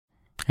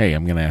Hey,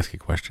 I'm going to ask you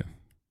a question.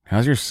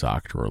 How's your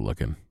sock drawer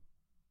looking?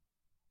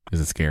 Is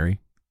it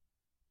scary?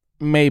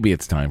 Maybe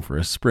it's time for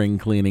a spring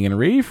cleaning and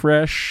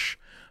refresh.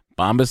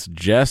 Bombas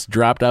just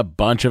dropped a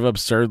bunch of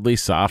absurdly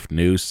soft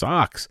new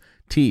socks,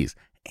 tees,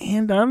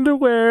 and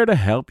underwear to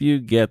help you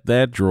get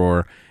that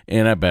drawer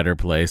in a better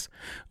place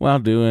while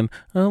doing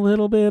a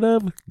little bit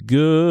of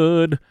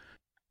good.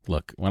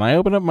 Look, when I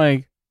open up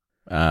my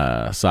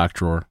sock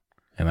drawer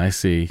and I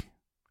see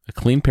a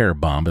clean pair of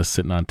Bombas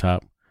sitting on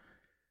top,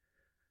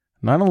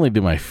 not only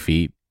do my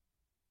feet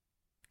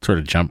sort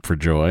of jump for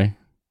joy,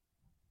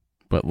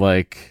 but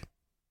like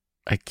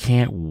I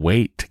can't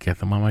wait to get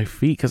them on my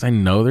feet because I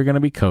know they're going to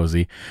be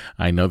cozy.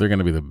 I know they're going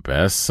to be the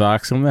best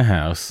socks in the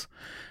house,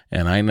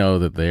 and I know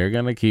that they're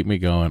going to keep me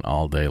going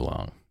all day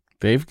long.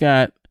 They've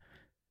got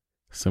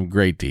some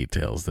great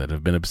details that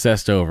have been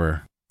obsessed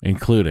over,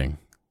 including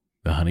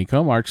the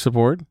honeycomb arch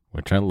support,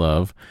 which I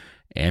love,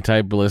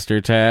 anti-blister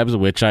tabs,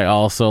 which I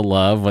also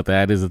love. What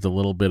that is, it's a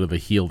little bit of the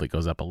heel that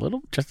goes up a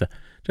little, just a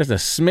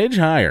smidge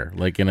higher,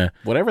 like in a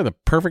whatever the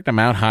perfect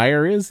amount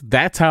higher is.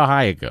 That's how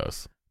high it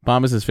goes.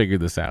 Bombas has figured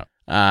this out.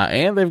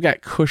 And they've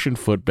got cushioned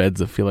footbeds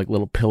that feel like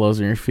little pillows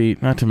on your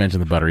feet, not to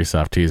mention the buttery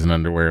soft tees and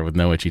underwear with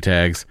no itchy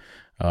tags.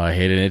 Oh, I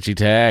hate an itchy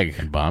tag.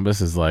 And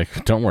Bombas is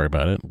like, don't worry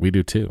about it. We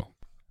do too.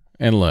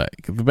 And look,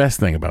 the best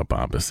thing about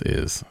Bombas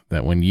is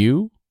that when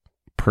you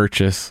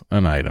purchase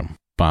an item,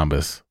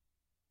 Bombas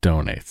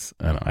donates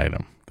an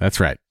item. That's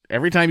right.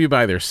 Every time you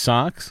buy their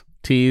socks,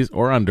 tees,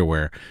 or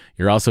underwear,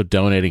 you're also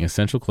donating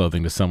essential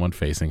clothing to someone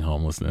facing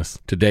homelessness.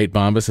 To date,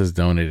 Bombas has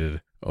donated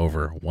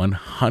over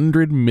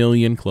 100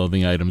 million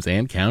clothing items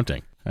and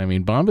counting. I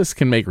mean, Bombas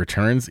can make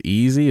returns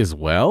easy as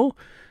well.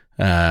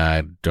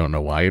 I don't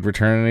know why you'd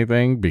return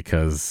anything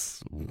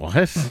because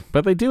what?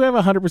 But they do have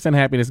a 100%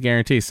 happiness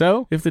guarantee.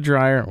 So if the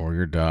dryer or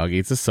your dog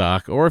eats a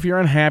sock, or if you're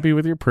unhappy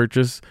with your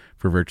purchase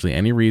for virtually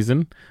any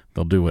reason,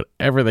 they'll do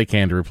whatever they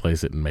can to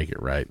replace it and make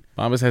it right.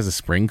 Bombas has a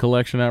spring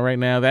collection out right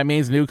now. That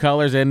means new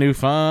colors and new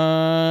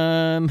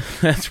fun.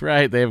 That's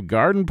right. They have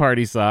garden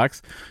party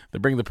socks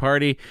that bring the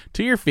party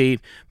to your feet.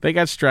 They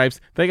got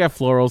stripes. They got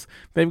florals.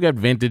 They've got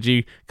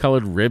vintagey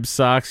colored rib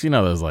socks. You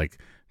know, those like,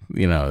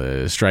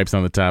 stripes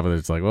on the top of it.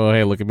 It's like, oh,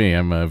 hey, look at me.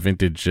 I'm a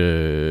vintage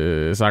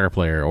soccer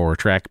player or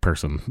track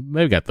person.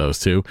 They've got those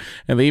too.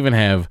 And they even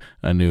have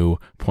a new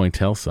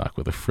pointelle sock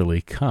with a frilly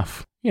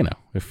cuff. You know,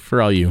 if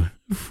for all you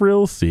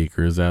frill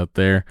seekers out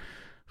there,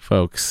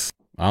 folks,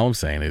 all I'm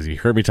saying is you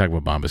heard me talk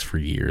about Bombas for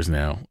years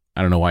now.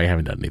 I don't know why you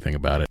haven't done anything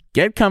about it.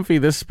 Get comfy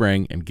this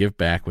spring and give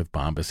back with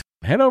Bombas.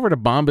 Head over to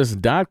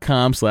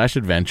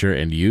bombas.com/adventure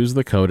and use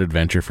the code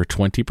adventure for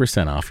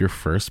 20% off your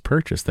first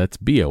purchase. That's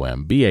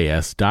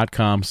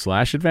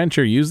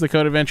bombas.com/adventure. Use the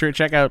code adventure at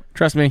checkout.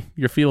 Trust me,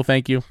 your feet will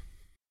thank you.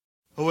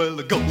 Well,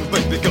 go,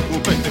 baby, go,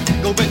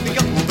 baby, go, baby, go, baby,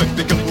 go,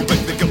 baby, go,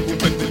 baby, go,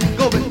 baby,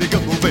 go, baby,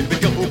 go, baby,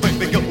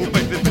 go,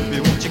 baby, baby,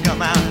 won't you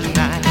come out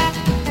tonight?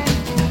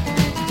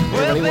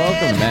 Everybody,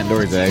 welcome to Matt and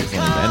Dory's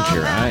Excellent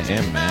Adventure. I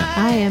am Matt.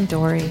 I am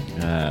Dory.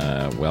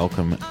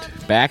 Welcome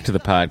back to the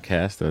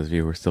podcast. Those of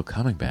you who are still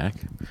coming back.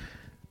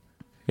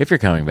 If you're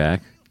coming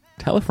back,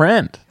 tell a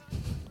friend.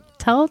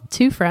 Tell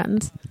two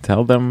friends.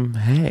 Tell them,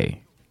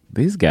 hey,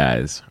 these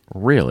guys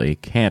really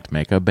can't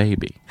make a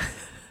baby.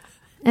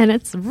 And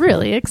it's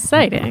really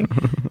exciting.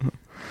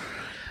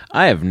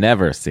 I have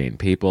never seen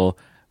people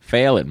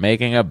fail at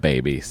making a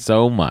baby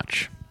so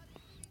much.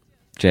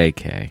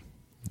 JK,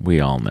 we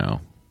all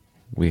know.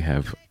 We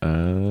have,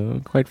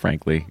 quite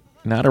frankly,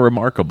 not a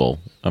remarkable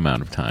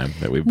amount of time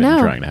that we've been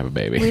trying to have a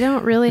baby. We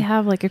don't really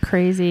have like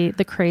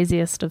the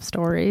craziest of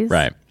stories.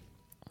 Right.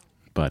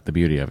 But the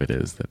beauty of it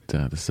is that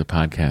this is a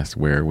podcast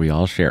where we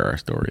all share our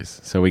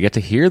stories. So we get to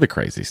hear the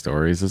crazy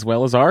stories as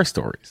well as our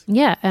stories.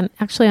 Yeah. And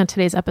actually on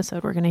today's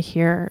episode, we're going to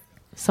hear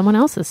someone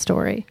else's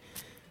story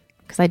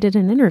because I did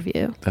an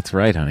interview. That's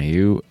right, honey.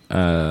 You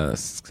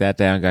got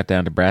down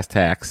to brass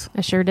tacks.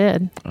 I sure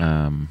did.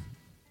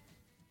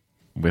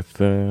 With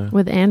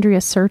Andrea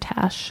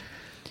Surtash.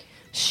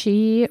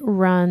 She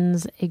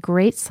runs a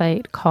great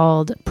site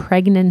called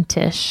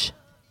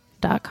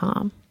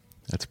pregnantish.com.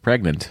 That's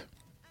pregnant.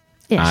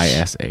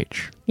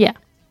 ISH. Yeah.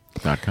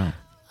 .com.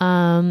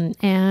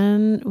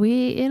 And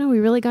we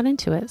really got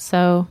into it.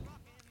 So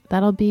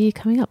that'll be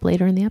coming up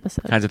later in the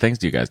episode. What kinds of things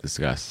do you guys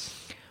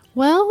discuss?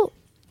 Well,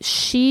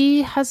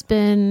 she has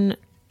been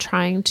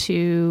trying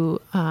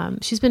to,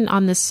 she's been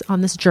on this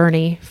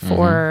journey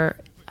for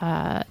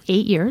 8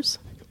 years.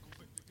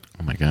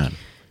 Oh my God.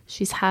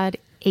 She's had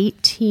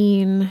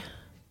 18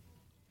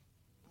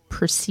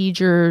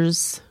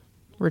 procedures,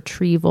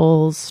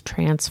 retrievals,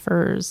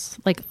 transfers,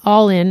 like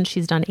all in,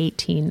 she's done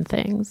 18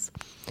 things.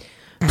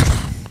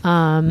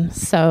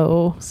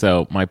 So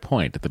my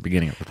point at the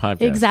beginning of the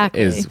podcast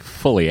is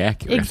fully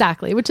accurate.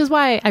 Exactly, which is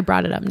why I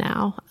brought it up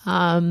now.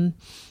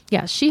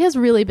 Yeah, she has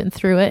really been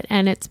through it,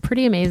 and it's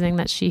pretty amazing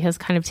that she has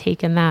kind of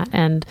taken that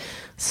and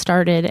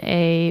started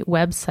a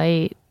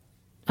website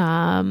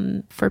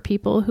for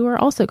people who are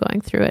also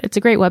going through it. It's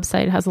a great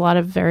website. It has a lot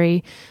of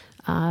very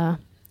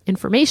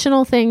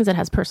informational things. It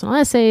has personal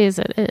essays.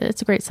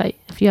 It's a great site.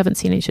 If you haven't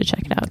seen it, you should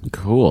check it out.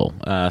 Cool.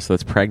 So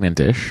that's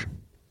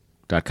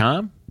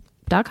pregnantish.com.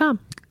 .com.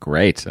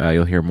 Great.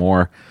 You'll hear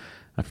more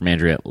from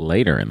Andrea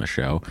later in the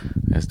show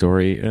as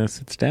Dory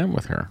sits down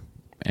with her.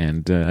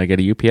 And I get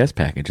a UPS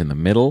package in the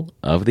middle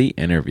of the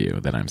interview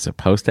that I'm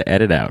supposed to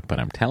edit out, but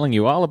I'm telling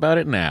you all about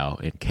it now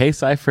in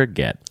case I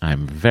forget.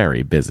 I'm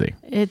very busy.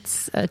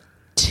 It's a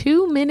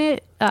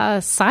 2-minute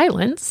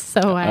silence,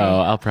 so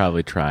I'll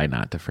probably try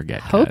not to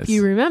forget. hope guys.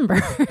 you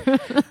remember.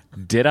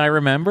 Did I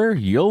remember?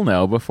 You'll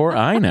know before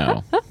I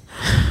know.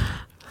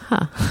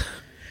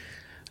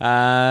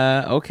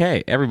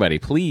 Okay, everybody,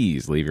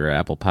 please leave your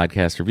Apple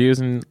Podcast reviews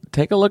and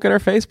take a look at our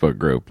Facebook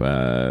group.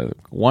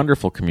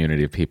 Wonderful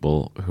community of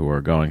people who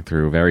are going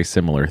through very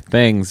similar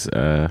things.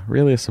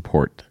 Really a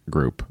support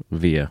group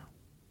via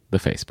the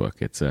Facebook.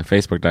 It's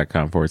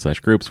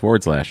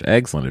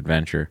facebook.com/groups/excellent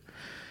adventure.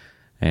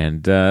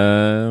 And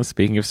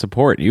speaking of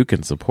support, you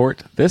can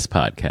support this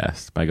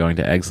podcast by going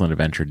to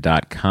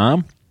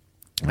excellentadventure.com.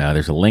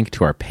 There's a link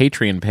to our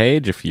Patreon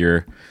page if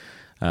you're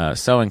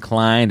so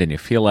inclined and you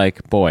feel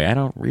like, boy, I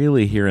don't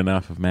really hear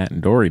enough of Matt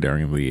and Dory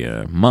during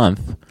the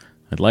month.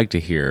 I'd like to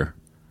hear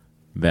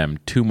them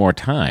 2 more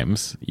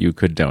times. You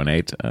could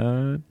donate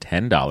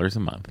 $10 a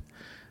month,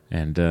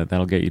 and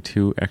that'll get you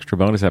 2 extra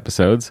bonus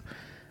episodes.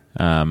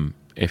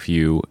 If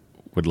you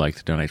would like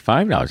to donate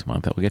 $5 a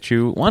month, that will get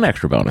you 1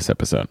 extra bonus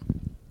episode.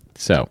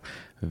 So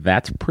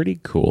that's pretty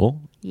cool.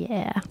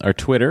 Yeah. Our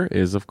Twitter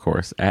is, of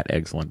course,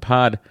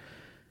 @ExcellentPod.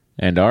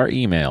 And our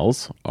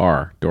emails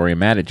are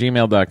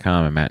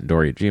doryandmatt@gmail.com and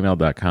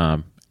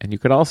mattanddory@gmail.com. And you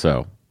could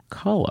also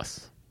call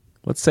us.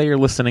 Let's say you're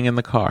listening in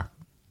the car.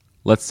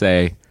 Let's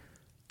say,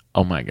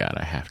 oh my God,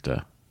 I have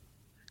to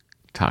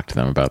talk to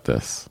them about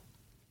this.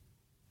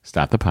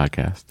 Stop the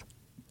podcast.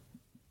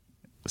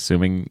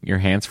 Assuming your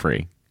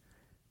hands-free.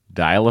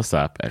 Dial us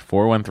up at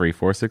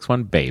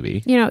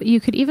 413-461-BABY. You know,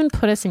 you could even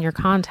put us in your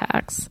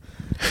contacts.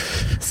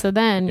 So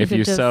then If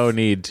you so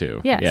need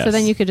to. Yeah, Yes. so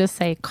then you could just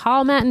say,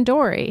 call Matt and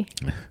Dory.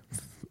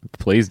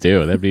 Please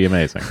do. That'd be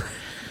amazing.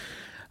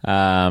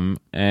 And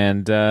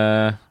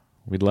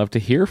we'd love to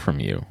hear from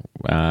you.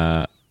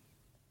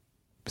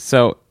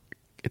 So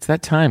it's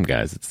that time,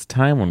 guys. It's the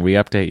time when we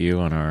update you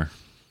on our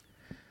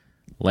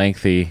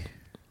lengthy,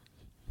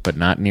 but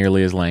not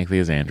nearly as lengthy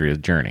as Andrea's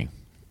journey.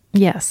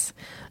 Yes.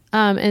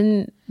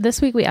 And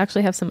this week we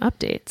actually have some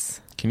updates.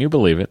 Can you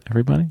believe it,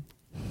 everybody?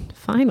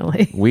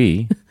 Finally.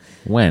 We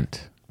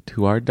went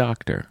to our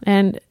doctor.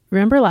 And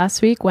remember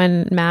last week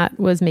when Matt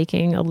was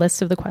making a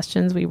list of the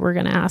questions we were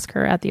going to ask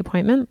her at the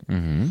appointment?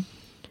 Mm-hmm.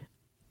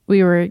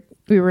 We were,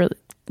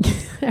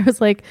 I was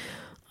like,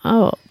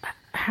 oh,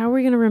 how are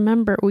we going to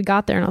remember? We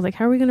got there and I was like,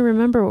 how are we going to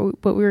remember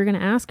what we were going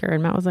to ask her?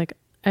 And Matt was like,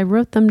 I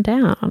wrote them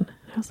down.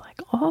 I was like,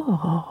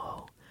 oh.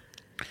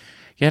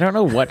 Yeah, I don't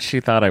know what she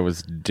thought I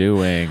was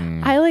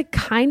doing. I like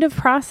kind of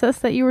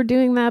processed that you were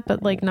doing that,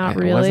 but like not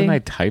really.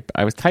 Wasn't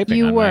I was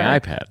typing on my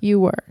iPad. You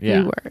were.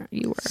 Yeah.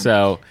 You were.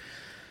 So,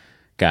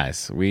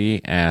 guys, we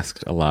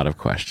asked a lot of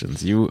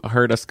questions. You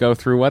heard us go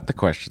through what the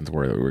questions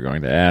were that we were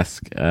going to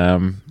ask.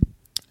 And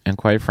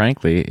quite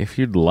frankly, if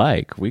you'd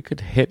like, we could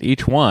hit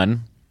each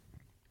one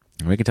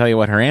and we could tell you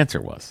what her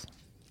answer was.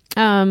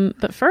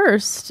 But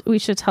first, we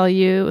should tell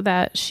you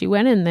that she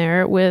went in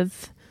there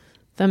with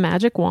the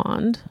magic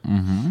wand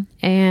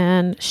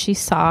and she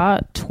saw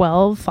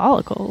 12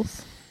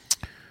 follicles.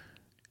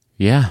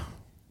 Yeah.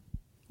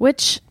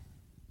 Which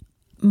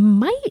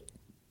might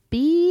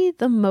be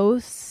the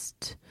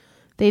most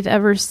they've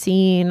ever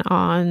seen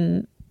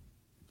on,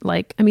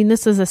 like, I mean,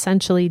 this is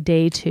essentially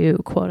day 2,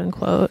 quote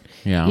unquote.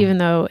 Yeah. Even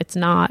though it's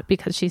not,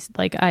 because she's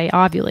like, I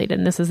ovulated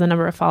and this is the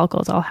number of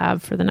follicles I'll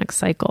have for the next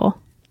cycle.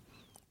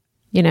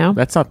 You know?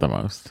 That's not the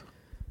most.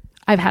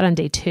 I've had on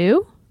day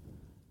 2.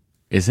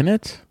 Isn't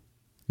it?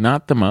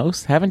 Not the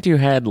most? Haven't you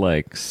had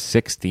like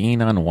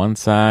 16 on one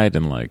side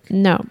and like...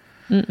 No.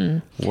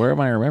 Where am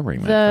I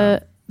remembering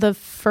that from? The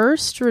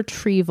first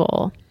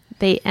retrieval,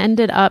 they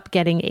ended up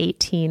getting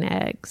 18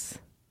 eggs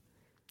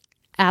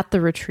at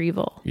the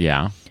retrieval.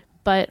 Yeah.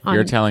 But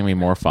You're telling me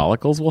more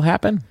follicles will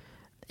happen?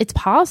 It's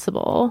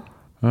possible.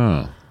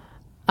 Oh.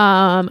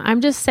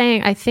 I'm just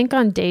saying, I think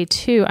on day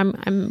 2,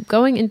 I'm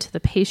going into the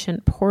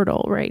patient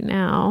portal right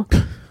now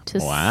to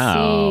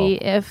see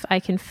if I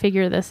can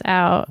figure this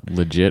out.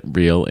 Legit,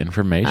 real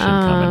information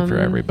coming for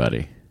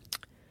everybody.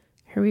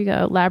 Here we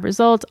go. Lab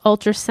results,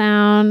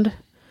 ultrasound.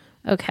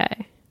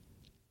 Okay.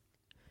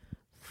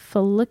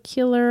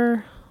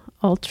 Follicular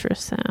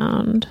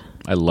ultrasound.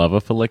 I love a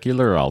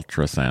follicular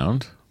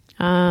ultrasound.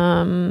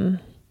 Yeah,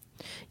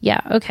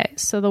 okay.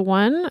 So the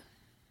one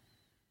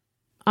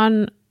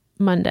on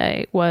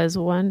Monday was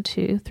 11.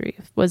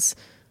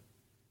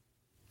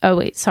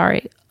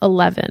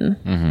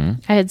 Mm-hmm.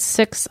 I had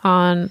 6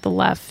 on the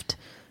left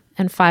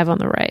and 5 on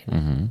the right.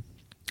 Mm-hmm.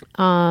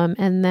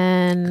 And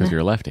then Because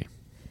you're a lefty.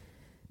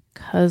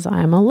 because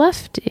I'm a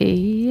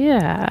lefty,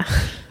 yeah.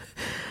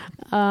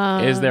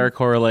 Is there a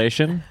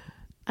correlation?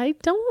 I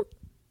don't.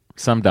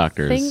 Some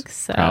doctors think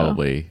so.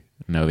 probably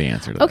know the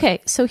answer to that.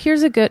 Okay, so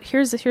here's a good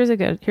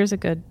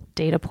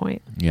data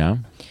point. Yeah.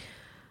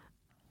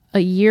 A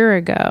year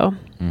ago,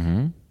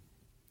 Mm-hmm.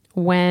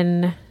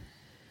 when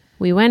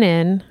we went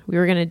in, we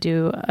were going to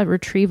do a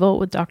retrieval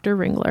with Dr.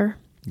 Ringler.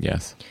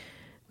 Yes.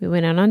 We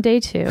went in on day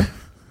 2.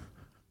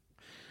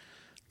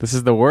 This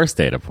is the worst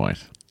data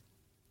point.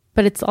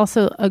 But it's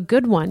also a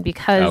good one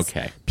because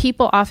Okay.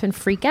 people often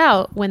freak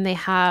out when they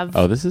have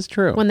Oh, this is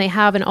true. when they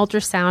have an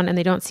ultrasound and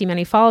they don't see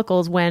many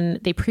follicles when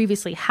they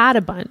previously had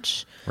a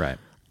bunch. Right.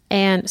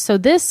 And so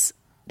this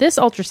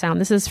ultrasound,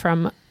 this is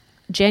from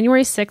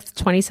January 6th,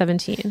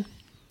 2017.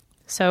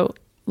 So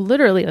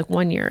literally like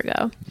 1 year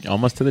ago.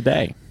 Almost to the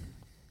day.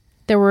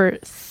 There were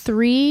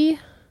 3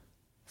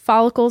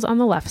 follicles on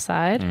the left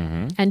side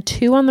and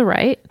 2 on the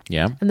right.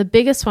 Yeah. And the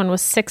biggest one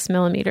was 6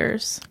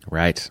 millimeters.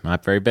 Right.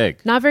 Not very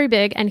big. Not very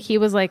big. And he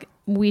was like,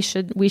 we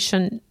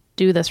shouldn't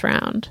do this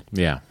round.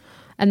 Yeah.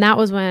 And that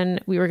was when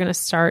we were going to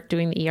start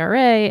doing the ERA.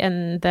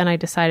 And then I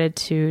decided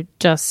to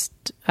just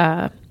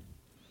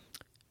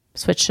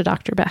switch to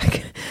Dr.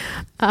 Beck.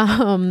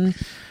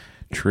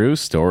 True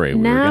story.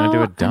 We were going to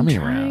do a dummy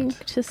I'm trying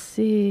round. to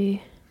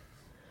see.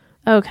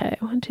 Okay.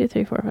 1, 2,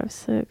 3, 4, 5,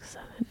 6,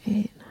 7, 8,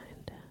 9,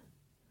 10.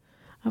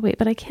 Oh, wait,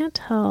 but I can't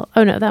tell.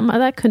 Oh, no,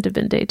 that couldn't have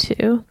been day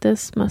 2.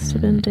 This must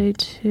have been day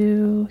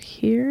 2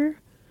 here.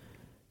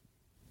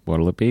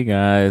 What'll it be,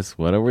 guys?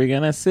 What are we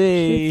going to 2,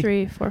 see?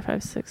 3, 4,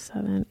 5, 6,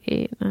 7,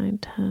 8, 9,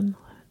 10, 11.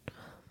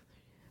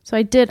 So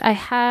I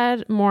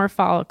had more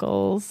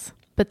follicles,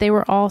 but they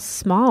were all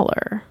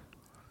smaller.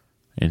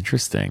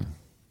 Interesting.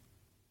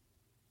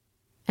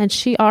 And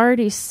she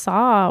already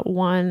saw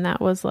one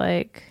that was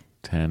like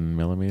 10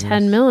 millimeters?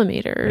 10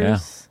 millimeters. Yeah.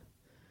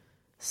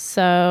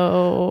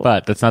 So.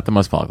 But that's not the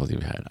most follicles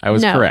you've had. I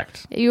was No,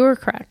 correct. You were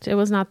correct. It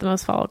was not the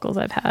most follicles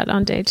I've had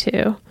on day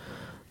 2.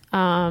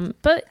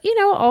 But,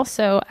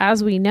 also,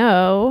 as we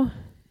know,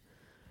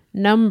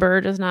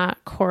 number does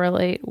not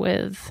correlate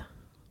with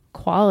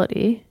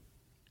quality.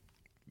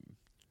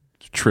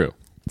 True.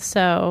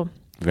 So.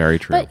 Very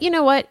true. But you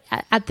know what?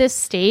 At this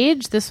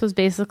stage, this was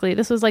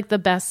like the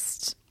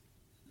best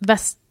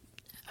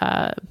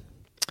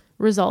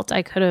result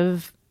I could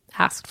have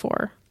asked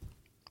for.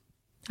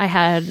 I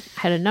had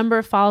a number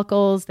of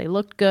follicles. They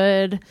looked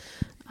good.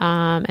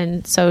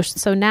 And so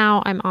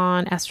now I'm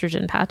on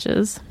estrogen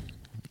patches.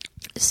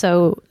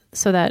 So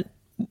that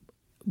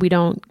we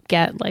don't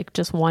get like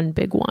just one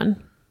big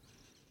one.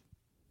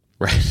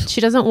 Right. She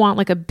doesn't want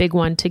like a big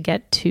one to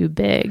get too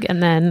big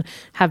and then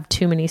have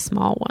too many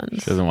small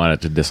ones. She doesn't want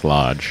it to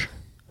dislodge.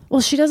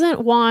 Well, she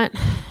doesn't want,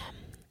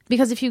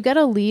 because if you get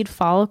a lead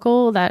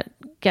follicle that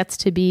gets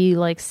to be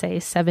like, say,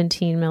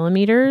 17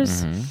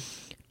 millimeters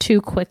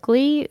too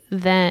quickly,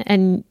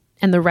 then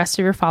and the rest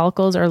of your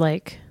follicles are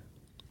like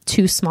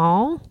too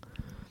small,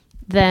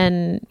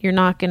 then you're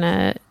not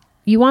gonna.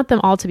 You want them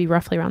all to be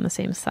roughly around the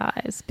same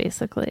size,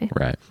 basically.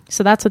 Right.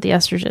 So that's what the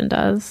estrogen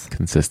does.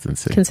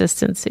 Consistency.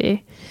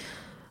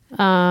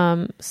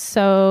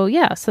 So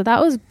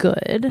that was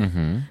good.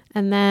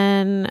 And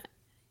then,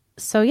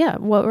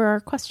 what were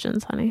our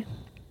questions, honey?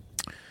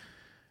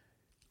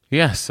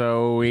 Yeah,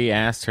 so we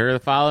asked her the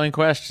following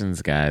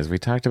questions, guys. We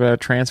talked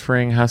about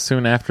transferring. How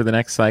soon after the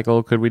next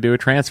cycle could we do a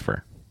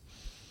transfer?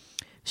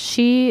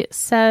 She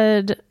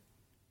said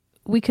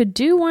we could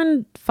do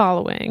one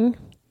following.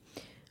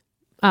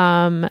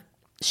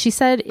 She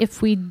said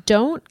if we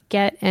don't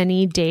get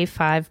any day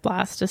 5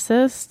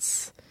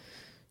 blastocysts,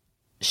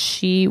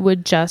 she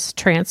would just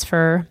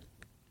transfer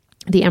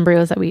the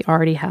embryos that we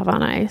already have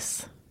on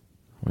ice.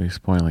 Are you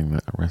spoiling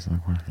the rest of the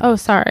question? Oh,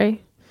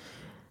 sorry.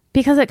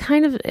 Because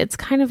it's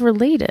kind of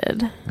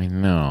related. I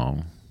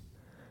know.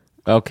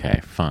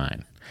 Okay,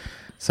 fine.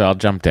 So I'll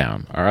jump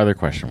down. Our other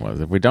question was,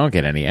 if we don't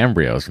get any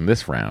embryos from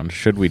this round,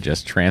 should we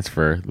just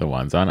transfer the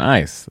ones on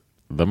ice?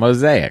 The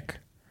mosaic,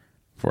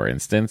 for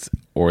instance,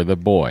 or the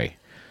boy?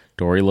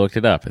 Dory looked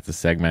it up. It's a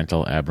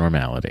segmental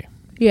abnormality.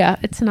 Yeah,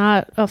 it's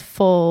not a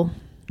full,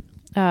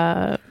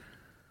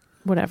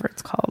 whatever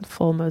it's called,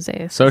 full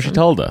mosaic. So she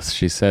told us.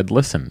 She said,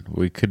 listen,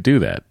 we could do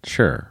that.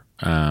 Sure.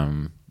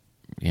 But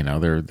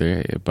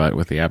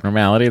with the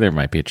abnormality, there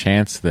might be a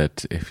chance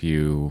that if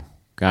you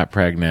got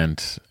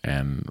pregnant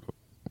and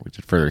we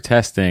did further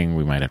testing,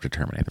 we might have to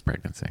terminate the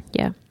pregnancy.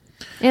 Yeah.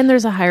 And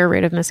there's a higher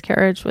rate of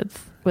miscarriage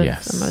with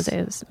Yes.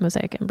 the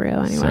mosaic embryo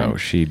anyway. So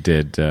she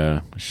did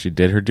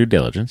her due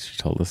diligence. She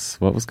told us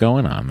what was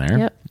going on there.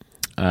 Yep.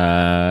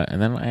 And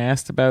then I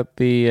asked about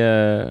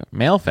the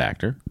male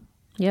factor,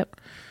 Yep.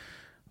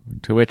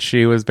 to which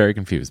she was very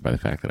confused by the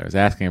fact that I was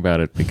asking about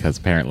it because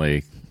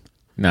apparently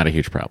not a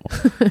huge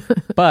problem.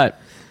 But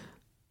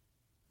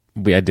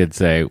I did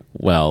say,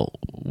 well,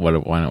 why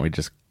don't we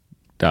just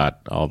dot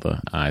all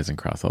the I's and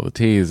cross all the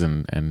T's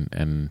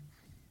and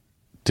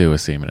do a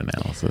semen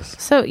analysis?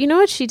 So you know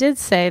what she did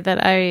say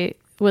that I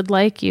would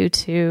like you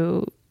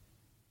to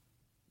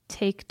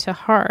take to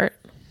heart?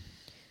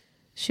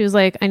 She was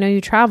like, I know you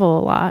travel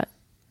a lot.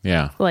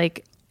 Yeah.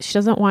 Like, she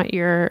doesn't want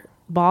your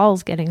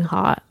balls getting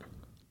hot.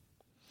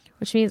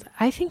 Which means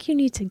I think you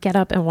need to get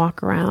up and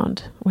walk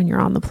around when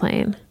you're on the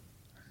plane.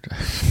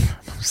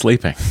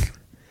 Sleeping.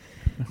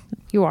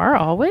 You are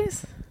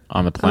always?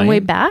 on the On plane. the way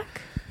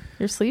back?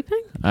 You're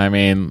sleeping? I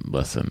mean,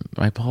 listen,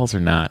 my balls are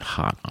not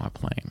hot on a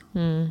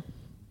plane.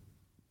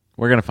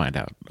 We're gonna find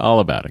out all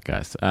about it,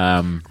 guys.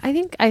 I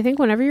think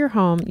whenever you're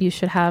home, you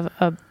should have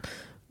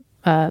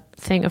a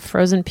thing of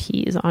frozen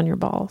peas on your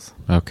balls.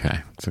 Okay,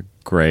 it's a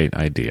great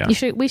idea.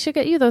 We should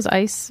get you those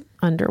ice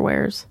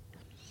underwears.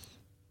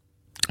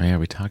 Yeah,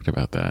 we talked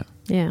about that.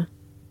 Yeah.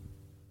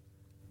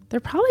 They're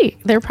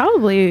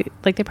probably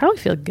like they probably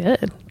feel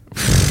good.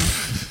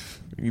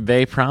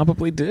 They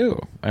probably do.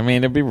 I mean,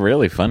 it'd be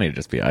really funny to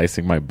just be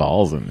icing my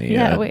balls in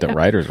the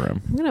writer's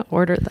room. I'm gonna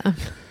order them.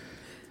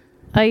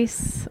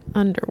 Ice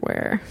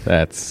underwear.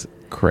 That's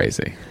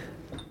crazy.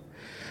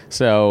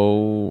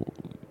 So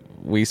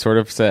we sort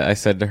of said, I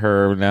said to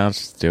her, now let's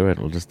just do it.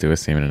 We'll just do a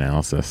semen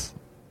analysis.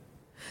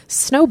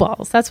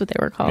 Snowballs. That's what they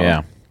were called.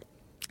 Yeah.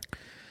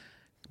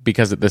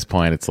 Because at this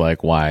point, it's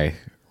like, why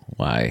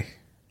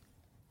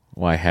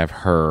have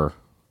her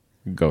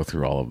go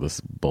through all of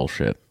this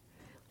bullshit?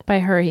 By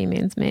her, he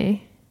means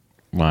me.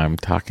 Well, I'm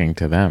talking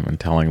to them and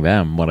telling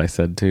them what I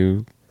said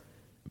to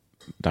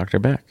Dr.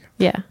 Beck.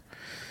 Yeah.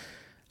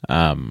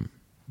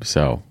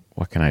 So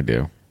what can I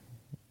do?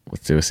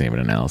 Let's do a semen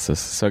analysis.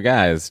 So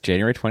guys,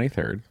 January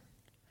 23rd,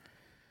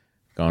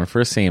 going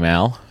for a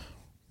semal,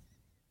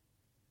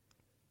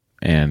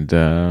 and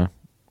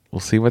we'll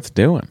see what's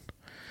doing.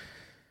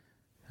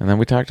 And then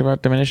we talked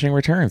about diminishing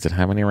returns and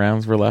how many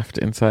rounds were left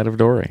inside of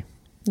Dory,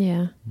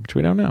 Yeah. which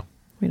we don't know.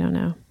 We don't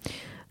know.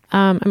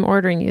 I'm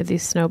ordering you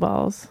these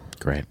snowballs.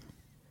 Great.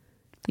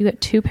 You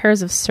get 2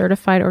 pairs of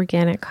certified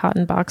organic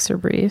cotton boxer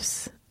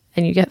briefs,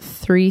 and you get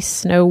 3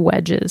 snow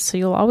wedges, so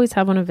you'll always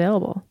have one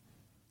available.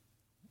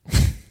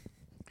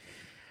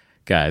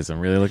 Guys, I'm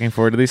really looking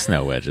forward to these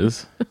snow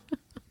wedges.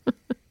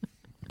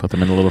 Put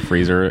them in a little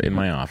freezer in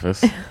my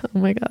office. Oh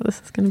my God,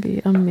 this is going to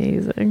be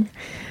amazing.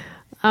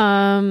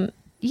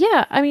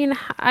 Yeah, I mean,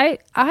 I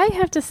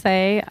have to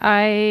say,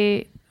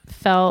 I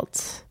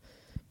felt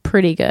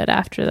pretty good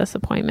after this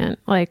appointment,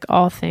 like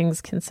all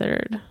things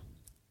considered.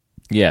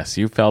 Yes,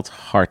 you felt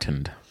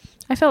heartened.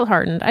 I felt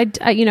heartened.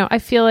 I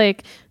feel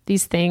like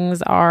these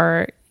things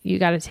are, you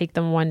got to take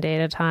them one day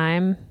at a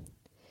time,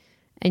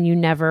 and you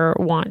never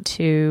want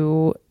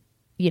to,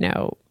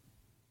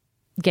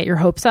 get your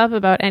hopes up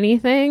about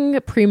anything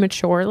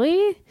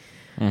prematurely.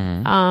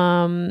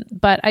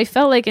 But I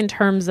felt like in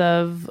terms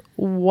of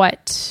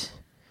what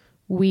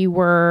we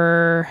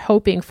were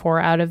hoping for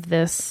out of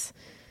this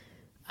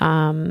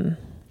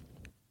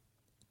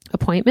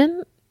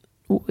appointment,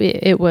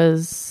 it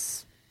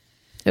was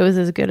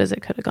as good as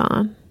it could have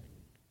gone.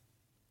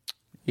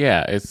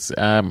 Yeah, it's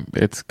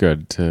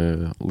good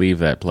to leave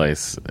that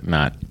place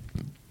not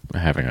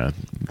having a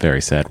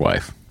very sad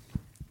wife.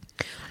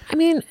 I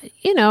mean,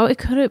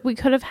 we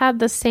could have had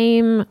the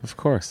same Of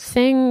course.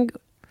 thing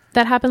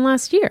that happened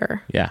last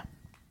year. Yeah.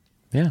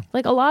 Yeah.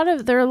 Like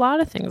there are a lot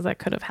of things that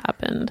could have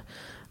happened.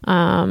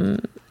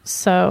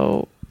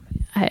 So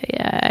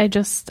I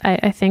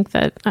think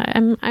that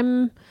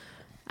I'm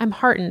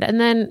heartened. And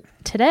then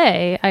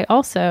today I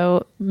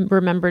also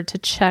remembered to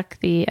check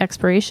the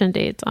expiration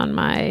dates on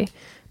my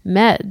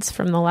meds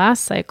from the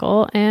last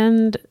cycle,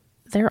 and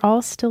they're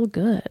all still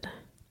good.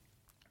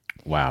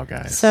 Wow,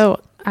 guys. So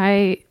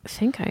I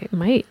think I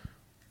might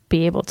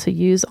be able to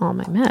use all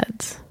my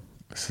meds,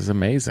 This is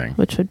amazing.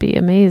 which would be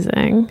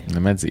amazing. The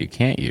meds that you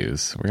can't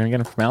use, we're going to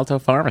get them from Alto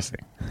Pharmacy.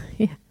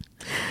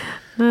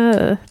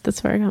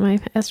 That's where I got my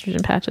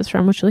estrogen patches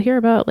from, which you'll hear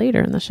about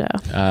later in the show.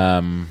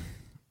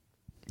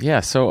 Yeah,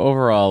 so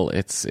overall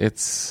it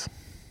is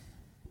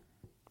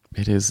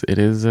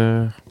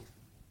a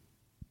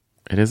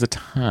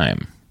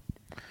time.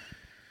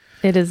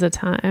 It is a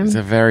time. It's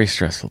a very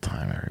stressful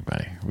time,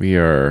 everybody. We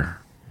are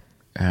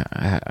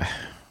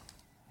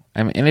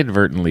I'm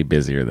inadvertently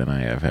busier than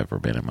I have ever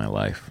been in my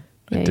life.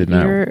 Yeah,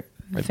 you're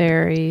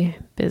very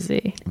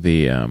busy.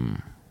 The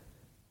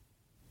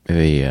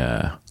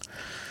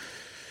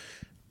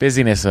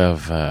busyness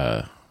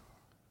of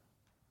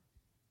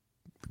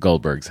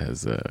Goldberg's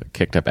has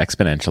kicked up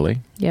exponentially.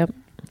 Yep.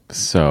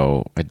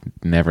 So I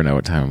never know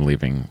what time I'm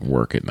leaving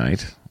work at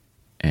night.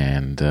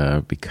 And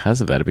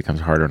because of that, it becomes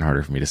harder and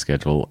harder for me to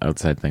schedule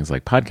outside things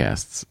like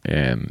podcasts.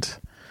 And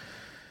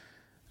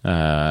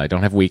I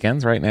don't have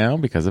weekends right now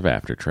because of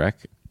After Trek.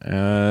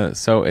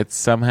 So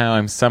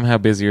I'm somehow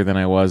busier than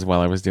I was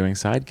while I was doing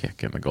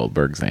Sidekick in the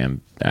Goldbergs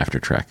and After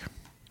Trek.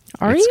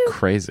 Are It's you?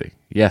 crazy.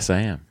 Yes,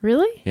 I am.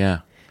 Really? Yeah.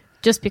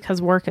 Just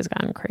because work has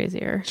gotten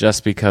crazier.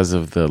 Just because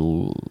of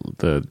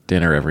the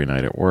dinner every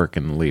night at work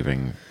and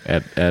leaving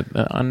at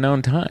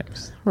unknown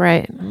times.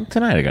 Right.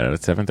 Tonight I got out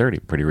at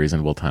 7:30. Pretty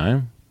reasonable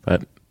time,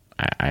 but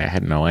I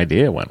had no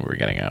idea when we were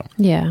getting out.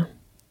 Yeah.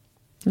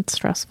 It's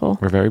stressful.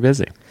 We're very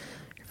busy.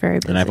 You're very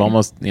busy. And I've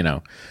almost,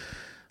 the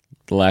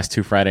last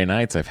 2 Friday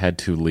nights, I've had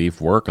to leave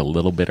work a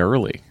little bit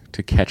early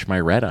to catch my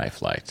red-eye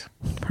flight.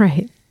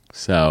 Right.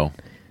 So,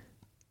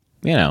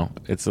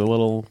 it's a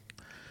little...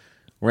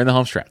 We're in the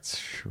home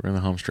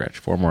stretch.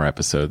 4 more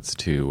episodes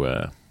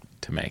to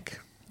make.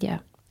 Yeah.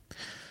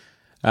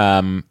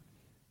 And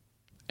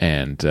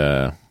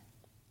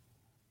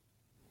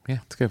Yeah,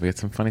 it's good. We got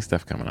some funny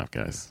stuff coming up,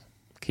 guys.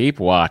 Keep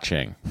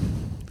watching.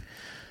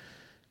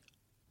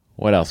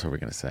 What else are we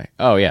going to say?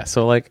 Oh, yeah.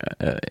 So, like,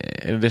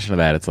 in addition to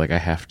that, it's like I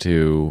have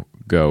to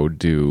go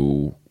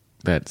do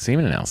that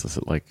semen analysis.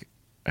 Like,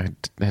 I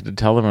had to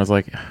tell them, I was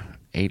like,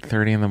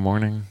 8:30 in the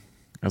morning.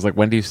 I was like,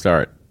 when do you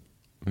start?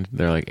 And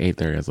they're like,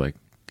 8:30. I was like,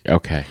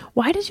 okay.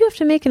 Why did you have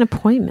to make an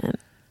appointment?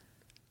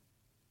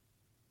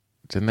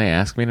 Didn't they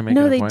ask me to make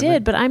No, an they appointment?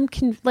 did, but I'm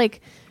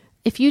like,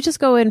 if you just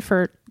go in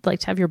for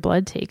like to have your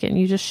blood taken,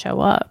 you just show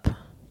up.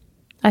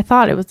 I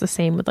thought it was the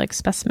same with like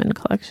specimen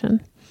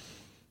collection.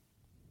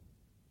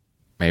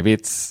 Maybe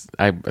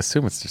I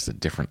assume it's just a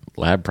different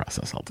lab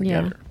process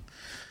altogether.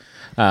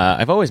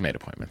 I've always made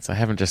appointments. I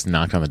haven't just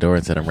knocked on the door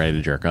and said I'm ready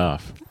to jerk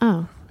off.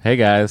 Oh, Hey,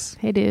 guys.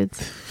 hey, dudes.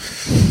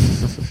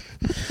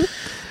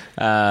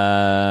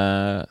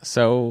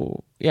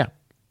 So, yeah.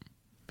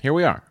 Here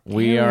we are. Here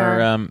we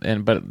are.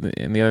 But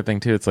the other thing,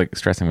 too, it's like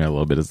stressing me a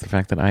little bit is the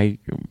fact that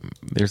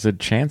there's a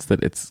chance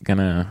that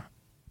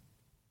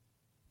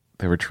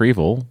the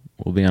retrieval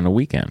will be on a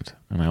weekend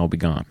and I will be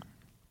gone.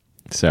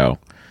 So,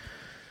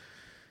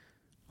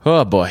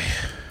 oh boy.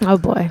 Oh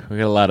boy. We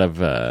got a lot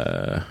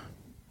of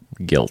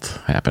guilt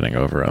happening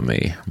over on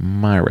the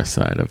Myra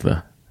side of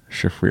the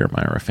Shafrir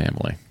Myra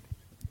family.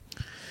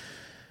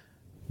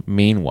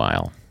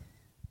 Meanwhile,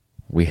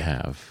 we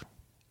have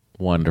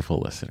wonderful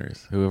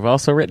listeners who have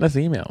also written us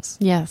emails.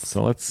 Yes.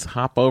 So let's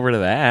hop over to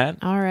that,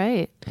 All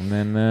right. and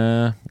then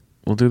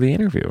we'll do the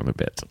interview in a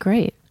bit.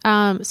 Great.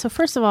 So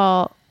first of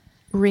all,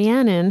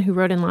 Rhiannon, who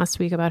wrote in last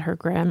week about her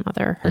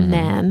grandmother, her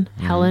nan,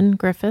 Helen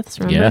Griffiths,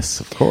 remember? Yes,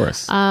 of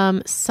course.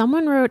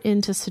 Someone wrote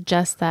in to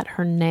suggest that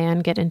her nan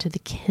get into the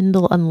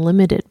Kindle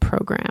Unlimited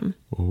program,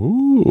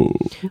 Ooh.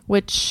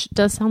 which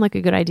does sound like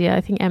a good idea.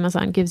 I think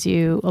Amazon gives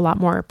you a lot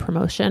more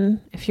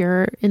promotion if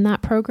you're in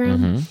that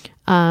program.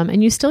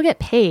 And you still get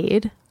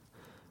paid.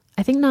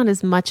 I think not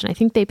as much. And I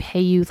think they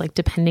pay you like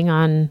depending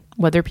on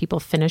whether people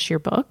finish your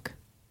book.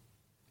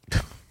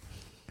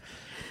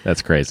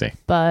 That's crazy.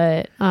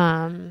 But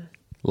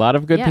A lot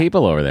of good Yeah.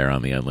 people over there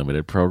on the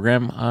Unlimited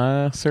program.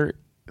 Sir,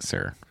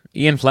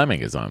 Ian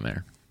Fleming is on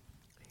there.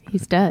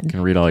 he's dead. You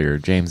can read all your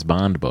James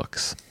Bond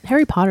books.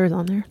 Harry Potter's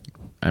on there.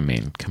 I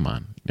mean, come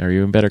on. Are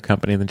you in better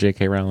company than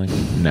J.K. Rowling?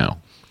 No,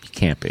 you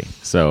can't be.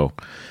 So,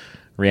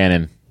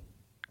 Rhiannon,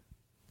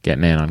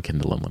 getting in on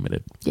Kindle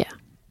Unlimited. Yeah.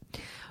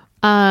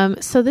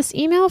 So this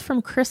email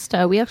from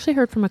Krista, we actually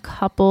heard from a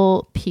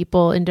couple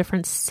people in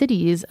different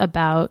cities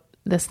about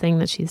this thing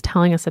that she's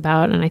telling us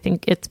about. And I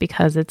think it's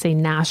because it's a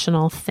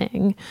national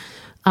thing.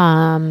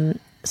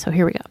 So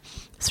here we go.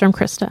 It's from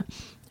Krista.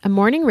 A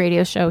morning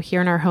radio show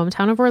here in our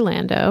hometown of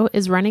Orlando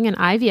is running an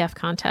IVF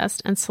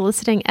contest and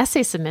soliciting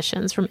essay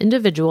submissions from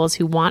individuals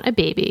who want a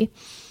baby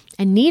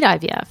and need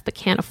IVF but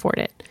can't afford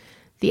it.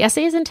 The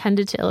essay is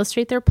intended to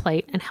illustrate their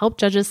plight and help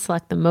judges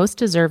select the most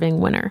deserving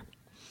winner.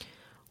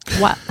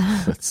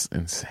 That's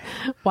insane.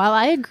 While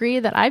I agree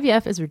that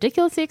IVF is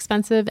ridiculously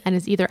expensive and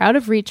is either out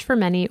of reach for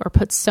many or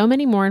puts so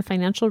many more in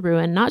financial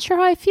ruin, not sure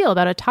how I feel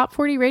about a top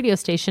 40 radio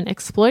station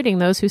exploiting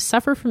those who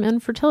suffer from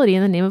infertility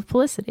in the name of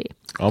publicity.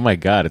 Oh my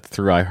God, it's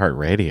through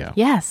iHeartRadio.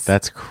 Yes.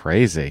 That's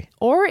crazy.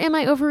 Or am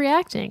I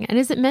overreacting? And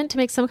is it meant to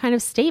make some kind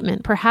of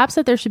statement, perhaps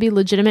that there should be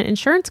legitimate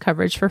insurance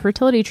coverage for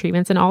fertility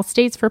treatments in all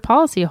states for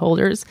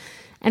policyholders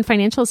and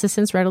financial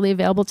assistance readily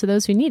available to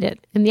those who need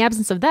it? In the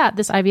absence of that,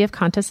 this IVF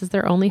contest is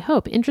their only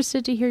hope.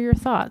 Interested to hear your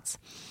thoughts.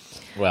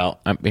 Well,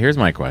 here's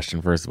my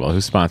question. First of all,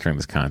 who's sponsoring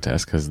this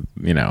contest? Because,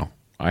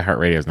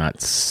 iHeartRadio is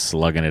not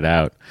slugging it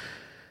out.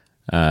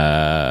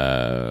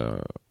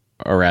 Or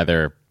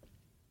rather,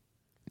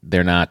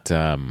 they're not...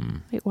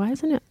 Wait, why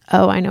isn't it?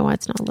 Oh, I know why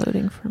it's not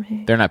loading for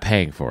me. They're not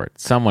paying for it.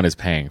 Someone is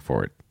paying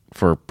for it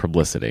for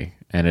publicity.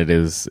 And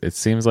it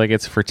seems like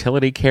it's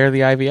Fertility Care, the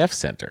IVF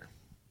Center.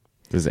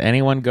 Does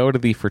anyone go to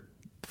the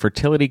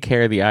Fertility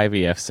Care, the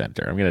IVF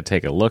Center? I'm going to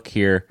take a look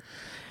here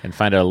and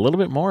find out a little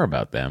bit more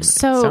about them.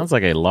 So- it sounds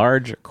like a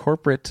large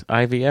corporate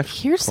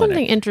IVF Here's clinic.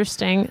 something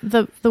interesting.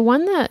 The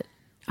one that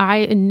I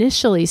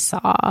initially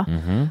saw,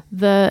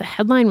 the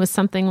headline was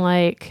something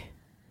like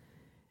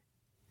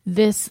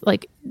this,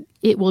 like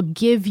it will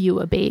give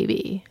you a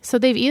baby. So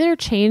they've either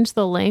changed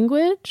the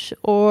language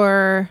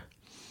or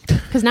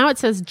because now it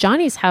says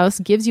Johnny's house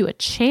gives you a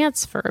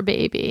chance for a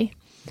baby.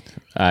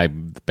 I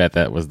bet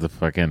that was the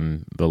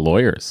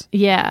lawyers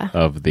Yeah.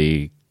 of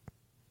the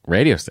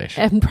radio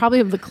station. And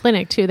probably of the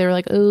clinic too. They were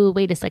like, oh,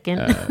 wait a second.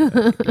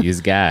 These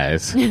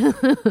guys.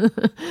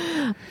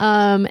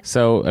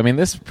 So,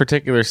 this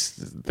particular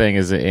thing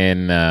is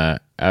in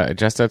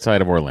just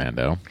outside of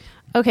Orlando.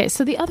 Okay,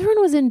 so the other one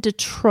was in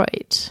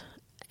Detroit,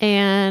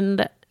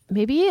 and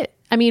but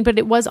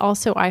it was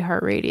also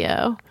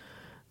iHeartRadio.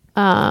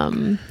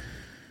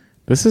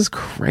 This is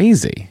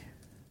crazy.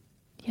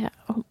 Yeah,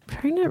 I'm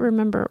trying to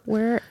remember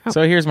where. Oh,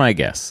 So here's my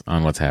guess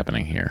on what's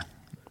happening here.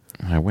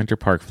 Winter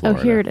Park,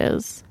 Florida. here it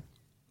is.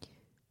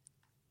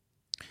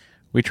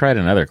 We tried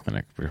another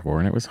clinic before,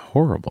 and it was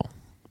horrible.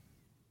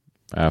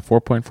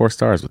 4.4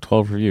 stars with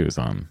 12 reviews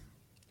on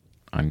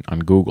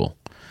Google.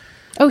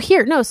 Oh,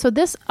 here. No, so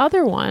this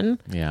other one,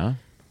 Yeah.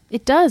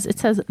 It does. It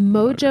says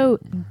Mojo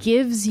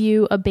gives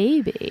you a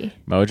baby.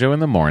 Mojo in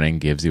the morning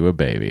gives you a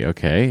baby.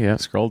 Okay, yeah.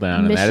 Scroll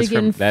down.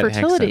 Michigan and that is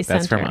from, Fertility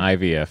That's from Center.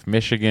 IVF,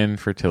 Michigan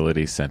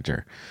Fertility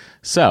Center.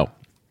 So,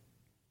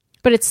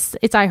 But it's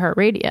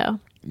iHeartRadio.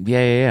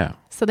 yeah.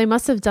 So they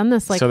must have done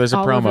this like So there's a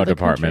all promo over the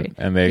department,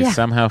 country. and they Yeah.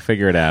 somehow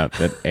figured out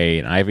that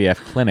an IVF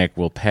clinic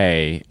will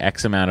pay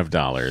X amount of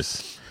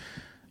dollars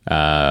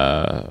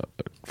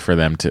for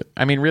them to.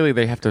 I mean, really,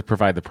 they have to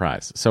provide the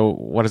prize. So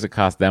what does it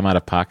cost them out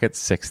of pocket?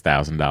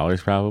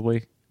 $6,000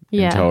 probably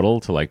Yeah. in total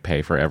to like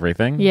pay for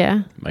everything.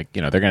 Yeah. Like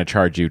they're going to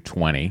charge you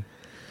 $20,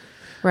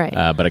 Right.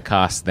 but it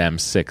costs them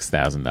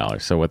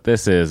 $6,000. So what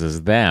this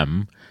is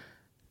them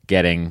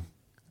getting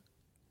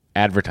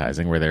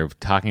advertising where they're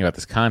talking about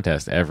this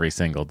contest every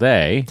single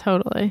day.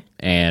 Totally.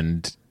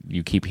 And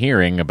you keep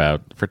hearing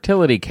about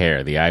fertility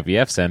care, the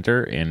IVF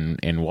center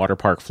in Water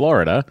Park,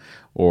 Florida,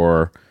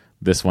 or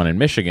this one in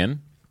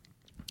Michigan,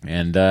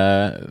 and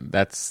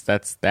that's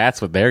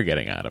what they're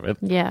getting out of it.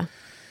 Yeah.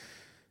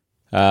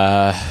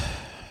 How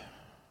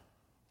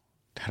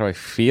do I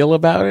feel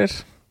about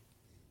it?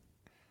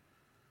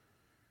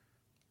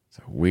 It's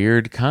a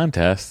weird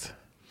contest.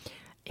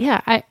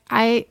 Yeah,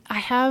 I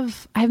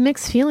have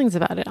mixed feelings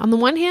about it. On the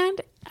one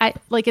hand,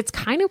 it's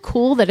kind of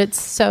cool that it's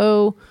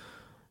so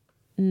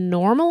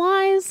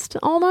normalized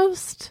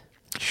almost.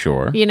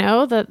 Sure.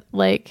 That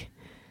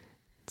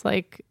it's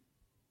like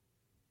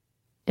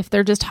if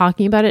they're just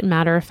talking about it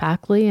matter of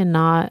factly and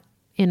not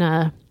in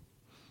a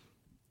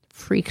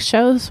freak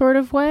show sort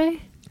of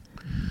way,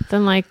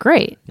 then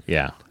great.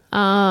 Yeah.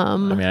 I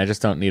mean, I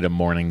just don't need a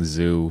morning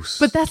zoo.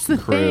 But that's the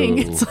crew thing.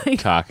 It's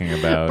talking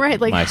about right,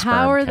 my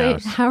how are sperm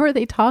cows. how are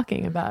they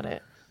talking about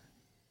it?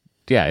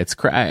 Yeah, it's.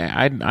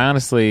 I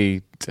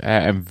honestly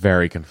am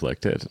very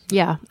conflicted.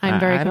 Yeah,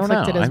 I'm very I don't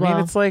conflicted know. as well. I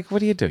mean, it's like,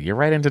 what do? You're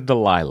right into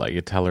Delilah. You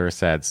tell her a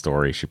sad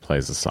story. She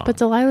plays a song. But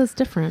Delilah's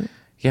different.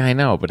 Yeah, I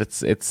know. But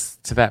it's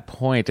to that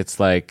point. It's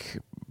like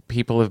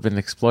people have been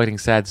exploiting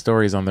sad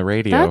stories on the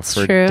radio That's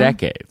for true.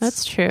 decades.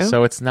 That's true.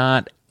 So it's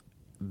not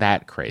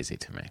that crazy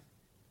to me.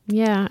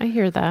 Yeah, I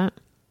hear that.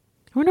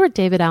 I wonder what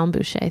David Allen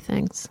Boucher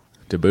thinks.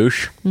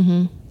 Debouche?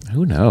 Mm-hmm.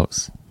 Who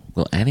knows?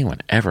 Will anyone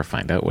ever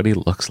find out what he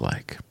looks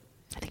like?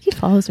 I think he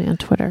follows me on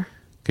Twitter.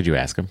 Could you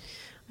ask him?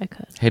 I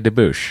could. Hey,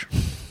 Debouche,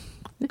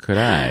 could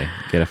I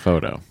get a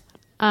photo?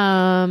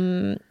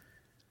 All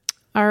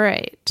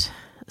right.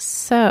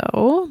 So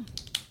I'm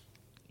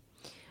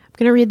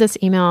going to read this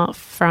email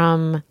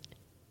from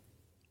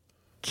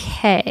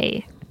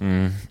Kay.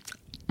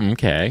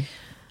 Okay.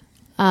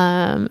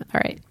 All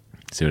right.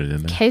 See what it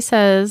is. Kay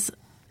says,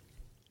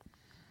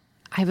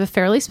 I have a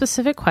fairly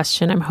specific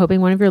question I'm hoping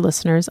one of your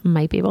listeners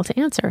might be able to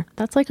answer.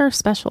 That's like our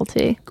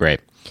specialty. Great.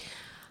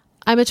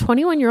 I'm a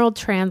 21-year-old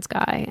trans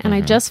guy, and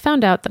I just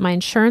found out that my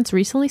insurance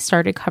recently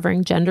started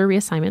covering gender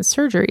reassignment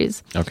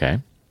surgeries. Okay.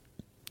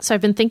 So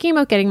I've been thinking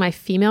about getting my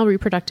female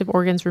reproductive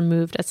organs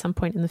removed at some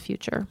point in the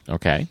future.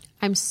 Okay.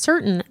 I'm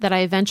certain that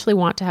I eventually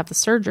want to have the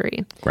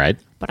surgery, Right.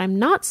 but I'm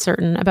not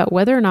certain about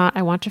whether or not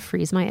I want to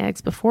freeze my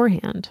eggs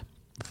beforehand.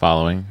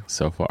 Following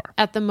so far.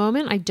 At the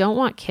moment, I don't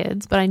want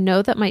kids, but I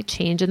know that might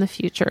change in the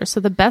future, so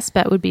the best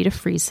bet would be to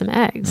freeze some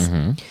eggs.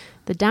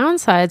 The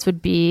downsides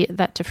would be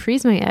that to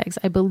freeze my eggs,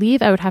 I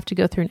believe I would have to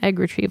go through an egg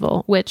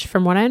retrieval, which,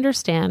 from what I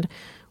understand,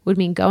 would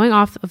mean going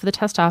off of the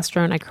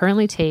testosterone I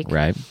currently take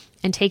Right.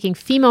 and taking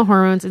female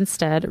hormones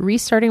instead,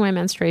 restarting my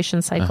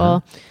menstruation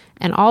cycle,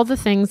 and all the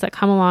things that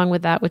come along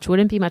with that, which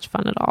wouldn't be much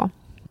fun at all.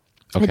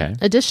 Okay.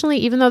 Additionally,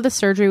 even though the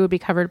surgery would be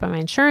covered by my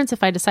insurance,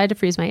 if I decide to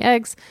freeze my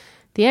eggs,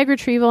 the egg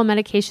retrieval,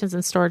 medications,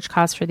 and storage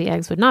costs for the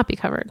eggs would not be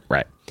covered.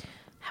 Right.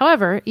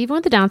 However, even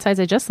with the downsides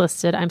I just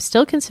listed, I'm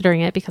still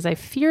considering it because I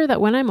fear that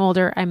when I'm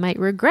older, I might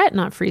regret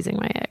not freezing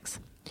my eggs.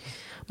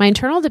 My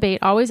internal debate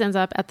always ends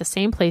up at the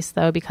same place,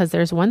 though, because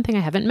there's one thing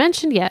I haven't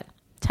mentioned yet.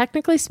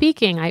 Technically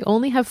speaking, I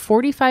only have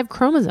 45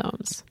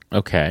 chromosomes.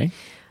 Okay.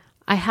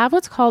 I have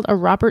what's called a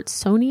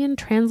Robertsonian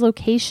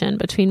translocation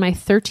between my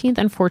 13th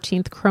and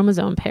 14th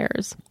chromosome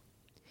pairs.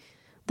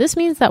 This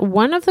means that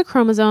one of the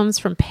chromosomes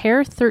from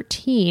pair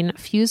 13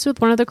 fused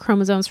with one of the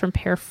chromosomes from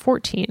pair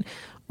 14,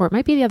 or it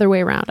might be the other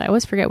way around. I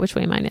always forget which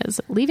way mine is,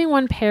 leaving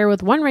one pair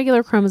with one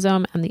regular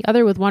chromosome and the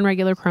other with one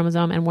regular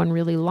chromosome and one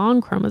really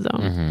long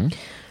chromosome.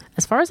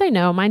 As far as I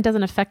know, mine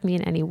doesn't affect me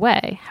in any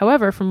way.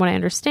 However, from what I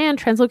understand,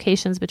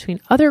 translocations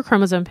between other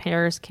chromosome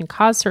pairs can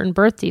cause certain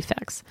birth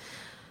defects.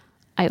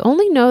 I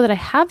only know that I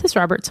have this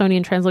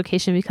Robertsonian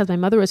translocation because my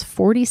mother was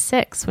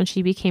 46 when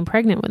she became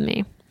pregnant with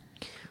me.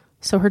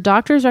 So her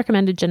doctors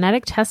recommended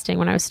genetic testing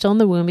when I was still in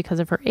the womb because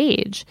of her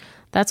age.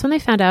 That's when they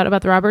found out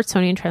about the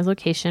Robertsonian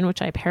translocation,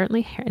 which I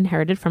apparently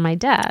inherited from my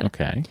dad.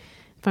 Okay.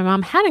 If my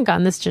mom hadn't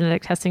gotten this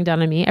genetic testing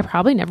done on me, I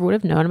probably never would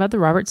have known about the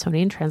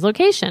Robertsonian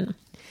translocation.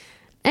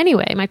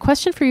 Anyway, my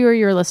question for you or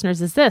your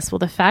listeners is this. Will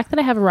the fact that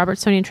I have a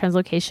Robertsonian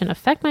translocation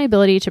affect my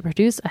ability to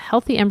produce a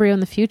healthy embryo in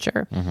the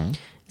future?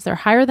 Is there a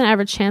higher than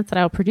average chance that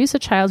I will produce a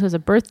child who has a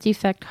birth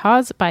defect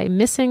caused by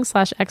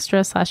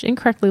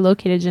missing/extra/incorrectly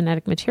located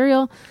genetic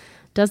material?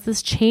 Does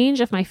this change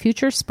if my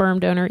future sperm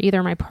donor,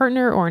 either my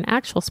partner or an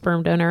actual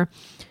sperm donor,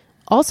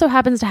 also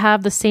happens to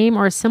have the same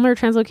or a similar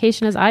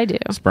translocation as I do.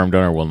 Sperm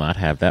donor will not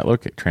have that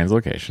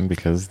translocation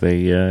because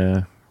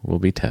they will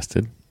be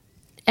tested.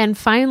 And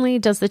finally,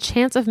 does the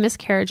chance of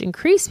miscarriage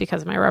increase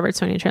because of my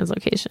Robertsonian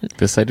translocation?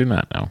 This I do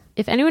not know.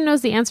 If anyone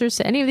knows the answers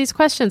to any of these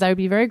questions, I would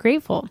be very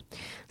grateful.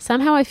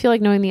 Somehow I feel like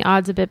knowing the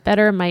odds a bit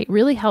better might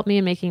really help me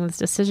in making this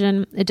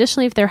decision.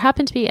 Additionally, if there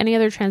happen to be any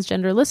other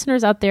transgender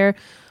listeners out there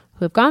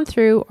who have gone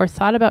through or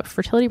thought about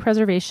fertility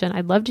preservation,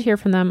 I'd love to hear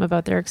from them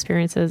about their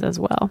experiences as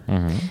well.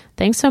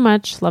 Thanks so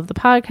much. Love the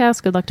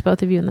podcast. Good luck to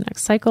both of you in the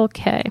next cycle.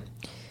 Kay.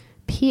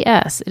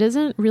 P.S. It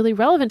isn't really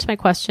relevant to my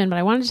question, but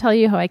I wanted to tell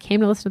you how I came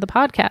to listen to the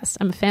podcast.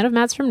 I'm a fan of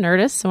Matt's from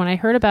Nerdist, so when I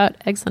heard about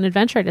Excellent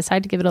Adventure, I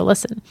decided to give it a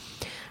listen.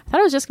 I thought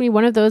I was just going to be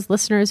one of those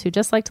listeners who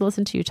just like to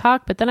listen to you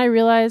talk, but then I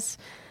realized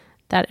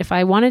that if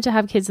I wanted to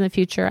have kids in the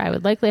future, I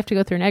would likely have to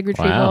go through an egg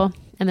retrieval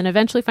and then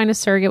eventually find a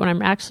surrogate when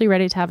I'm actually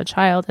ready to have a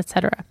child,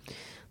 etc.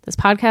 This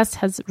podcast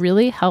has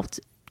really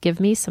helped give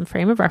me some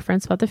frame of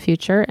reference about the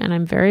future, and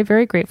I'm very,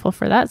 very grateful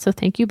for that. So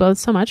thank you both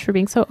so much for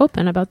being so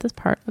open about this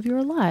part of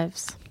your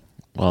lives.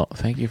 Well,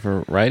 thank you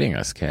for writing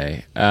us,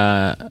 Kay.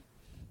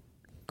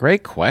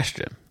 Great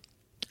question.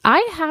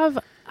 I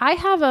have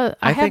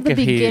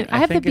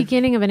the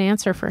beginning of an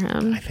answer for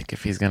him. I think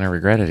if he's going to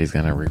regret it, he's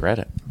going to regret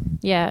it.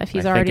 Yeah, if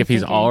he's I already think if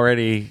he's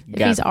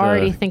thinking,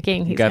 already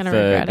thinking he's going to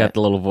regret got it.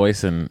 the little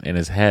voice in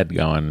his head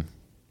going,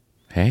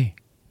 "Hey,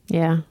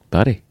 Yeah.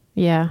 buddy,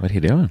 Yeah. what are you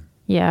doing?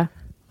 Yeah.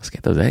 Let's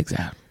get those eggs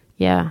out."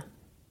 Yeah.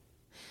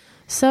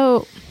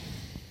 So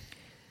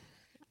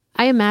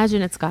I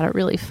imagine it's got to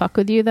really fuck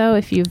with you though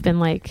if you've been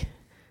like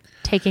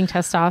taking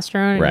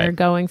testosterone and Right. you're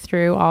going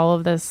through all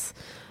of this.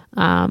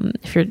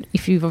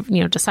 If you've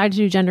decided to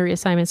do gender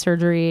reassignment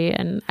surgery,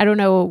 and I don't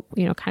know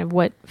kind of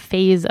what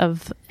phase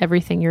of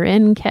everything you're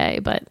in, Kay,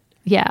 but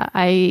yeah,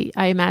 I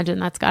imagine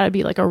that's got to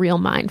be like a real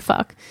mind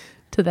fuck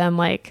to then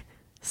like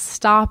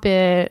stop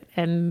it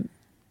and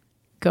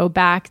go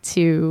back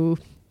to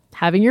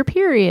having your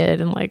period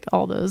and like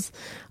all those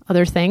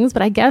other things.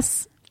 But I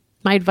guess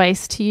my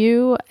advice to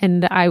you,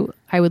 and I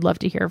would love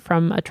to hear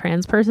from a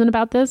trans person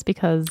about this,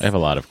 because I have a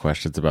lot of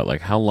questions about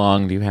like how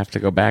long do you have to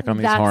go back on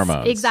these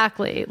hormones?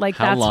 Exactly. Like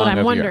How that's what long I'm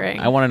of wondering.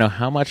 I want to know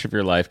how much of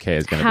your life, Kay,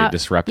 is going to be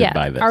disrupted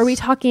by this. Are we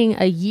talking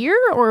a year,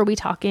 or are we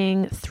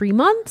talking 3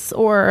 months,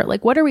 or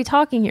like what are we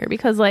talking here?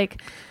 Because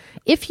like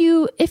if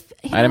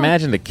I'd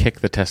imagine to kick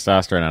the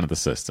testosterone out of the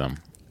system,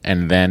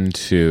 and then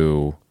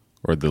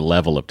or the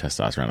level of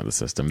testosterone out of the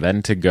system,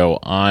 then to go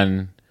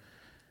on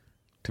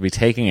to be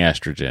taking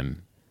estrogen,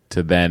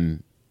 to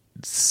then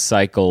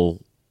cycle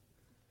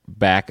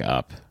back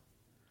up,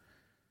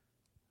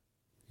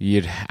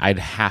 I'd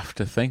have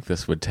to think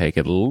this would take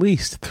at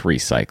least 3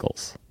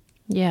 cycles.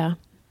 Yeah.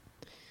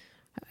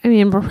 I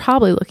mean, we're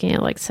probably looking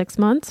at like 6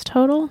 months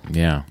total.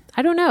 Yeah.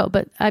 I don't know,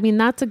 but I mean,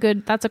 that's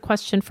a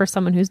question for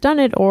someone who's done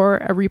it, or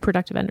a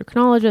reproductive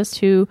endocrinologist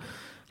who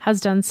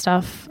has done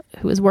stuff,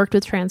 who has worked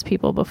with trans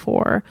people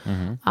before.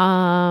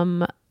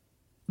 But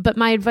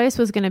my advice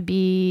was going to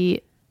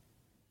be,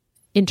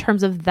 in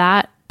terms of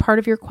that part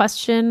of your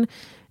question,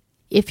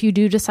 if you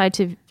do decide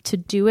to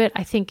do it,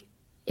 I think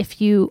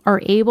if you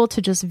are able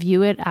to just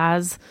view it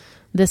as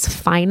this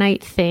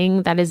finite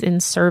thing that is in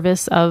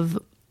service of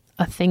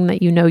a thing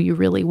that you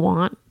really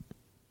want,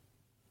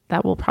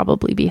 that will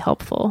probably be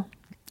helpful.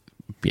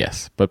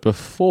 Yes. But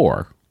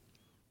before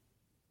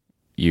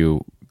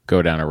you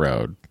go down a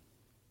road,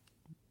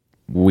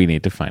 we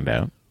need to find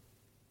out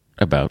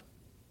about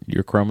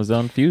your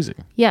chromosome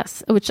fusing.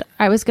 Yes, which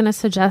I was going to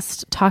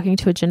suggest talking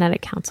to a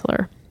genetic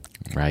counselor.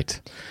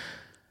 Right.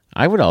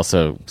 I would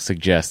also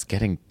suggest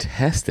getting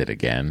tested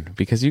again,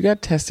 because you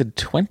got tested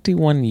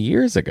 21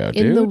 years ago,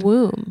 dude. In the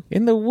womb.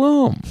 In the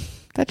womb.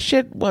 That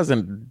shit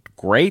wasn't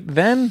great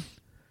then.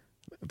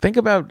 Think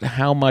about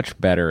how much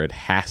better it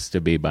has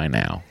to be by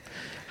now.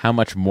 How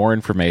much more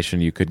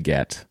information you could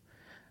get.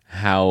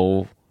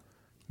 How,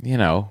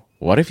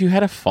 what if you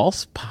had a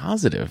false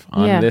positive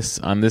on this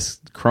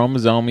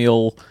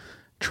chromosomal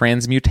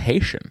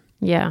transmutation?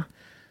 Yeah.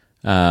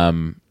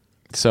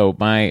 So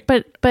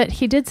But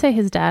he did say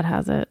his dad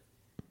has it.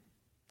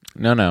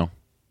 No.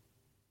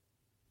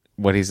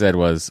 What he said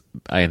was,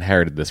 I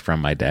inherited this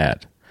from my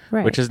dad.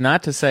 Right. Which is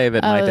not to say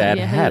that my dad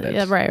had it.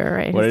 Yeah,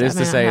 right. What His it is dad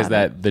to may say not is have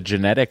that the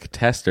genetic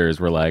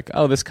testers were like,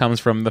 oh, this comes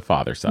from the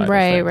father side.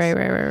 Right. of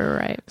things.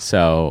 Right.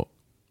 So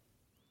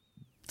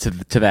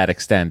to that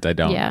extent, I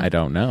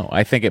don't know.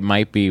 I think it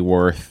might be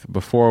worth,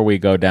 before we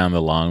go down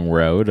the long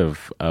road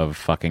of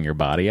fucking your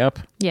body up.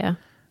 Yeah.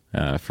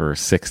 For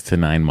 6 to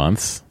 9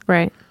 months.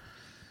 Right.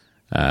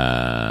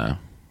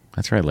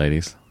 That's right,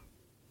 ladies.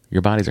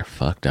 Your bodies are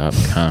fucked up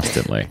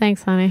constantly.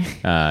 Thanks, honey.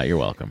 You're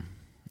welcome.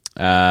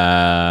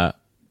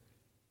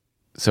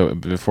 So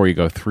before you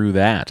go through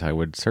that, I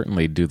would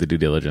certainly do the due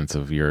diligence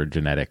of your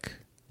genetic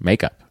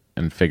makeup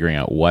and figuring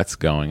out what's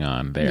going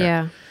on there.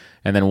 Yeah.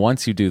 And then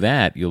once you do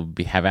that, you'll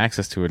have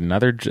access to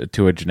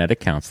a genetic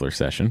counselor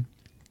session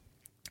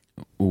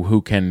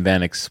who can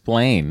then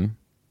explain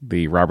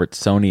the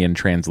Robertsonian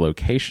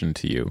translocation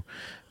to you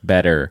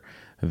better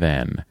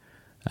than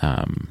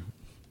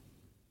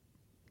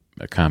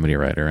a comedy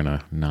writer and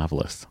a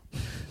novelist.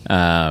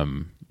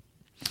 I'm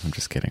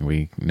just kidding.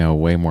 We know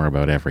way more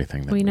about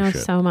everything than we know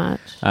should. so much.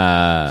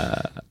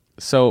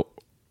 So,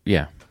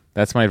 yeah,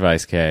 that's my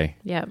advice, Kay.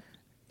 Yep.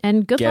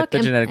 And good luck. Get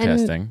the genetic and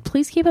testing.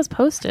 Please keep us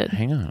posted.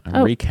 Hang on.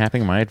 I'm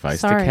recapping my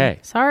advice to Kay.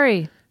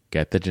 Sorry.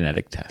 Get the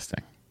genetic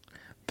testing.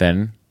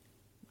 Then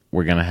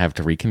we're going to have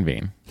to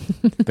reconvene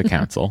the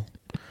council,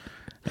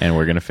 and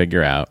we're going to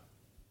figure out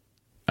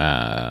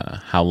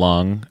how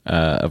long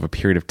of a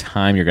period of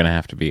time you're going to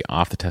have to be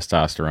off the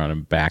testosterone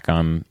and back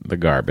on the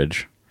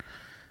garbage.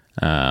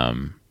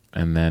 And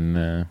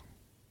then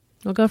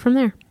we'll go from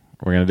there.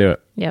 We're going to do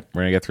it. Yep.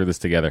 We're going to get through this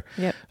together.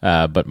 Yep.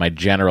 But my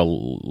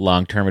general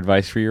long-term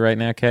advice for you right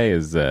now, Kay,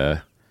 is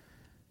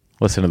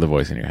listen to the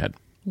voice in your head.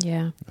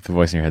 Yeah. If the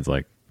voice in your head's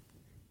like,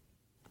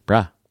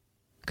 bruh,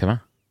 come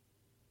on.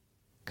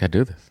 Gotta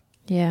do this.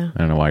 Yeah. I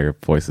don't know why your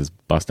voice is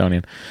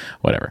Bostonian.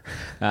 Whatever.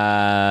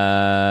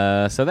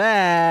 So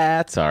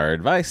that's our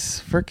advice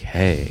for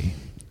Kay.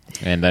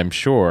 And I'm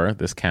sure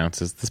this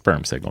counts as the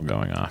sperm signal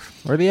going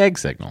off. Or the egg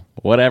signal.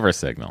 Whatever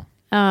signal.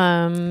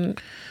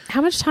 How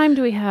much time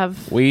do we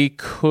have? We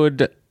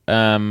could...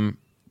 here's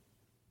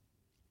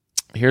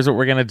what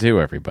we're going to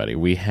do, everybody.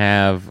 We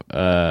have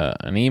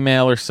an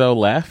email or so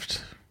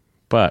left.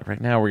 But right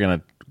now we're going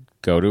to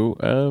go to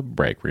a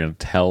break. We're going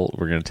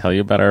to tell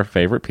you about our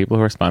favorite people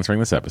who are sponsoring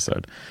this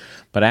episode.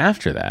 But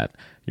after that,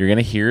 you're going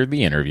to hear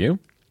the interview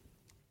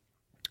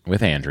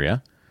with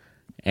Andrea,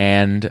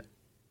 and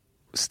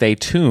stay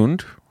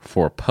tuned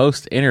for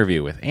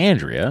post-interview with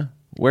Andrea,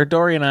 where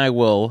Dory and I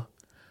will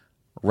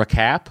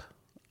recap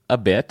a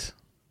bit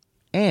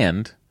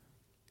and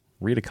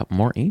read a couple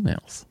more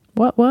emails.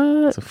 What?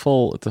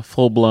 It's a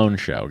full-blown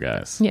show,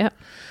 guys. Yep.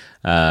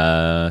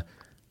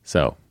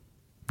 So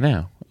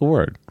now a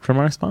word from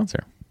our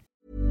sponsor.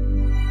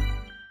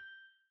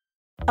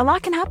 A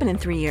lot can happen in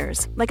 3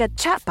 years, like a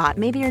chatbot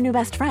may be your new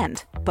best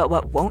friend. But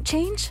what won't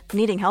change?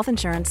 Needing health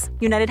insurance.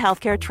 United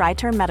Healthcare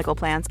Tri-Term Medical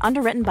Plans,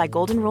 underwritten by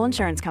Golden Rule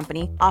Insurance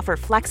Company, offer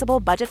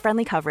flexible,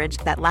 budget-friendly coverage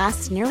that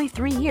lasts nearly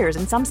 3 years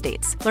in some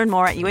states. Learn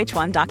more at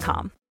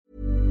uh1.com.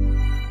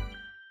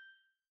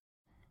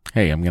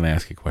 Hey, I'm going to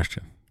ask you a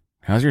question.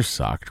 How's your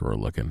sock drawer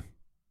looking?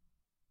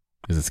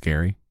 Is it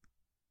scary?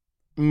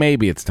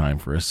 Maybe it's time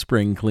for a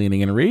spring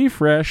cleaning and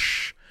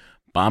refresh.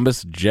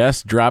 Bombas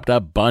just dropped a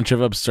bunch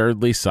of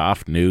absurdly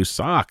soft new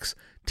socks,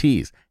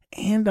 tees,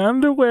 and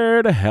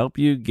underwear to help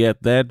you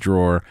get that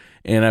drawer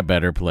in a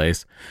better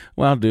place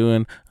while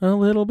doing a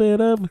little bit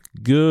of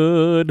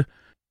good.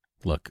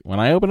 Look, when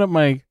I open up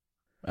my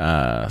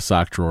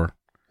sock drawer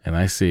and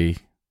I see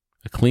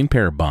a clean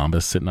pair of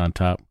Bombas sitting on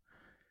top,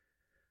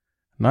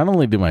 not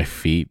only do my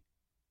feet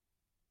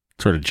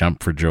sort of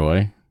jump for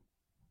joy,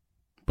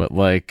 but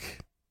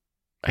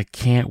I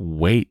can't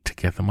wait to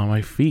get them on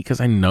my feet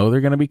because I know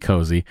they're going to be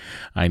cozy.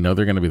 I know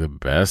they're going to be the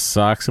best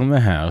socks in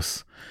the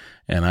house.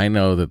 And I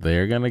know that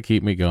they're going to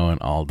keep me going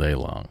all day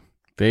long.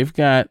 They've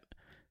got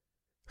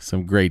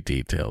some great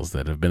details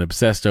that have been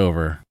obsessed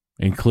over,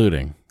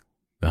 including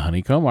the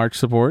honeycomb arch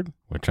support,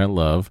 which I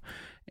love,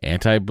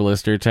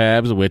 anti-blister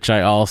tabs, which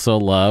I also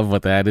love.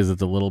 What that is,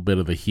 it's a little bit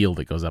of the heel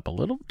that goes up a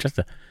little, just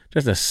a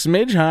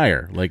smidge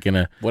higher, like in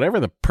a whatever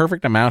the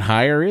perfect amount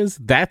higher is.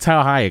 That's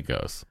how high it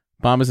goes.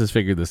 Bombas has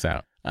figured this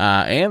out.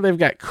 And they've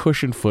got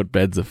cushioned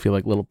footbeds that feel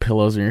like little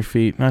pillows on your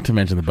feet, not to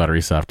mention the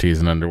buttery soft tees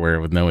and underwear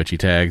with no itchy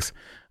tags.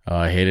 Oh,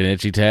 I hate an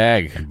itchy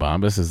tag. And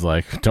Bombas is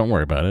like, don't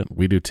worry about it.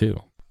 We do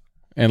too.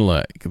 And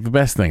look, the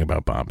best thing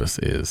about Bombas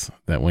is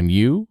that when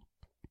you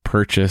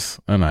purchase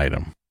an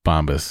item,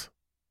 Bombas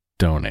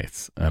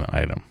donates an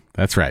item.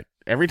 That's right.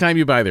 Every time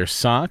you buy their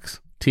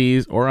socks,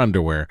 tees, or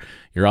underwear,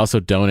 you're also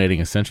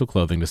donating essential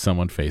clothing to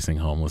someone facing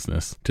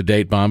homelessness. To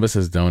date, Bombas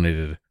has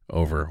donated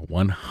over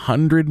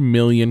 100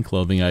 million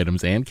clothing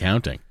items and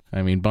counting.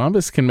 I mean,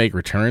 Bombas can make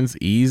returns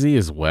easy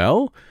as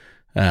well.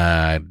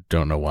 I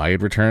don't know why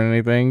you'd return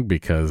anything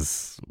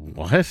because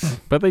what?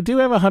 But they do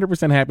have a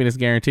 100% happiness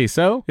guarantee.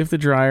 So if the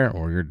dryer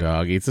or your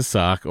dog eats a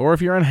sock, or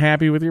if you're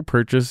unhappy with your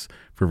purchase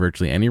for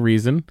virtually any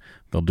reason,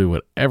 they'll do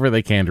whatever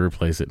they can to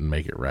replace it and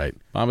make it right.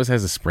 Bombas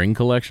has a spring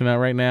collection out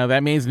right now.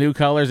 That means new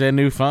colors and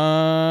new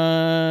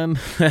fun.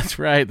 That's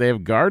right. They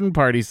have garden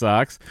party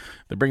socks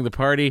that bring the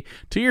party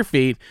to your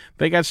feet.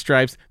 They got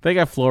stripes. They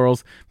got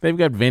florals. They've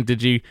got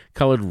vintagey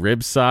colored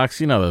rib socks.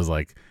 You know, those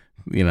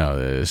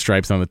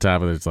stripes on the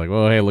top of it. It's like,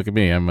 oh, hey, look at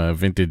me. I'm a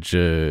vintage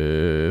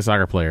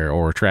soccer player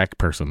or track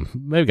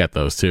person. They've got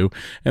those too.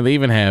 And they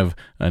even have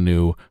a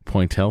new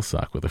pointelle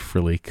sock with a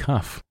frilly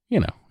cuff.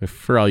 You know, if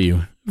for all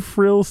you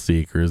frill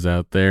seekers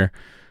out there,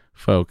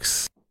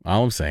 folks,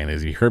 all I'm saying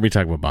is you heard me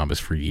talk about Bombas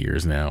for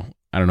years now.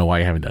 I don't know why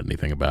you haven't done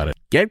anything about it.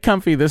 Get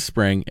comfy this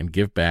spring and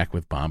give back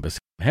with Bombas.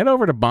 Head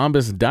over to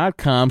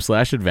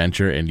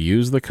bombas.com/adventure and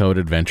use the code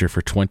adventure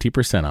for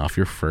 20% off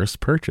your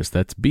first purchase.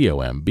 That's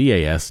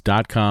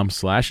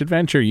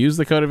bombas.com/adventure. Use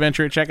the code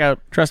adventure at checkout.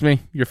 Trust me,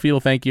 your feel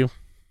thank you.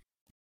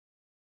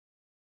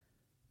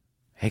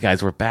 Hey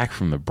guys, we're back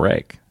from the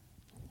break.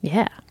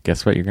 Yeah.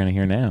 Guess what you're going to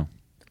hear now?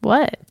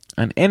 What?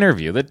 An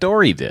interview that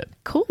Dory did.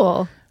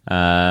 Cool.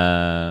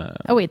 Oh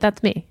wait,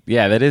 that's me.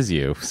 Yeah, that is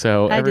you.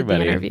 So I did the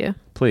everybody, interview.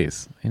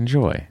 please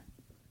enjoy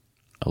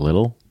a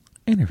little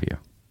interview.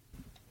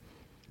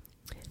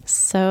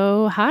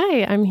 So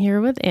hi, I'm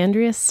here with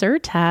Andrea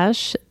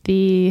Surtash,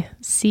 the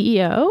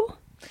CEO.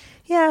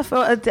 Yeah,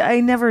 I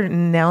never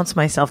announced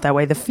myself that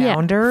way. The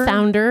founder. Yeah,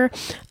 founder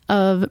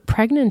of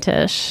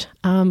Pregnantish.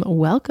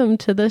 Welcome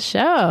to the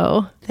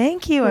show.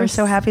 Thank you. I'm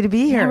so happy to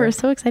be here. Yeah, we're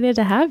so excited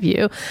to have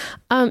you.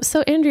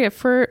 So Andrea,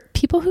 for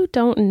people who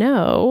don't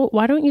know,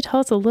 why don't you tell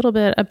us a little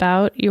bit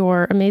about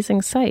your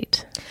amazing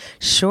site?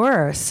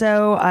 Sure.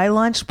 So I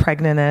launched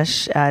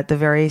Pregnantish at the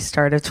very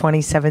start of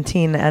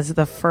 2017 as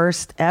the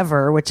first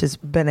ever, which is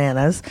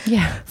bananas,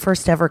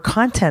 first ever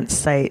content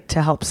site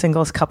to help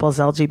singles, couples,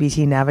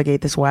 LGBT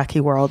navigate this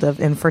wacky world of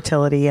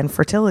infertility and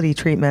fertility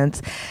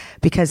treatments.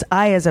 Because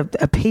I, as a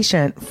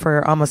patient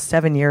for almost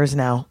 7 years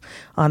now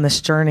on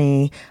this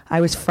journey, I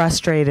was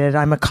frustrated.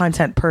 I'm a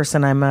content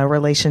person. I'm a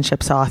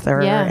relationships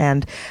author,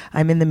 and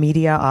I'm in the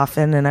media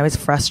often. And I was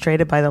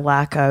frustrated by the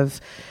lack of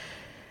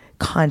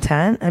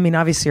content. I mean,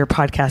 obviously your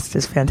podcast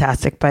is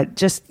fantastic, but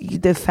just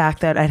the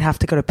fact that I'd have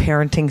to go to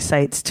parenting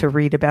sites to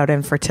read about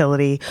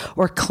infertility,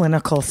 or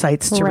clinical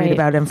sites to read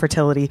about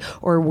infertility,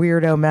 or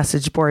weirdo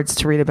message boards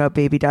to read about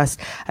baby dust.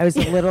 I was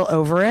a little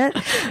over it.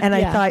 And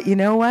I thought, you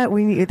know what?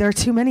 There are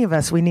too many of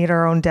us. We need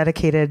our own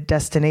dedicated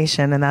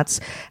destination. And that's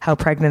how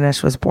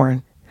Pregnantish was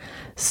born.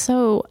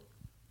 So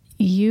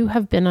you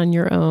have been on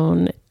your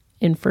own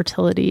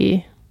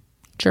infertility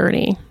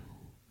journey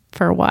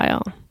for a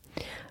while.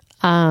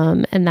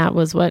 And that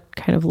was what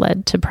kind of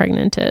led to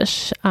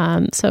Pregnantish.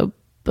 So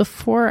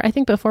before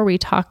we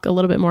talk a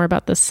little bit more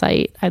about the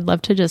site, I'd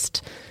love to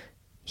just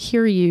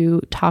hear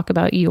you talk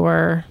about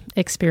your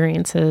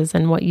experiences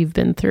and what you've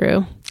been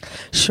through.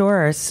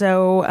 Sure.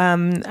 So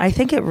I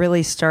think it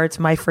really starts,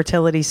 my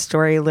fertility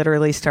story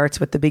literally starts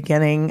with the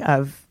beginning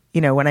of,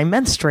 when I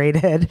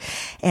menstruated,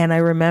 and I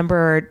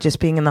remember just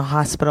being in the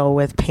hospital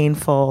with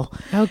painful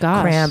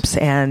cramps,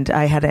 and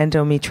I had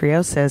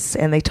endometriosis,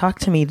 and they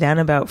talked to me then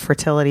about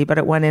fertility, but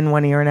it went in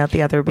one ear and out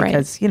the other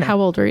because, How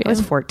old were you? I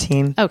was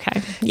 14.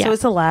 Okay. Yeah. So it was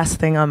the last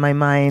thing on my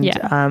mind.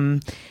 Yeah.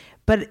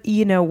 But,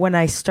 when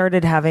I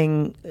started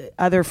having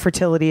other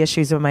fertility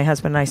issues with my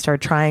husband and I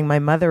started trying, my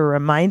mother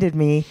reminded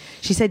me,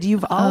 she said,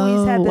 you've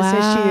always had this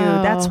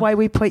issue. That's why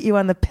we put you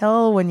on the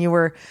pill when you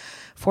were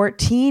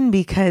 14,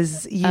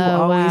 because you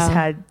always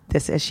had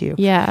this issue.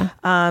 Yeah.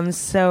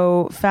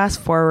 So fast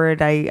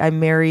forward, I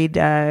married,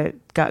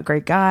 got a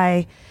great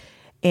guy,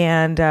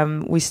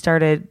 and we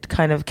started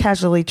kind of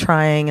casually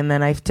trying. And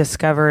then I've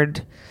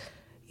discovered,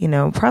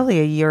 probably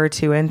a year or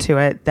two into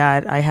it,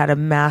 that I had a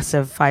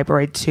massive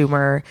fibroid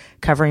tumor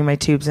covering my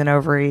tubes and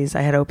ovaries.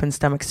 I had open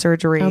stomach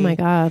surgery. Oh my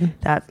God.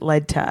 That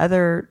led to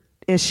other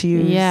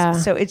issues. Yeah.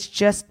 So it's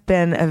just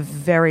been a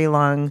very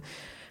long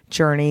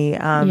journey.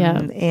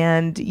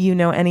 And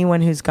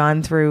anyone who's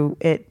gone through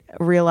it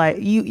realize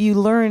you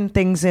learn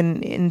things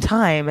in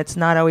time. It's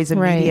not always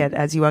immediate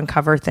as you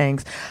uncover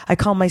things. I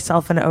call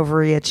myself an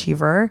ovary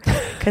achiever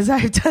because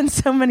I've done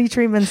so many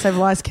treatments I've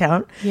lost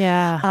count.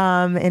 Yeah.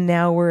 And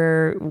now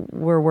we're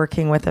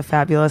working with a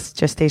fabulous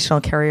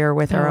gestational carrier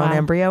with our own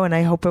embryo, and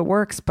I hope it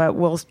works, but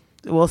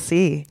we'll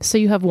see. So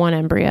you have one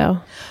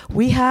embryo.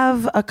 We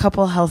have a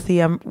couple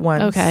healthy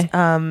ones. Okay.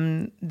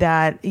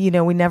 That,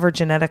 we never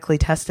genetically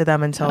tested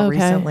them until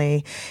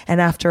recently.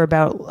 And after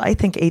about, I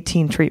think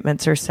 18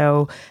 treatments or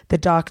so,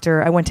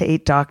 I went to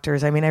 8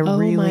 doctors. I mean, I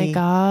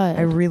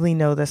really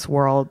know this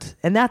world.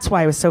 And that's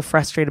why I was so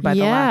frustrated by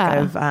the lack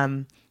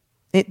of,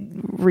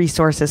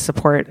 resources,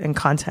 support, and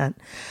content.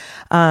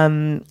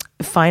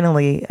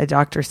 Finally, a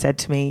doctor said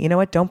to me, you know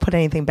what, don't put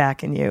anything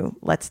back in you.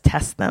 Let's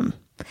test them.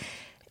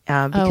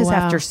 Because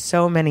after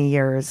so many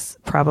years,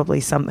 probably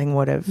something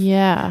would have.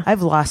 Yeah.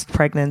 I've lost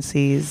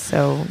pregnancies.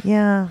 So, I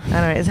don't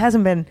know. It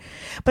hasn't been.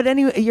 But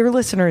anyway, your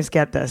listeners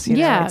get this.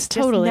 It's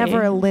just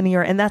never a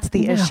linear. And that's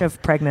the ish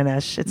of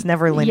Pregnantish. It's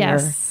never linear.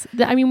 Yes.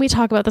 I mean, we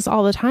talk about this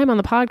all the time on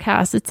the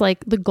podcast. It's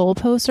like the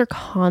goalposts are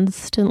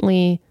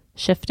constantly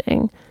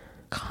shifting.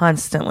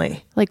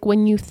 Constantly. Like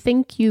when you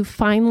think you've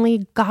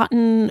finally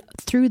gotten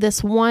through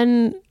this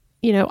one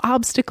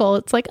obstacle,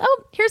 it's like,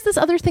 oh, here's this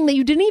other thing that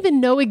you didn't even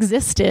know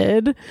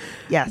existed.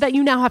 Yes. That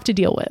you now have to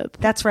deal with.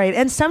 That's right.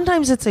 And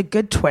sometimes it's a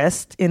good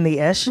twist in the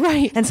ish.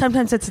 Right. And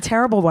sometimes it's a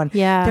terrible one.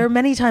 Yeah. There are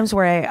many times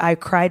where I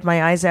cried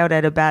my eyes out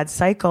at a bad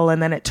cycle,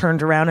 and then it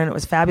turned around and it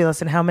was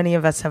fabulous. And how many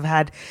of us have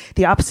had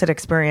the opposite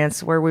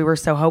experience where we were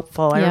so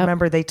hopeful? I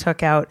remember they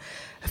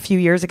a few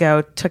years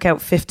ago, took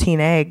out 15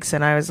 eggs,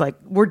 and I was like,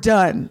 we're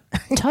done.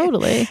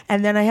 Totally.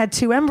 And then I had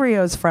 2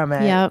 embryos from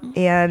it. Yep.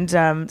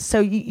 And so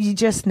you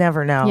just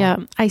never know. Yeah.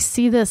 I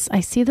see this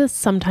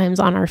sometimes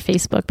on our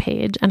Facebook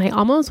page, and I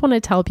almost want to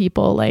tell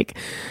people, like,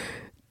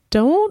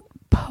 don't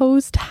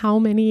post how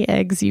many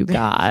eggs you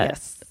got.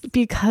 Yes.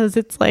 Because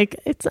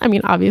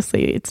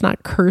obviously it's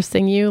not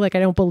cursing you. Like, I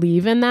don't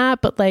believe in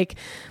that, but like,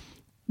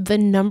 the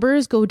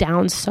numbers go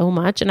down so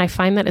much. And I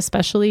find that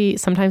especially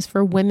sometimes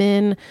for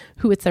women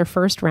who it's their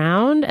first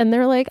round and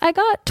they're like, I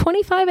got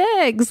 25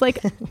 eggs.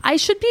 Like I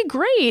should be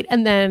great.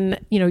 And then,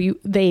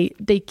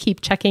 they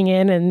keep checking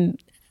in, and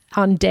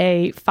on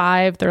day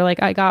 5, they're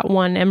like, I got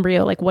 1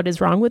 embryo. Like, what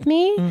is wrong with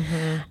me?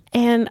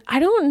 And I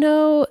don't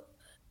know.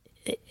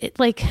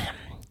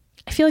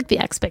 I feel like the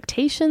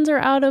expectations are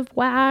out of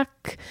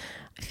whack.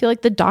 I feel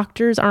like the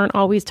doctors aren't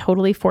always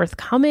totally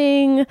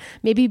forthcoming,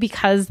 maybe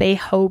because they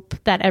hope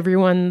that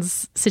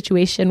everyone's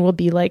situation will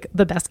be like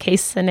the best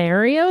case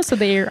scenario. So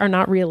they are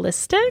not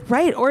realistic.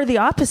 Right. Or the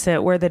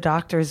opposite, where the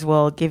doctors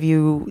will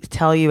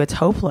tell you it's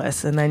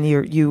hopeless. And then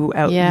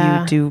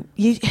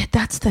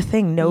that's the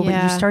thing.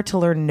 You start to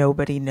learn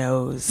nobody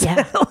knows.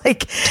 Yeah.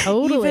 Like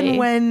totally.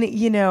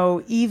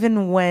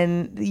 even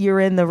when you're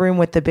in the room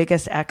with the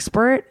biggest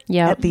expert,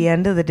 at the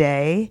end of the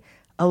day,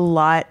 a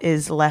lot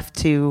is left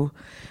to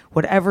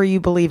whatever you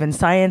believe in,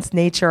 science,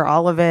 nature,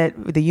 all of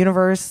it, the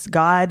universe,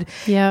 God.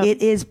 It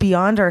is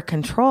beyond our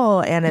control,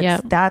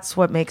 and that's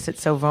what makes it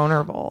so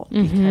vulnerable.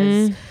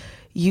 Because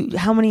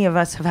how many of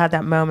us have had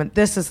that moment?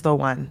 This is the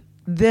one.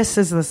 This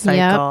is the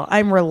cycle.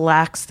 I'm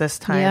relaxed this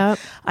time.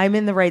 I'm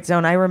in the right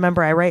zone. I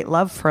remember I write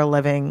love for a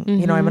living.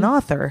 I'm an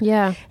author.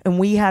 And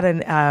we had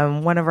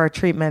one of our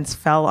treatments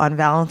fell on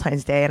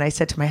Valentine's Day, and I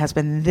said to my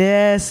husband,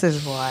 "This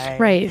is why."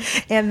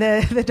 Right. And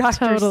the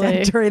doctor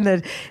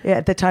said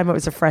at the time it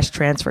was a fresh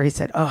transfer. He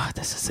said, "Oh,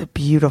 this is a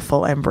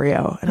beautiful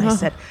embryo," and I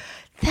said,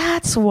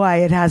 "That's why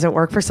it hasn't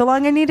worked for so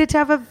long. I needed to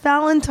have a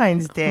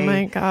Valentine's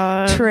Day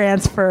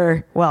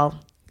transfer." Well,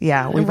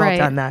 yeah, we've all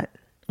done that.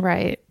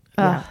 Right.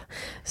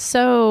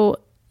 So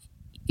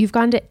you've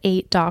gone to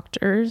 8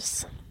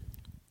 doctors.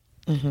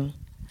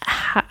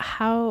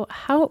 How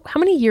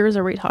many years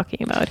are we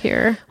talking about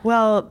here?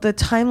 Well, the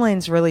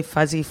timeline's really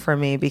fuzzy for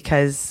me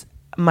because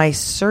my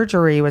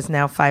surgery was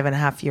now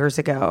 5.5 years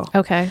ago.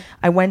 Okay.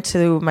 I went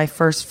to my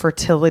first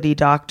fertility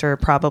doctor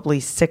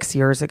probably 6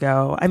 years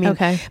ago. I mean,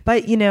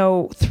 but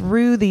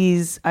through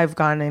these, I've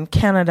gone in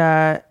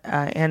Canada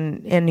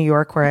and in New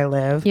York where I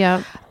live.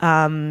 Yeah.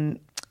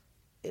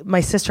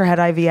 My sister had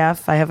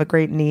IVF. I have a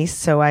great niece.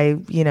 So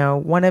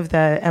one of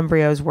the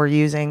embryos we're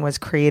using was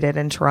created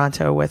in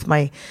Toronto with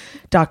my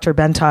Dr.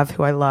 Bentov,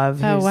 who I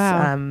love.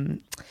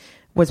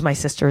 Was my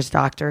sister's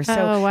doctor.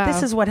 So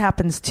this is what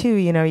happens too.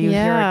 You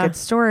hear a good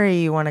story,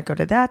 you want to go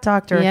to that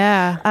doctor.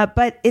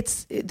 But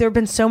there have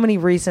been so many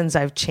reasons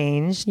I've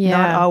changed.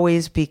 Not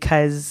always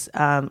because,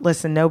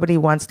 listen, nobody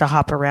wants to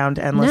hop around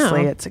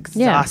endlessly. No. It's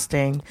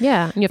exhausting.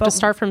 And you have to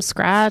start from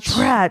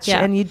scratch.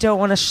 And you don't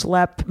want to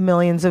schlep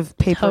millions of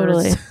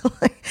papers.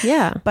 Totally.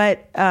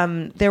 But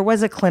there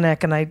was a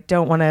clinic, and I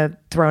don't want to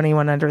throw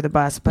anyone under the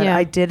bus, but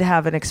I did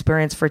have an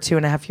experience for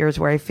 2.5 years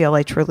where I feel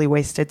I truly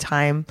wasted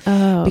time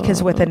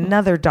because with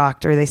another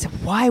doctor, they said,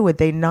 why would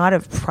they not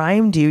have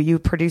primed you? You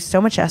produced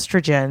so much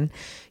estrogen.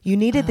 You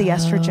needed the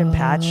estrogen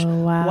patch.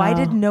 Wow. Why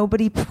did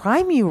nobody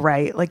prime you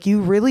right? Like you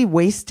really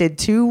wasted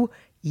 2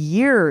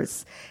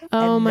 years.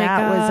 And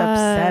that was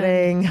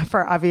upsetting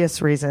for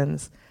obvious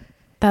reasons.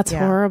 That's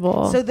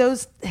horrible. So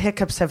those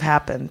hiccups have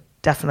happened.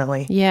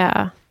 Definitely.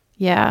 Yeah.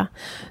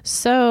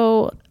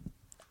 So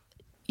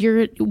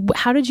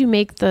how did you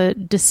make the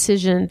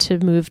decision to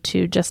move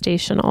to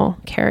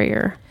gestational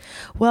carrier?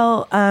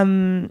 Well,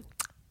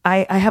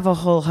 I have a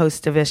whole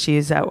host of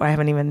issues that I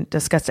haven't even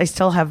discussed. I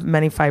still have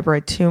many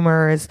fibroid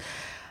tumors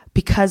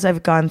because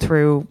I've gone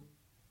through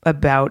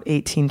about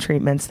 18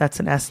 treatments. That's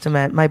an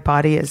estimate. My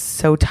body is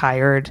so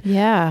tired.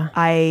 Yeah.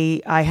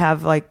 I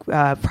have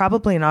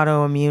probably an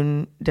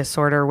autoimmune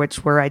disorder,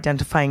 which we're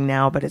identifying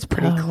now, but it's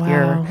pretty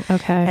clear. Wow.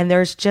 Okay. And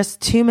there's just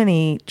too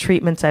many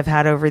treatments I've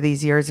had over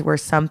these years where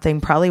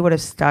something probably would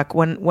have stuck.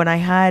 When I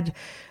had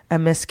a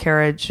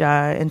miscarriage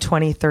in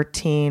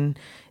 2013,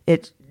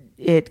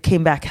 it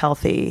came back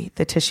healthy.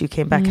 The tissue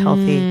came back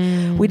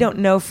healthy. We don't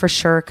know for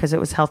sure because it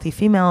was healthy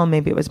female.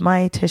 Maybe it was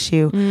my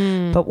tissue.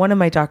 But one of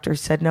my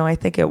doctors said, no, I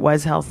think it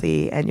was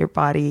healthy and your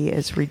body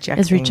is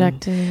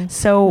rejecting.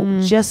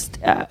 So just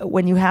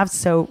when you have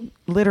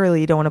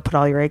literally you don't want to put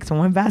all your eggs in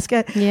one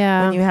basket.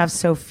 Yeah. When you have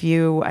so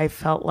few, I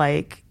felt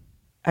like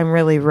I'm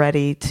really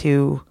ready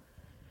to,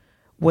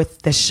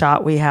 with the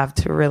shot we have,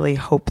 to really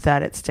hope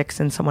that it sticks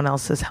in someone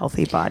else's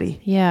healthy body.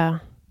 Yeah.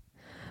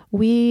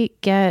 We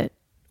get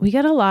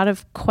a lot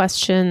of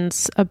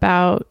questions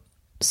about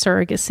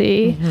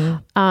surrogacy.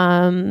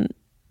 I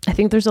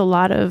think there's a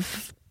lot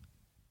of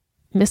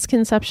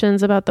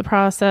misconceptions about the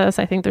process.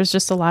 I think there's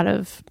just a lot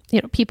of,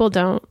 people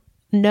don't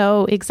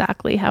know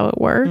exactly how it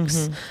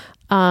works.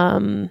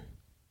 Someone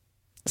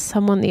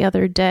the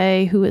other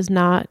day who is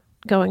not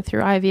going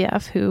through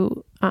IVF,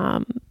 who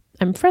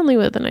I'm friendly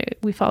with, and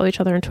we follow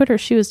each other on Twitter,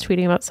 she was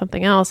tweeting about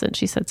something else, and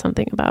she said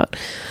something about,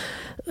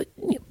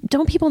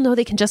 don't people know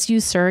they can just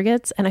use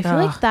surrogates? And I feel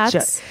like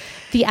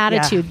the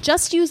attitude.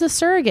 Just use a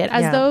surrogate,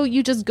 as though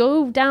you just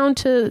go down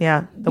to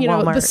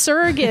Walmart. the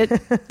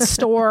surrogate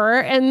store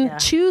and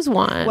choose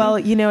one. Well,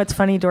 it's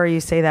funny, Dory,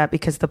 you say that,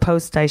 because the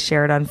post I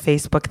shared on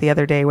Facebook the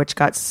other day, which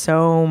got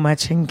so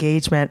much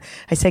engagement,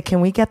 I said,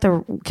 can we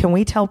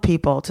tell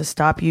people to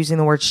stop using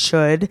the word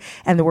should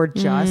and the word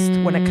just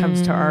when it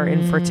comes to our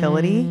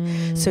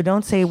infertility? So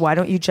don't say, why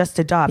don't you just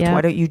adopt?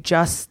 Why don't you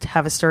just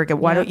have a surrogate?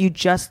 Why don't you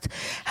just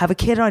have a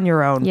kid on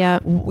your own?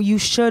 You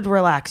should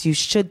relax. You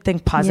should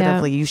think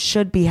positively. You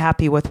should be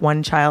happy with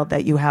one child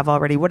that you have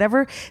already.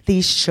 Whatever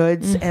these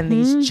shoulds and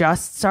these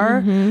justs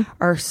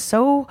are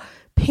so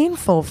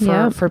painful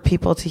for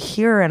people to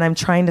hear. And I'm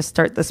trying to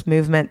start this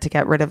movement to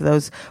get rid of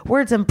those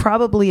words, and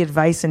probably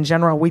advice in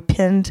general. We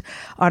pinned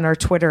on our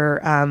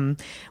Twitter,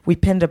 we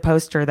pinned a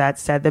poster that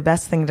said the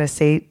best thing to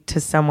say to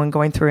someone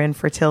going through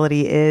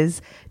infertility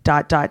is ...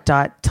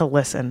 to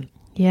listen.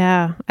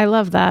 Yeah, I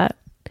love that.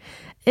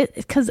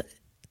 Because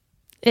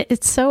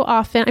it's so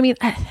often, I mean,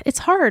 it's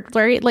hard,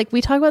 right? Like,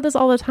 we talk about this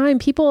all the time.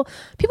 People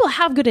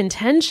have good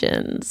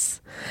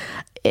intentions.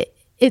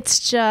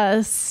 It's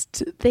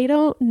just, they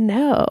don't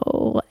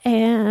know.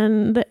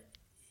 And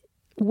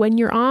when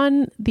you're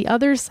on the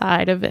other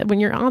side of it, when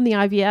you're on the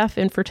IVF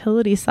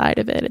infertility side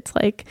of it, it's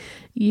like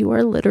you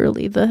are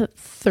literally the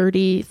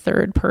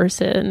 33rd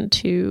person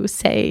to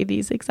say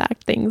these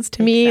exact things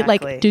to me.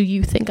 Like, do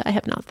you think I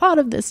have not thought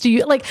of this? Do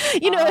you, like,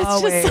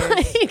 it's just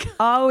like...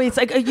 Always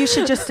like, you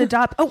should just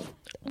adopt. Oh,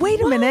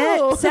 wait a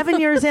minute. 7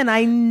 years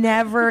in,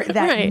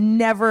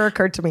 never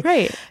occurred to me.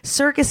 Right.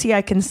 Surrogacy,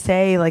 I can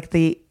say, like,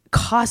 the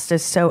cost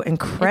is so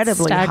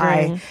incredibly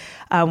high.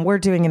 We're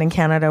doing it in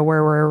Canada,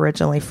 where we're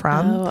originally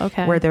from,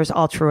 where there's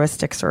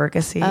altruistic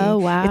surrogacy. Oh,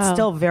 wow. It's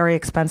still very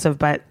expensive,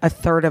 but a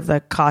third of the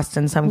cost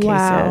in some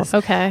cases.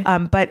 Okay.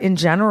 But in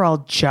general,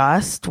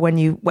 just when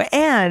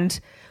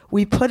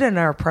we put in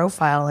our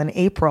profile in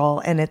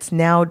April, and it's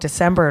now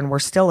December, and we're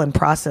still in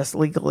process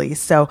legally.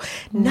 So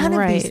none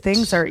of these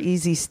things are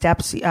easy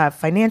steps,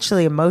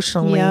 financially,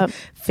 emotionally,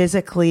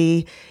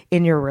 physically,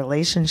 in your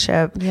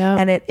relationship.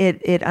 And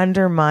it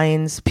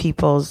undermines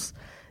people's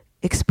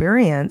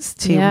experience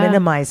to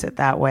minimize it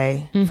that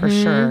way, for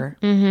sure.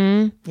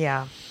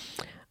 Yeah.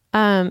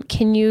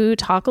 Can you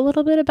talk a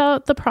little bit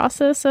about the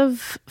process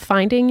of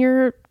finding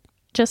your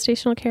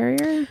gestational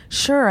carrier?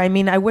 Sure. I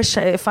mean, I wish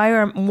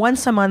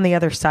once I'm on the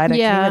other side, I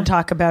can even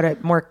talk about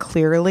it more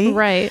clearly.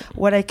 Right.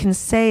 What I can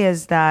say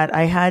is that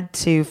I had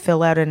to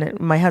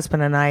my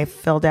husband and I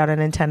filled out an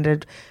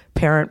intended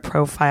parent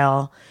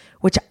profile,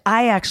 which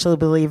I actually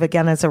believe,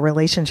 again, as a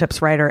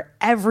relationships writer,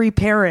 every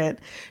parent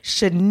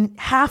should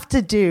have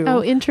to do.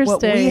 Oh,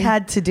 interesting. What we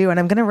had to do. And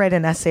I'm going to write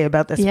an essay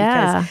about this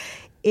because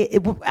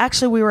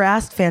actually, we were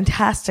asked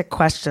fantastic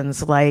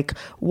questions like,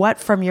 what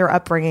from your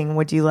upbringing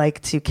would you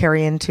like to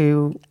carry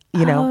into,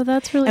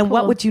 that's really and cool.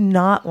 what would you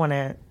not want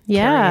to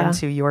carry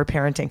into your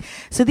parenting?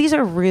 So these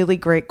are really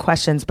great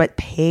questions, but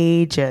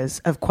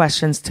pages of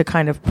questions to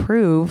kind of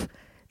prove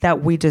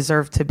that we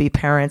deserve to be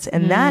parents.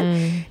 And that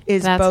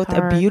is both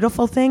hard. A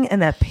beautiful thing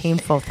and a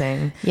painful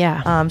thing.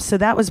 Yeah. So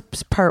that was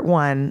part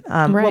one.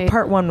 Well,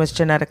 part one was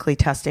genetically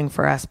testing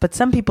for us, but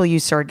some people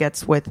use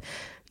surrogates with,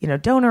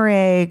 donor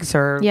eggs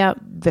or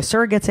the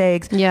surrogate's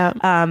eggs. Yeah.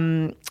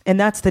 And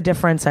that's the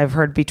difference I've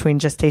heard between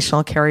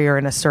gestational carrier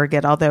and a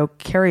surrogate. Although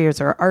carriers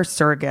are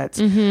surrogates,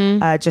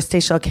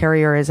 gestational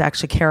carrier is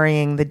actually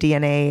carrying the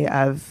DNA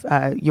of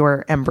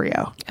your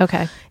embryo.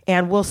 Okay.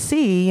 And we'll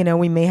see,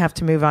 we may have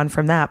to move on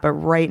from that. But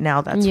right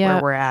now, that's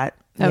where we're at.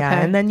 Okay. Yeah.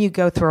 And then you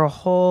go through a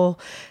whole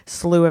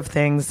slew of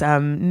things,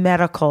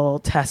 medical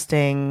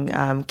testing,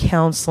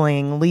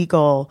 counseling,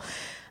 legal,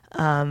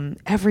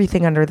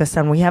 everything under the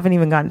sun. We haven't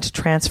even gotten to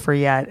transfer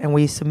yet, and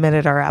we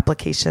submitted our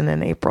application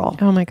in April.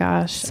 Oh my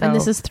gosh. So, and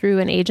this is through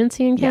an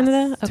agency in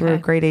Canada? Yes, through a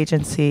great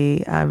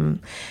agency.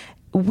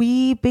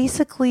 We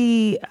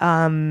basically,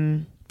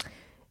 we're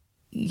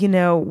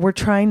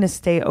trying to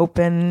stay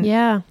open.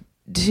 Yeah.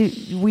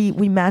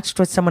 We matched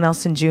with someone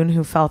else in June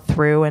who fell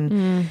through,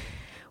 and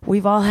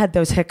we've all had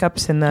those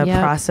hiccups in the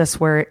process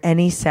where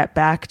any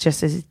setback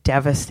just is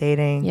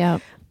devastating. Yeah.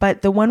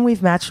 But the one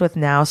we've matched with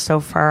now so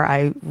far,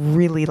 I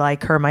really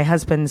like her. My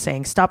husband's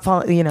saying, stop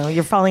falling,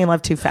 you're falling in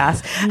love too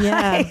fast.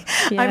 Yeah.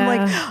 I'm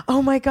like,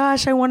 oh my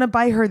gosh, I want to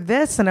buy her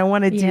this and I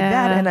want to do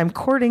that. And I'm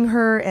courting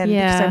her and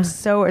because I'm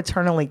so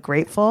eternally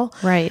grateful.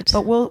 Right.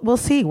 But we'll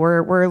see.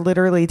 We're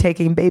literally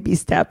taking baby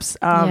steps.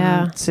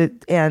 And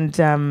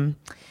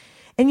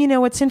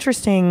it's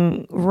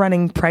interesting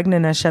running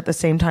Pregnant-ish at the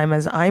same time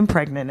as I'm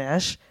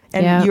pregnant-ish.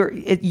 And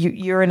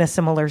you're in a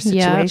similar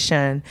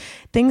situation. Yep.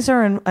 Things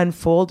are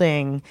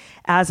unfolding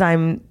as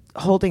I'm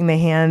holding the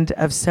hand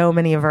of so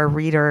many of our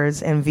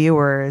readers and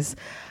viewers,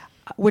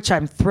 which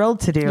I'm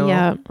thrilled to do.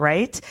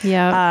 Right?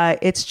 Yeah.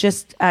 It's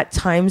just at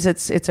times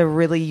it's a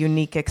really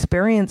unique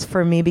experience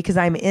for me because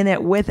I'm in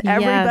it with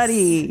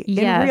everybody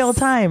in real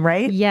time.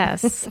 Right?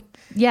 Yes.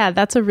 Yeah,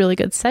 that's a really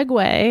good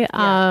segue.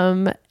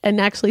 And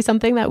actually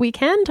something that we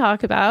can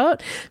talk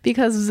about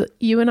because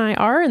you and I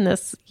are in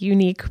this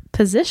unique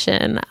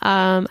position.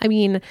 I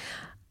mean,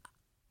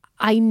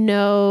 I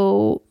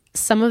know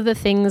some of the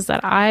things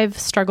that I've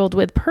struggled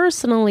with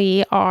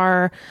personally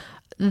are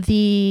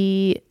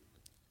it's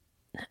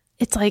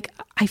like,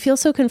 I feel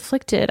so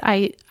conflicted.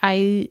 I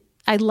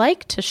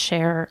like to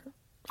share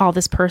all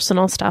this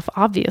personal stuff,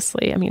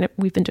 obviously. I mean,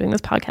 we've been doing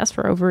this podcast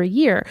for over a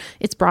year.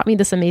 It's brought me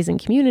this amazing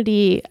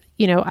community.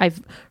 You know,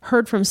 I've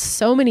heard from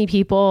so many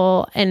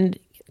people, and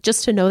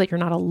just to know that you're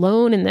not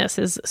alone in this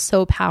is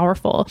so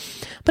powerful.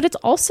 But it's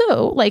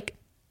also like,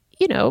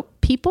 you know,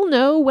 people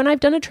know when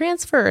I've done a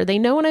transfer. They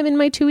know when I'm in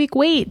my 2-week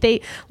wait.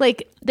 They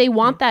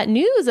want that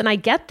news. And I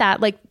get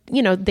that. Like,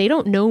 you know, they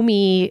don't know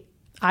me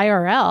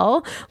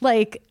IRL.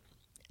 Like,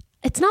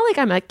 it's not like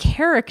I'm a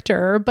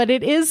character, but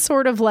it is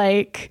sort of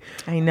like,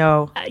 I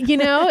know, you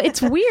know, it's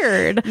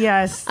weird.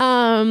 Yes.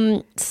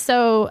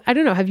 So I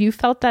don't know. Have you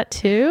felt that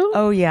too?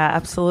 Oh yeah,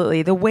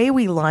 absolutely. The way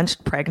we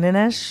launched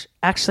Pregnant-ish,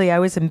 actually I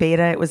was in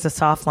beta. It was a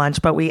soft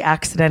launch, but we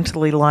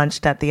accidentally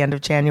launched at the end of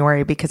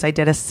January because I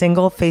did a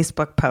single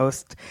Facebook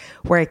post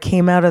where I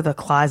came out of the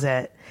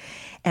closet.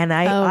 And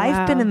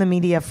I've been in the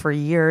media for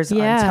years.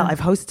 Yeah. I've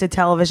hosted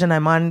television.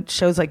 I'm on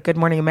shows like Good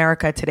Morning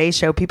America, Today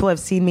Show. People have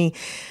seen me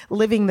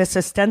living this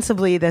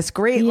ostensibly this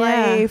great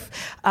life,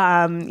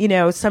 you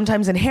know,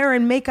 sometimes in hair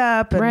and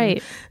makeup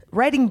and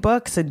writing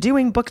books and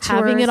doing book tours.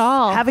 Having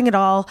it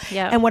all.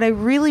 Yeah. And what I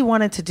really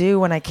wanted to do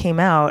when I came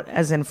out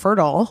as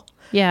infertile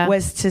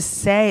was to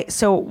say,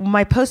 so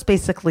my post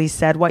basically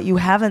said, what you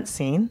haven't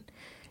seen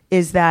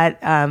is that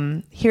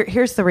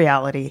here's the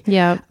reality.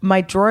 Yeah.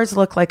 My drawers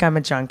look like I'm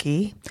a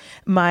junkie.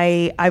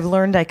 I've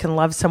learned I can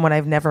love someone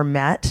I've never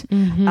met.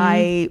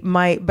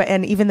 Mm-hmm.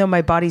 And even though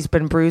my body's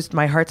been bruised,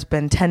 my heart's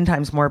been 10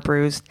 times more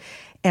bruised.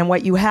 And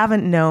what you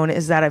haven't known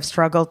is that I've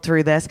struggled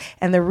through this.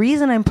 And the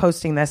reason I'm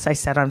posting this, I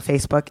said on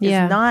Facebook,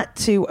 is not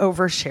to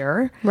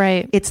overshare.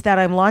 Right. It's that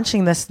I'm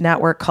launching this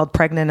network called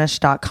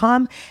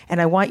Pregnantish.com.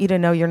 And I want you to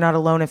know you're not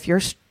alone if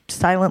you're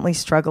silently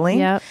struggling.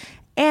 Yep.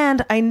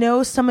 And I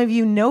know some of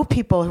you know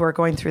people who are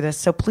going through this.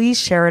 So please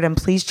share it and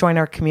please join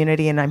our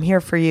community. And I'm here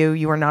for you.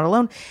 You are not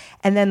alone.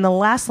 And then the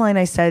last line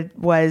I said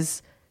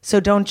was, so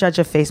don't judge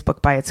a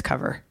Facebook by its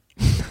cover.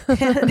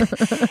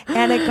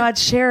 and it got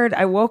shared.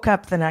 I woke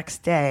up the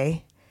next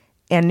day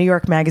and New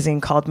York Magazine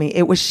called me.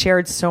 It was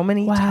shared so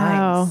many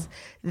times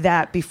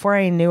that before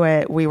I knew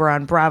it, we were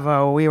on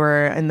Bravo. We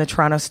were in the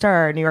Toronto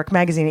Star, New York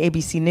Magazine,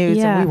 ABC News,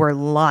 and we were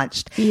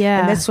launched. Yeah.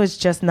 And this was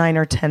just 9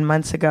 or 10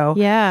 months ago.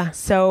 Yeah.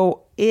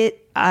 So it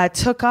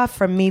took off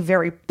from me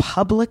very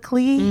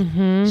publicly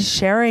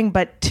sharing.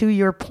 But to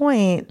your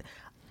point,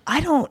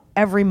 I don't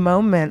every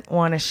moment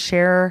want to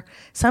share.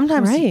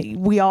 Sometimes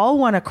we all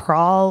want to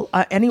crawl.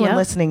 Anyone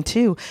listening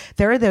too,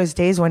 there are those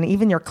days when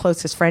even your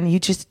closest friend, you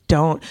just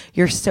don't.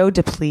 You're so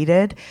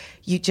depleted.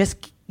 You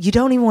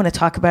don't even want to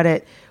talk about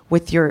it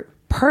with your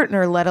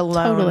partner, let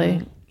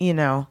alone you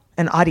know,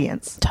 an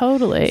audience.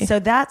 Totally. So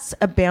that's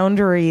a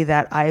boundary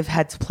that I've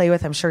had to play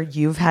with. I'm sure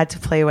you've had to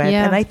play with.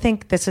 Yeah. And I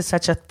think this is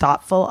such a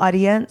thoughtful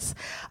audience.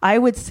 I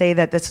would say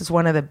that this is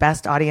one of the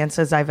best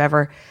audiences I've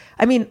ever.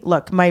 I mean,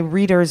 look, my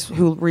readers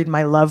who read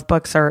my love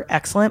books are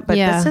excellent, but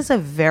this is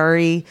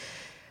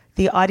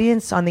the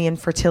audience on the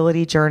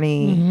infertility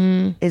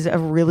journey is a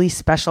really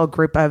special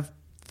group of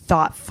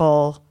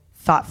thoughtful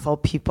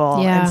people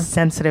and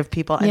sensitive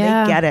people. And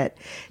they get it.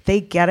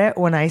 They get it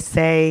when I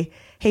say,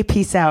 hey,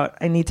 peace out.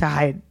 I need to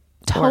hide.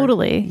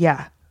 Totally.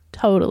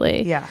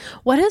 Totally. Yeah.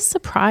 What has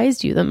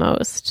surprised you the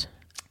most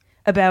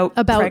about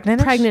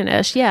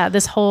Pregnant-ish? Yeah.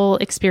 This whole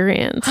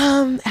experience.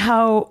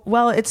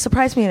 It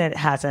surprised me and it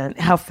hasn't,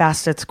 how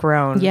fast it's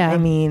grown. Yeah. I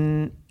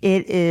mean,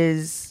 it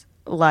is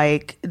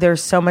like,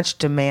 there's so much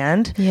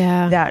demand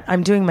that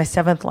I'm doing my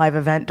 7th live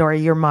event. Dory,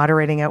 you're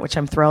moderating it, which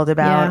I'm thrilled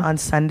about on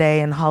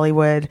Sunday in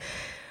Hollywood.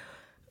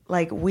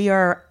 Like we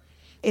are,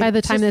 by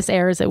the time this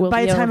airs, it will be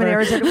over. By the time it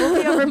airs, it will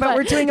be over. But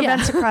we're doing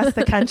events across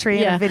the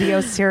country and a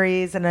video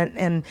series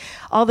and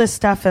all this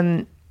stuff.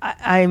 And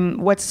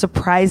what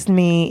surprised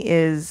me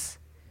is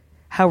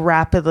how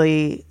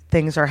rapidly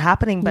things are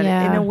happening. But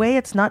in a way,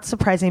 it's not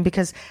surprising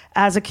because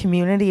as a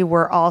community,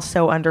 we're all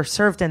so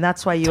underserved. And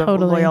that's why you have a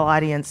loyal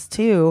audience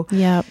too.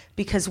 Yeah.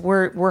 Because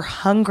we're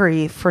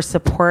hungry for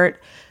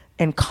support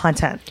and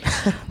content.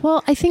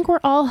 Well, I think we're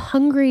all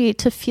hungry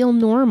to feel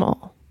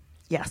normal.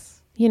 Yes.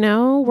 You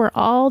know, we're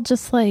all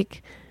just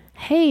like,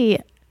 hey,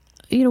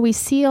 you know, we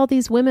see all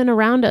these women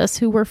around us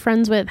who we're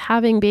friends with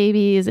having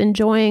babies,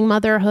 enjoying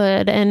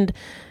motherhood, and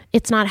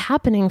it's not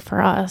happening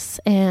for us.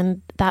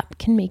 And that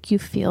can make you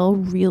feel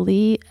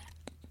really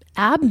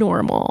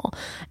abnormal.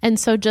 And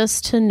so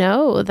just to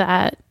know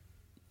that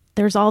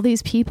there's all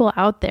these people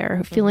out there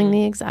who feeling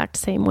the exact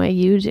same way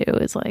you do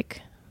is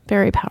like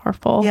very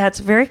powerful. Yeah, it's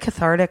very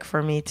cathartic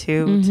for me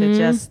too, to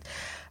just...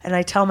 And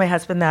I tell my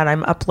husband that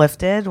I'm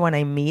uplifted when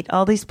I meet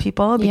all these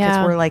people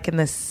because we're like in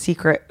this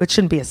secret, it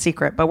shouldn't be a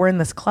secret, but we're in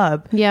this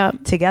club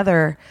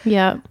together.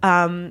 Yeah.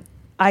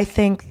 I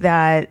think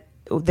that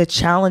the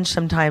challenge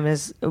sometimes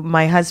is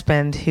my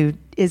husband, who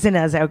isn't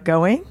as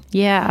outgoing,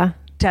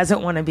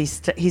 doesn't want to be,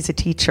 he's a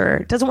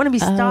teacher, doesn't want to be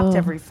stopped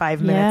every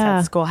 5 minutes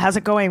at school. How's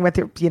it going with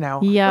your,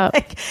 Yeah.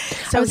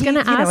 So I was going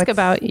to ask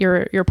about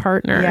your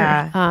partner.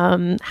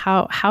 Yeah.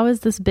 How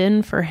has this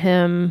been for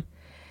him?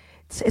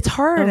 It's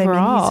hard.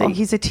 Overall. I mean,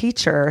 he's a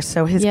teacher.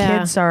 So his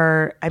kids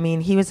are, I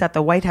mean, he was at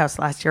the White House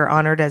last year,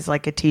 honored as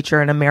like a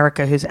teacher in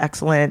America who's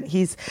excellent.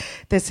 He's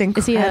this incredible.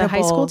 Is he a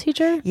high school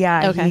teacher?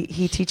 Yeah. Okay.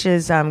 He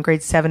teaches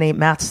grade 7, 8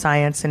 math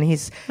science, and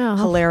he's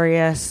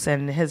hilarious.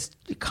 And his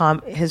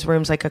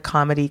room's like a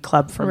comedy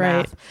club for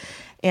math.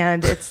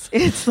 And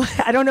it's like,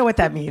 I don't know what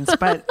that means,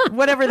 but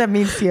whatever that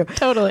means to you.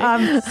 Totally.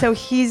 So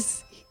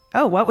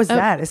oh, what was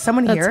that? Is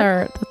someone here?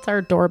 That's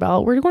our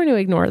doorbell. We're going to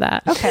ignore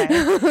that. Okay.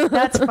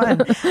 That's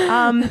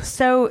fun.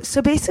 So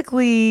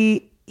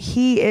basically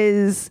he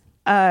is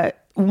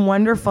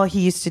wonderful.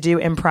 He used to do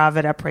improv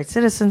at Upright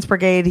Citizens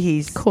Brigade.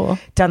 He's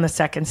done the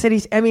Second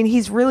City. I mean,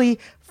 he's really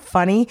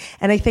funny.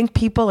 And I think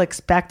people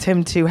expect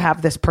him to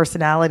have this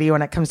personality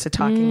when it comes to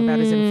talking about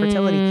his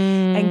infertility.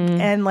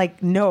 And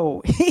like,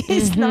 no,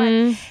 he's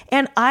not.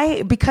 And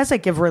because I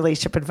give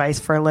relationship advice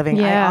for a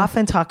living, I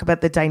often talk about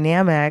the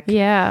dynamic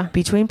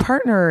between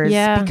partners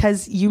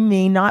because you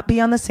may not be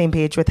on the same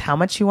page with how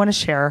much you want to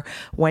share,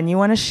 when you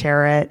want to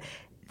share it.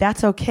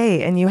 That's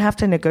okay. And you have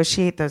to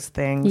negotiate those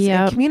things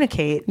and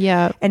communicate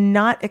and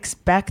not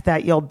expect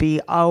that you'll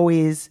be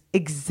always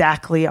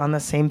exactly on the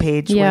same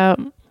page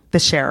with the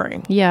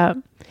sharing. Yeah.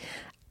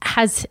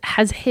 Has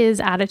his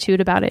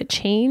attitude about it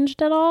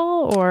changed at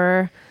all,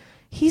 or?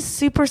 He's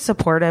super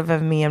supportive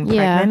of me and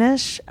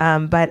Pregnant-ish.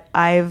 But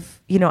I was,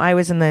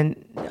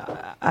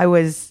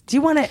 do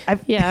you want to?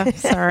 Yeah.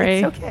 Sorry.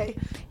 It's okay.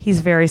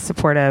 He's very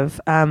supportive.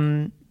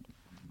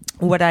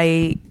 What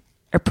I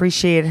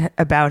appreciate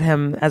about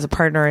him as a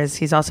partner is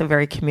he's also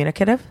very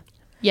communicative.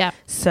 Yeah.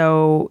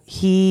 So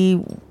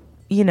he,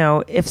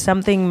 if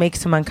something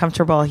makes him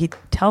uncomfortable, he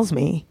tells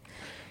me.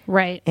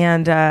 Right.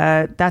 And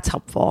that's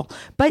helpful.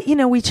 But,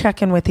 we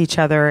check in with each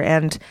other.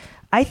 And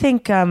I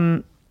think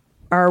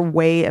our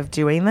way of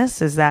doing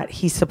this is that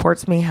he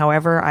supports me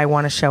however I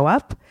want to show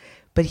up,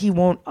 but he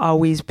won't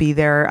always be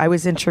there. I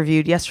was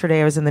interviewed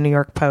yesterday. I was in the New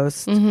York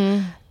Post,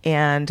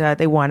 and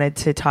they wanted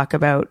to talk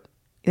about,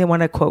 they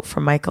want a quote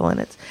from Michael, and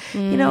it's,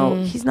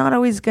 he's not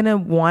always going to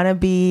want to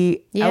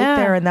be out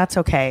there, and that's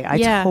okay.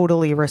 I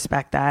totally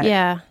respect that.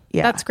 Yeah.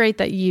 That's great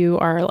that you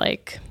are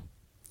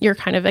you're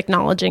kind of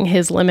acknowledging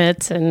his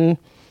limits. And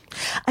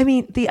I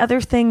mean, the other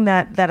thing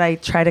that I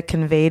try to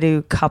convey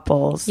to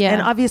couples,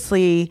 and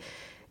obviously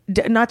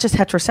not just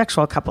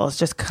heterosexual couples,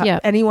 just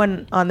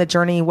anyone on the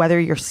journey, whether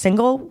you're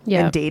single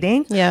and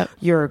dating,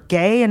 you're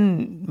gay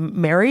and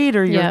married,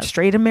 or you're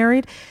straight and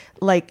married,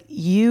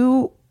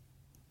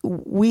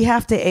 we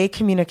have to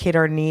communicate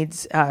our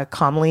needs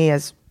calmly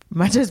as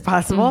much as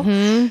possible,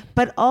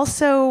 but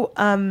also,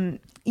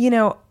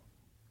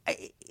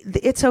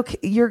 it's okay.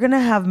 You're going to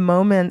have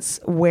moments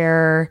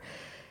where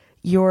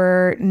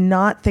you're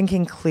not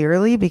thinking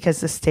clearly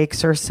because the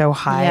stakes are so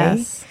high.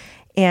 Yes.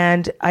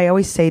 And I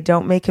always say,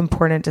 don't make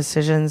important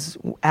decisions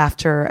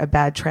after a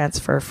bad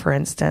transfer, for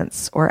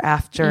instance, or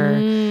after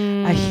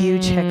a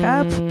huge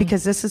hiccup,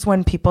 because this is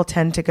when people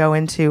tend to go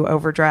into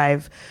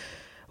overdrive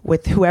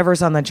with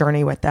whoever's on the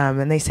journey with them.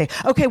 And they say,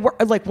 okay,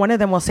 one of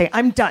them will say,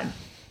 I'm done.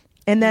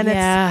 And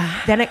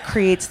then it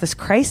creates this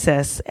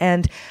crisis.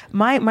 And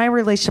my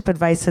relationship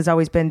advice has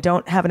always been,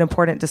 don't have an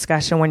important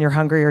discussion when you're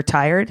hungry or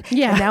tired.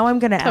 Yeah. And now I'm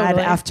going to add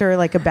after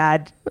a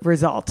bad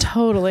result.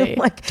 Totally.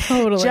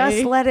 Totally.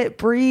 Just let it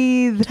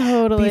breathe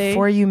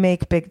before you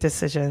make big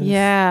decisions.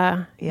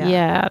 Yeah.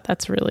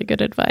 That's really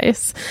good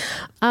advice.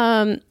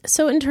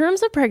 So in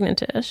terms of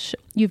Pregnant-ish,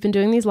 you've been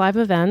doing these live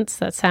events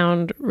that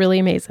sound really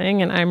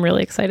amazing. And I'm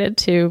really excited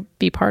to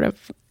be part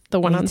of the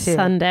one on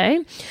Sunday.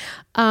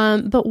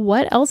 But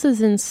what else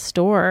is in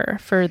store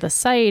for the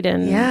site?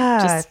 And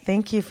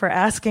thank you for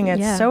asking.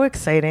 It's so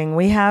exciting.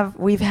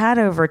 We've had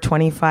over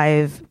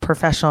 25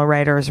 professional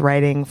writers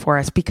writing for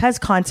us because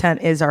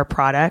content is our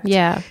product.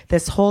 Yeah.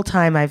 This whole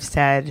time I've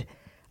said,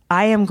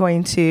 I am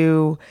going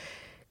to,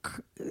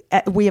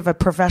 we have a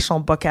professional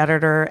book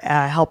editor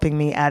helping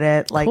me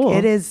edit. Cool.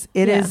 It is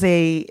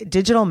a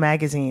digital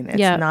magazine.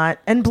 It's not,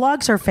 and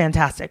blogs are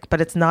fantastic,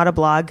 but it's not a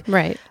blog.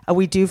 Right.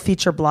 We do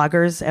feature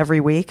bloggers every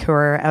week who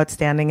are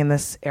outstanding in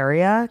this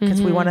area because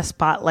we want to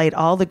spotlight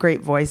all the great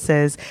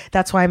voices.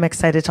 That's why I'm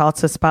excited to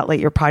also spotlight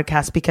your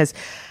podcast, because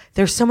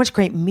there's so much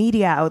great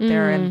media out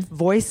there and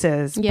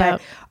voices,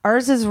 but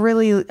ours is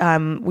really,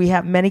 we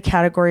have many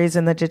categories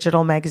in the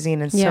digital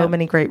magazine and so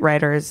many great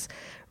writers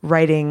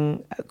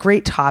writing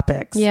great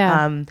topics.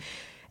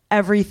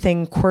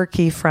 Everything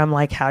quirky from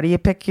how do you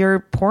pick your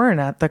porn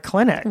at the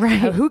clinic? Right.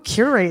 Who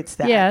curates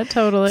that? Yeah,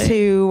 totally.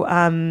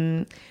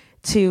 To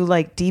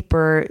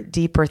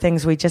deeper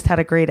things. We just had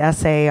a great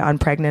essay on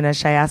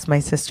Pregnant-ish. I asked my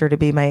sister to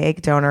be my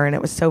egg donor, and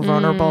it was so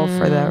vulnerable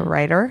for the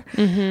writer.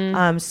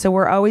 So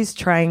we're always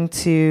trying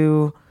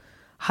to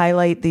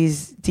highlight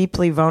these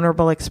deeply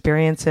vulnerable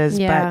experiences,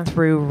 Yeah. but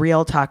through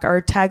real talk.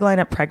 Our tagline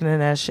at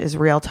Pregnant-ish is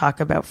real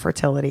talk about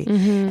fertility.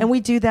 And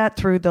we do that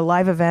through the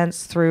live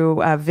events, through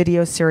a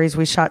video series.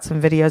 We shot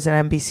some videos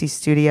at NBC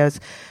Studios.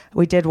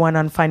 We did one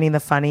on finding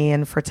the funny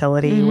and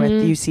fertility with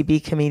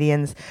UCB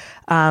comedians.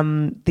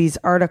 These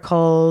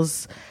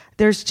articles,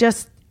 there's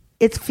just,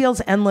 it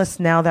feels endless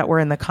now that we're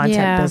in the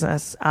content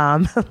business.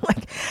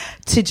 Like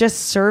to just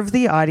serve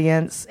the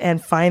audience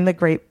and find the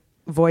great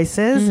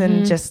voices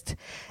and just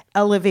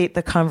elevate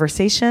the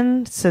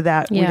conversation so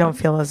that we don't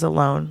feel as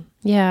alone.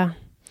 Yeah.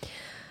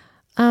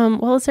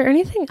 Well, is there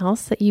anything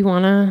else that you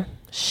want to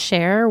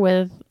share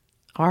with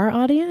our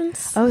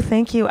audience? Oh,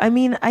 thank you. I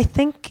mean, I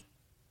think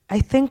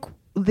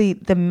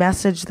the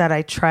message that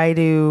I try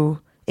to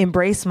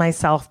embrace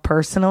myself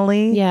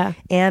personally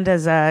and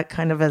as a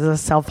kind of as a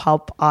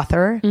self-help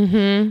author,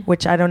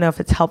 which I don't know if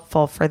it's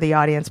helpful for the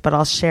audience, but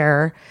I'll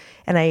share.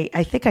 And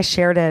I think I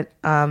shared it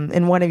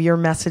in one of your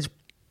messages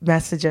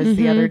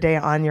the other day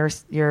on your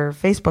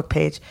Facebook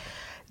page,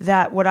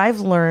 that what I've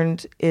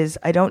learned is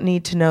I don't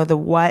need to know the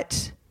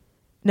what.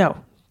 No,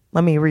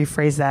 let me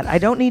rephrase that. I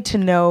don't need to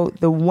know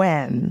the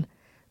when,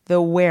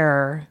 the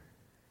where,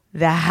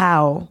 the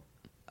how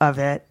of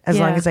it, as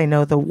long as I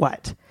know the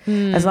what.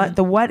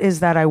 The what is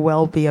that I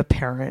will be a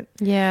parent.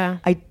 Yeah.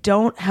 I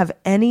don't have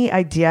any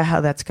idea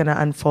how that's going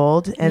to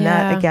unfold. And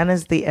that, again,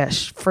 is the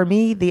ish. For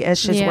me, the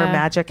ish is where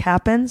magic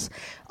happens.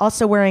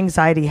 Also where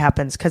anxiety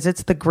happens, because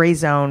it's the gray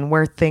zone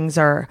where things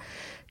are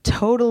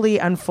totally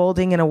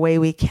unfolding in a way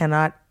we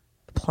cannot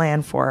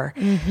plan for.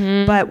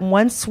 But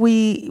once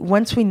we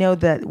know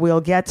that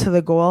we'll get to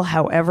the goal,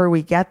 however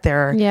we get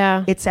there,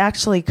 it's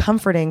actually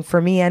comforting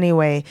for me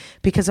anyway,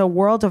 because a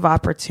world of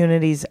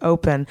opportunities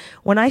open.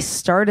 When I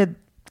started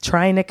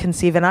trying to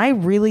conceive, and I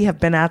really have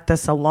been at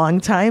this a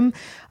long time.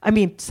 I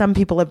mean, some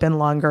people have been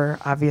longer,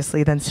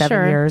 obviously, than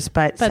 7 years,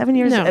 but 7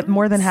 years,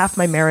 more than half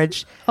my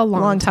marriage, a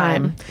long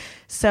time.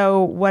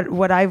 So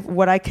what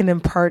I can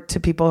impart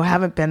to people who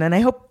haven't been, and I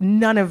hope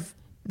none of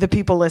the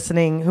people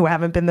listening who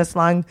haven't been this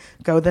long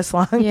go this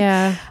long.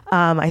 Yeah.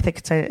 I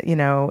think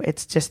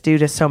it's just due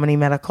to so many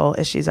medical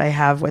issues I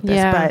have with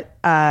this,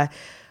 but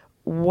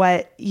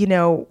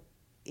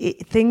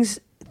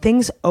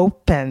things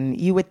open.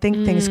 You would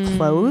think things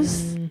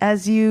close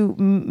as you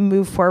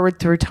move forward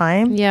through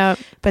time. Yeah.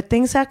 But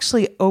things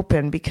actually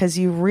open because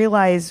you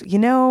realize,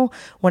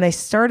 when I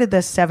started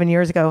this 7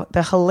 years ago,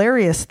 the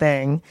hilarious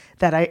thing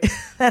that I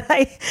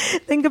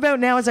think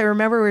about now is I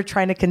remember we were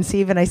trying to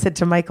conceive and I said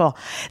to Michael,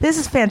 this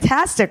is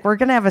fantastic. We're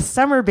going to have a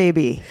summer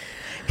baby.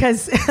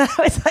 Because I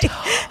was like,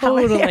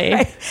 totally.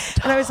 And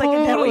I was like,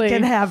 and then we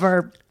can have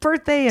our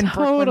birthday in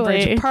Brooklyn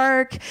Bridge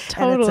Park.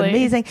 And it's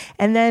amazing.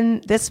 And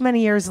then this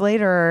many years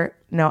later,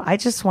 no, I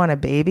just want a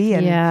baby.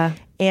 And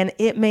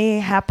it may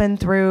happen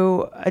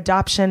through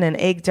adoption, an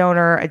egg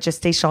donor, a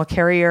gestational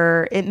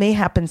carrier. It may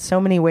happen so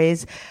many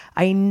ways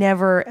I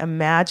never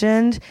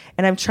imagined.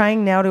 And I'm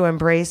trying now to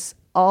embrace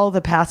all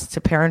the paths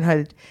to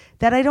parenthood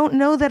that I don't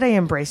know that I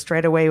embraced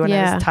right away when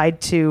I was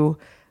tied to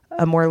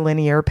a more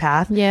linear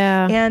path.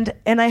 Yeah.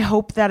 And I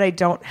hope that I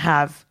don't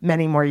have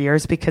many more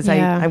years because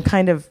I'm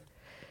kind of,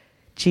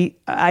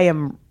 I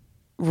am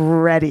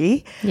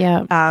ready.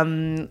 Yeah.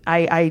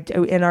 I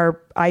in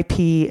our IP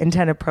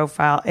intended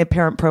profile, a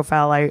parent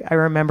profile, I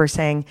remember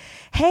saying,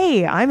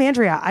 hey, I'm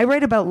Andrea. I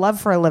write about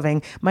love for a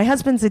living. My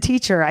husband's a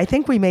teacher. I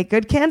think we make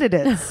good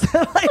candidates.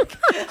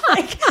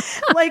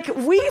 like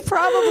we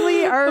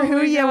probably are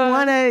who you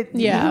want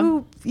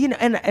to,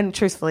 and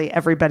truthfully,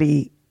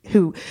 everybody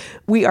who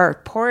we are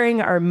pouring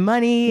our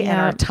money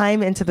and our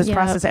time into this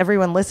process.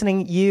 Everyone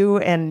listening, you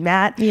and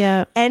Matt,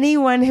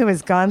 anyone who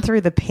has gone through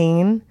the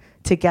pain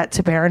to get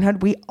to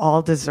parenthood, we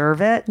all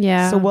deserve it.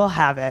 Yeah. So we'll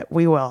have it.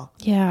 We will.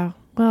 Yeah.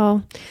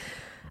 Well,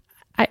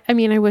 I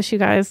mean, I wish you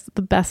guys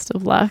the best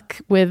of luck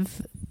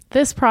with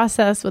this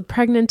process with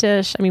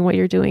Pregnant-ish. I mean, what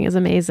you're doing is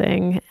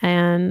amazing.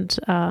 And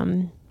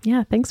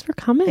thanks for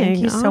coming. Thank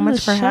you so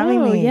much for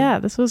having me. Yeah,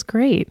 this was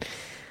great.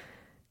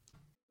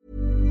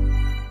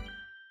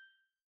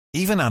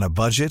 Even on a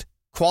budget,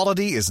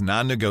 quality is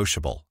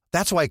non-negotiable.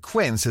 That's why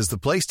Quince is the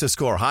place to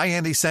score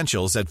high-end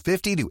essentials at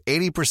 50 to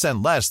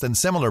 80% less than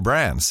similar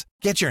brands.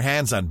 Get your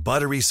hands on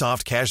buttery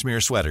soft cashmere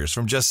sweaters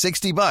from just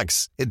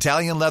 $60,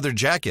 Italian leather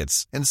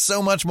jackets, and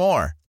so much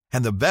more.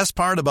 And the best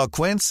part about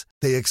Quince,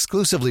 they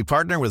exclusively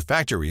partner with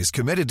factories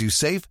committed to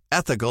safe,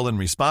 ethical, and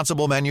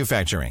responsible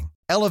manufacturing.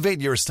 Elevate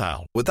your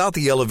style without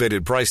the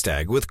elevated price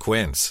tag with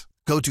Quince.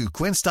 Go to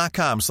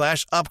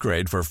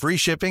quince.com/upgrade for free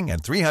shipping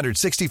and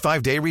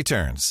 365-day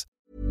returns.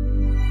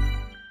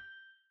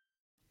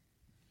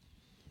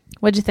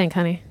 What'd you think,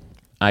 honey?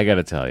 I got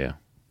to tell you,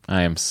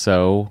 I am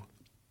so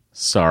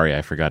sorry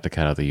I forgot to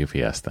cut out the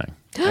UPS thing.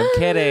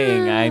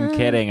 I'm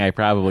kidding. I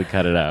probably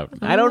cut it out.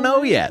 I don't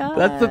know yet. God.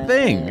 That's the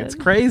thing. It's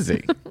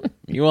crazy.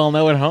 You all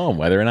know at home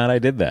whether or not I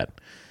did that.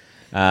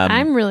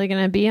 I'm really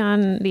going to be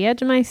on the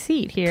edge of my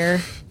seat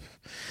here.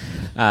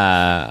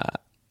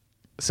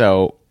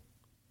 So...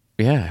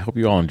 yeah, I hope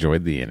you all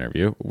enjoyed the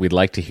interview. We'd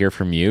like to hear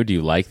from you. Do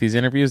you like these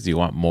interviews? Do you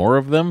want more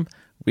of them?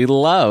 We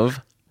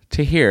love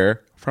to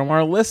hear from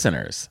our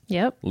listeners.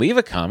 Yep. Leave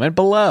a comment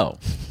below.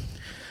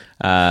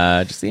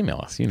 Just email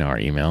us. You know our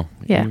email.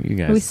 Yeah. You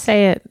guys. We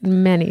say it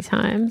many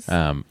times.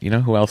 You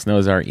know who else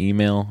knows our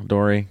email,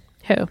 Dory?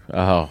 Who?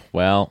 Oh,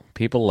 well,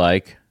 people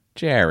like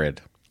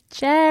Jared.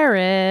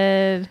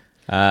 Jared.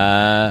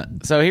 So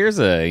here's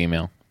an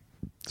email.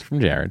 It's from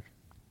Jared.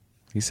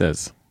 He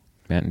says,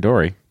 Matt and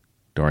Dory,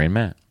 Dory and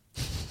Matt.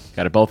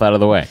 Got it both out of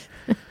the way.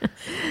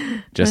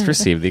 Just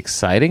received the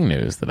exciting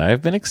news that I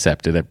have been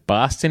accepted at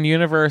Boston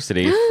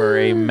University for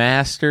a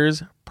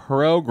master's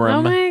program.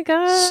 Oh my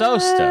God. So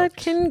stoked.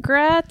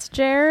 Congrats,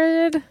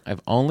 Jared.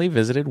 I've only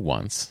visited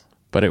once,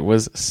 but it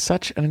was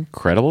such an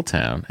incredible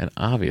town, and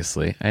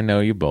obviously I know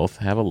you both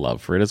have a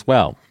love for it as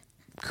well.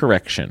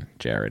 Correction,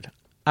 Jared.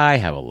 I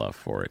have a love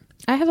for it.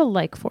 I have a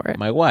like for it.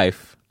 My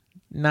wife,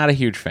 not a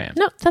huge fan.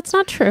 No, that's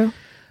not true.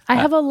 I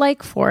have a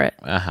like for it.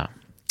 Uh-huh.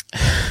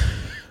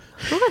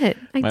 What?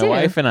 My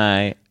wife and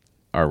I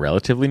are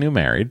relatively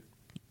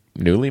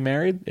newly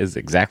married is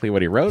exactly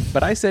what he wrote,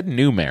 but I said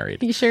new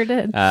married. You sure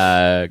did.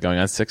 Going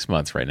on 6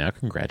 months right now.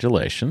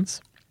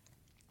 Congratulations.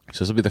 So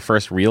this will be the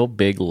first real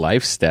big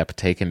life step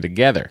taken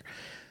together.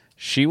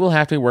 She will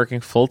have to be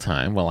working full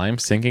time while I'm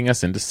sinking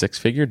us into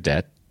six-figure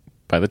debt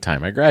by the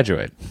time I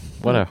graduate.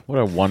 What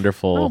a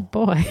wonderful oh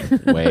boy.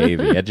 way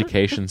the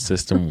education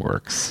system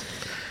works.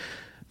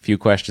 Few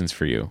questions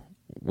for you.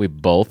 We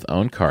both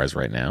own cars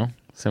right now,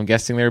 so I'm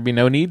guessing there would be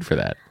no need for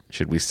that.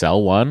 Should we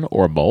sell one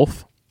or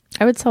both?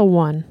 I would sell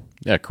one.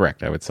 Yeah,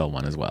 correct. I would sell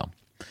one as well.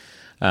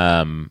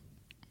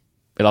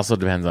 It also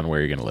depends on where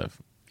you're going to live.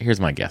 Here's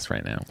my guess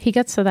right now. He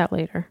gets to that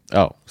later.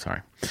 Oh,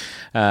 sorry.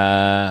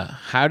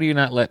 How do you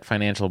not let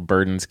financial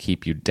burdens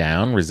keep you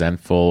down,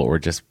 resentful, or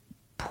just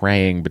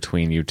praying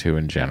between you two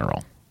in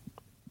general?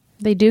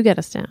 They do get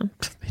us down.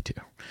 They do.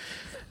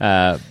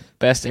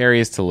 Best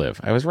areas to live.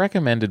 I was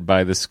recommended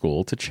by the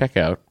school to check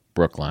out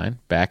Brookline,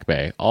 Back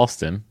Bay,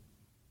 Alston.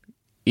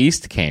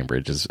 East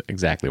Cambridge is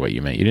exactly what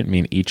you meant. You didn't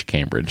mean each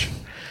Cambridge.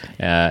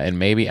 And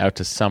maybe out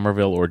to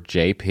Somerville or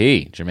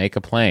JP,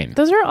 Jamaica Plain.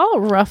 Those are all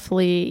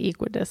roughly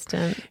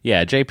equidistant.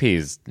 Yeah, JP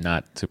is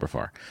not super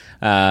far.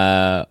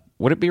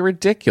 Would it be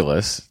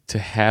ridiculous to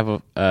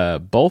have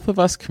both of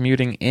us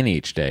commuting in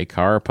each day,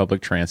 car or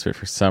public transit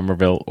for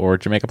Somerville or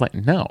Jamaica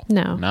Plain? No.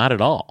 Not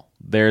at all.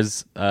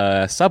 There's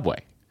a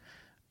subway.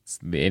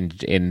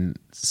 In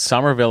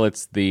Somerville,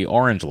 it's the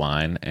Orange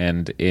Line,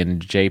 and in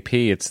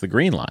JP, it's the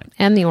Green Line.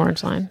 And the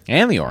Orange Line.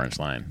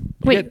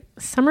 Wait,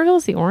 Somerville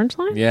is the Orange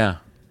Line? Yeah.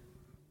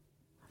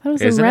 That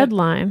was the Red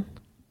Line.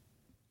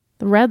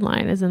 The Red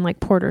Line is in like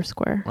Porter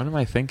Square. What am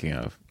I thinking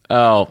of?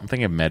 Oh, I'm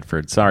thinking of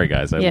Medford. Sorry,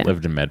 guys. I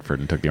lived in Medford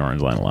and took the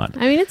Orange Line a lot.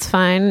 I mean, it's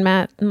fine.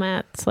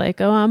 Matt's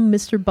like, oh, I'm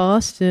Mr.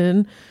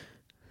 Boston.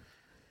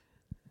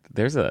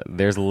 There's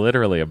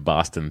literally a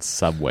Boston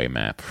subway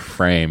map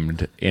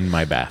framed in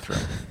my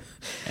bathroom.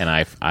 And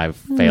I've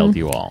failed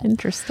you all.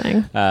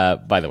 Interesting.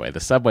 By the way, the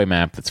subway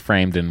map that's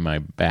framed in my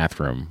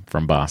bathroom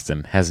from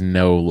Boston has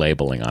no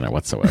labeling on it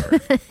whatsoever.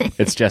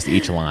 It's just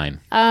each line.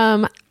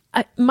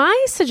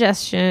 My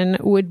suggestion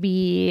would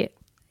be,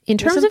 in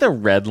terms Isn't of the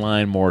Red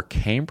Line more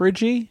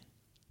Cambridgey?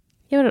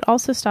 Yeah, but it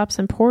also stops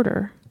in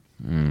Porter.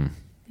 You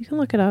can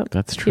look it up.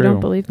 That's if true. You don't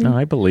believe me? No,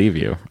 I believe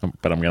you,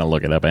 but I'm going to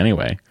look it up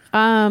anyway.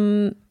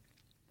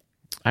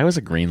 I was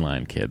a Green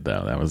Line kid,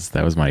 though. That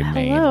was my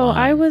main line.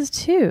 I was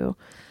too.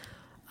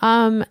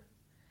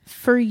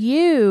 For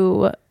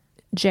you,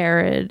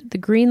 Jared, the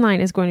Green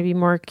Line is going to be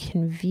more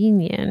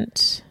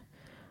convenient.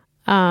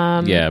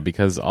 Yeah,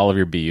 because all of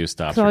your BU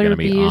stops are going to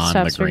be on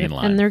the Green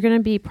Line. And they're going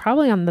to be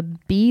probably on the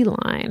B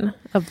line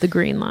of the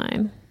Green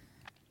Line.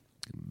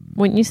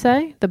 Wouldn't you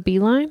say? The B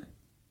line?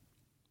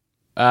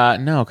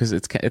 No, because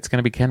it's going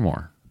to be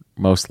Kenmore,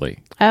 mostly.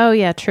 Oh,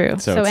 yeah, true.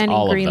 So So it's any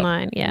all of Green them.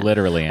 Line, yeah.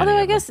 Literally any Although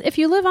I of them. guess if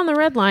you live on the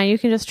Red Line, you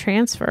can just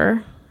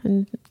transfer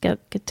and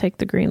take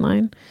the Green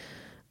Line.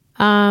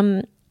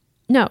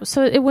 No,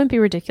 so it wouldn't be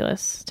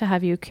ridiculous to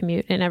have you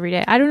commute in every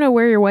day. I don't know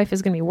where your wife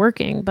is going to be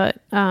working,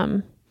 but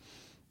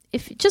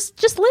if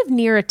just live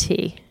near a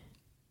T.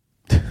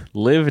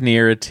 Live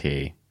near a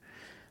T.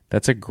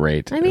 That's a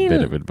great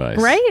bit of advice.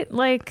 Right?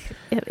 Like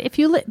if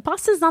you live,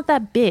 Boston's not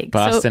that big.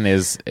 Boston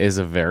is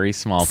a very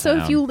small town. So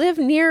if you live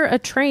near a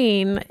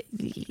train,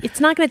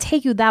 it's not going to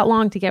take you that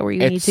long to get where you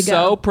need to go. It's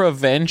so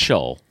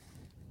provincial.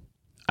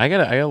 I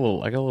got a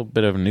little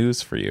bit of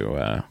news for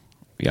you,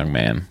 young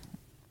man.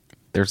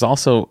 There's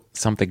also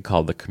something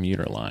called the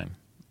commuter line,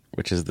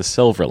 which is the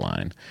Silver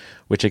Line,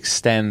 which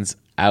extends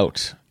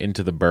out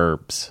into the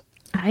burbs.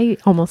 I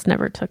almost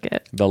never took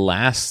it. The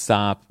last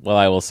stop, well,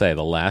 I will say,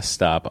 the last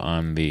stop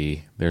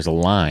there's a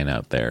line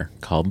out there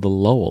called the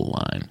Lowell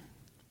Line.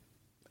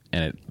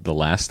 And the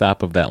last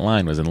stop of that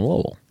line was in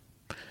Lowell.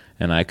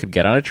 And I could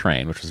get on a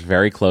train, which was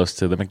very close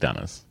to the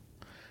McDonough's.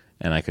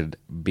 And I could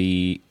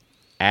be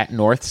at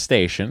North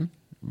Station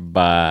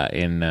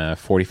in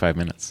 45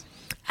 minutes.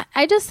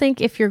 I just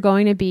think if you're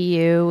going to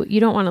BU, you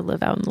don't want to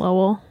live out in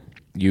Lowell.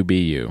 You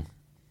be you.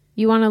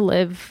 You want to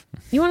live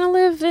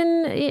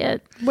in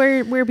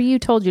where you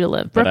told you to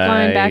live.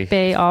 Brookline, Back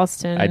Bay,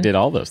 Austin. I did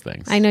all those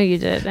things. I know you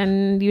did,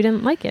 and you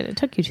didn't like it. It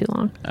took you too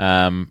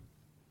long.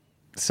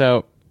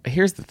 So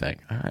here's the thing.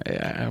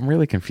 I'm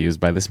really confused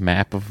by this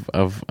map of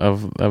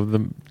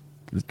the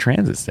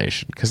transit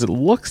station, because it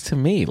looks to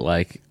me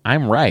like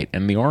I'm right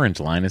and the orange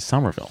line is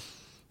Somerville.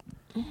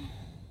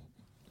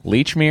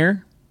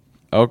 Leechmere,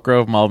 Oak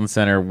Grove, Malden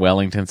Center,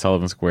 Wellington,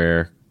 Sullivan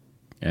Square,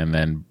 and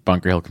then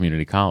Bunker Hill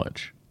Community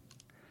College.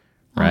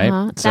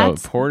 Right? So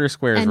Porter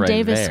Square is and right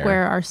Davis there.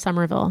 Square are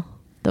Somerville.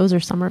 Those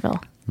are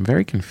Somerville. I'm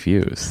very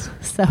confused.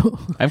 So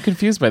I'm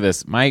confused by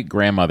this. My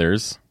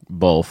grandmothers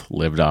both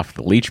lived off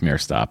the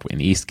Leechmere stop in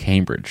East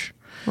Cambridge.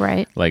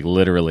 right. Like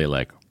literally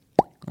like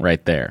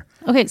right there.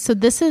 Okay, so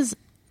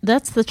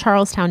that's the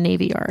Charlestown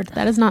Navy Yard.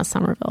 That is not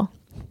Somerville.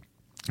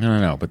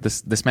 No. But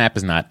this map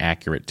is not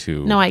accurate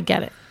to No, I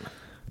get it.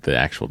 the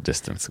actual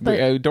distance.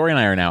 But- Dory and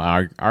I are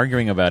now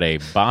arguing about a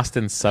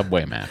Boston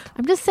subway map.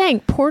 I'm just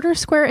saying Porter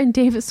Square and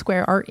Davis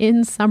Square are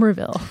in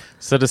Somerville.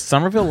 So does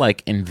Somerville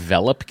like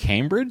envelop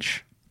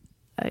Cambridge?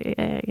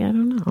 I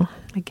don't know.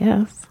 I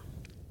guess.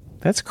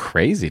 That's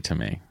crazy to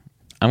me.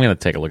 I'm going to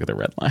take a look at the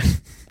red line.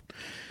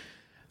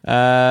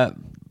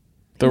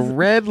 The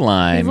red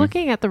line. He's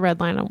looking at the red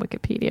line on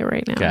Wikipedia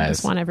right now. I Guys,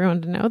 just want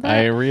everyone to know that.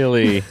 I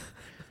really...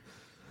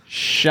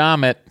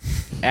 Shawmut,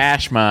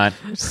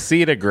 Ashmont,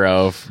 Cedar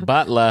Grove,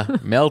 Butler,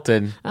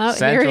 Milton, here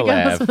Central he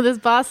goes Ave, with his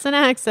Boston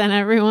accent,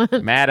 everyone.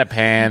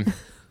 Mattapan,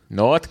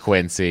 North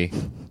Quincy,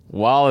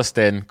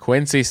 Wollaston,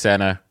 Quincy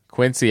Center,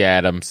 Quincy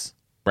Adams,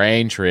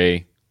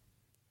 Braintree,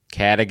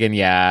 Cadogan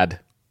Yard.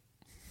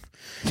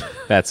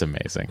 That's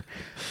amazing.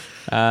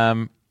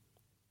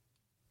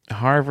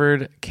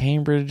 Harvard,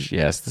 Cambridge.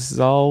 Yes, this is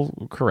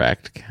all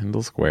correct.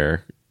 Kendall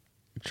Square,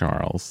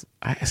 Charles.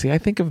 I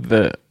think of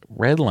the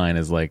red line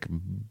as like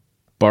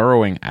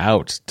burrowing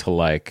out to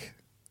like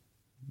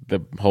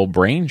the whole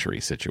Braintree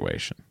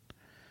situation.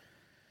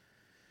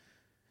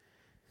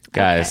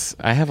 Guys,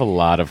 I have a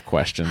lot of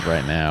questions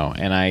right now,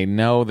 and I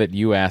know that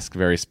you ask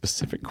very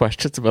specific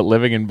questions about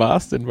living in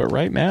Boston, but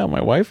right now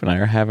my wife and I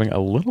are having a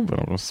little bit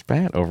of a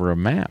spat over a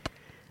map.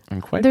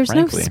 And quite There's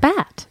frankly, no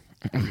spat.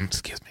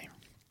 excuse me.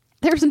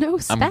 There's no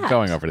spat. I'm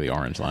going over to the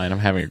orange line. I'm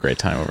having a great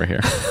time over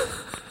here.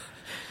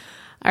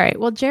 All right.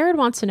 Well, Jared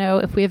wants to know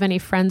if we have any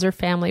friends or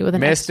family with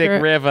an Mystic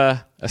extra...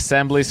 River,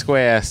 Assembly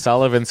Square,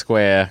 Sullivan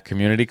Square,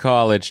 Community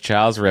College,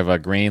 Charles River,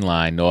 Green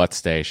Line, North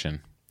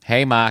Station,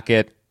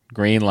 Haymarket,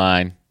 Green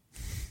Line,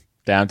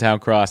 Downtown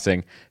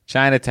Crossing,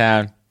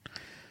 Chinatown.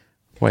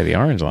 Boy, the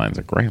orange line's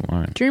a great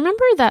line. Do you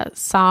remember that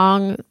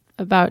song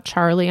about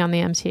Charlie on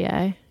the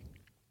MTA?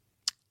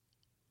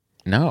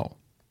 No.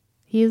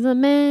 He's a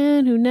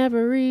man who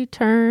never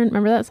returned.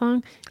 Remember that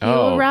song? He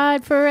will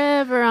ride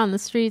forever on the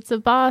streets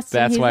of Boston.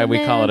 That's why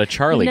we call it a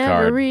Charlie who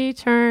card. Never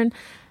return.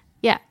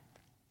 Yeah.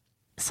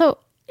 So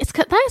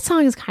that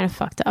song is kind of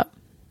fucked up.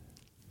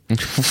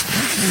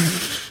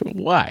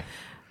 Why?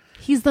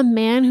 He's the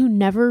man who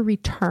never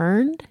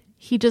returned.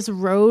 He just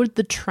rode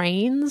the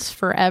trains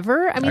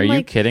forever. I mean, Are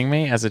you kidding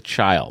me? As a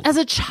child,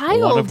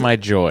 one of my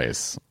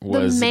joys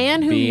was the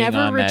man who being never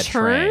on that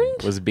train.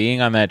 returned? Was being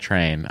on that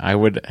train. I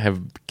would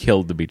have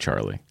killed to be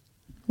Charlie.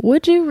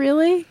 Would you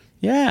really?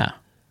 Yeah.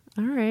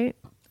 All right.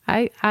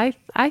 I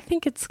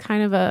think it's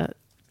kind of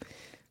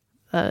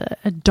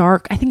a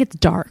dark. I think it's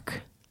dark.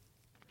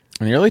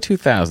 In the early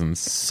 2000s,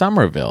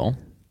 Somerville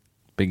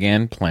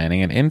began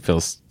planning an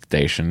infill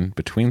station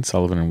between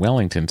Sullivan and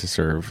Wellington to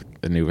serve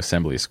the new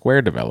Assembly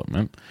Square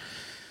development.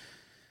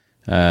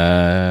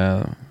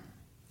 Honey,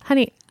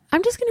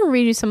 I'm just going to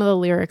read you some of the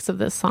lyrics of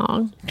this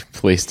song.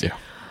 Please do.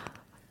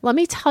 Let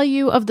me tell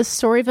you of the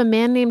story of a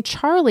man named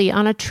Charlie.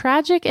 On a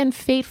tragic and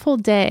fateful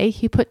day,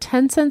 he put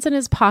 10 cents in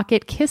his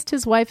pocket, kissed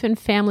his wife and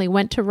family,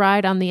 went to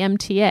ride on the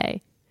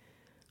MTA.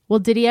 Well,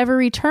 did he ever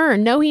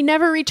return? No, he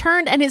never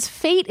returned, and his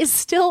fate is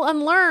still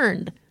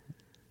unlearned.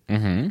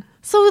 Mm-hmm.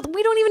 So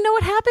we don't even know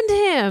what happened to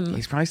him.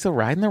 He's probably still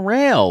riding the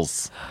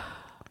rails.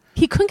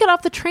 He couldn't get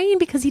off the train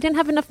because he didn't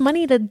have enough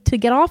money to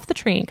get off the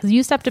train because you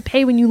used to have to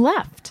pay when you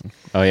left.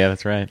 Oh, yeah,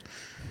 that's right.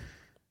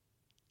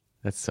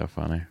 That's so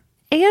funny.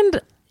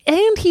 And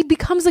he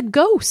becomes a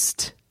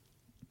ghost.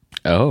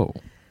 Oh.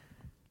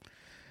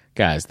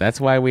 Guys, that's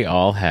why we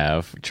all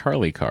have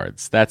Charlie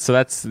cards. That's the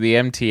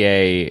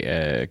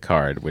MTA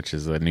card, which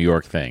is a New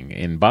York thing.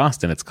 In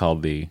Boston, it's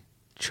called the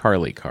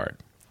Charlie card.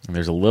 And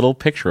there's a little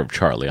picture of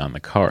Charlie on the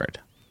card.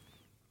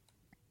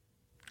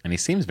 And he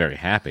seems very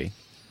happy.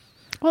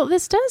 Well,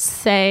 this does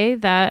say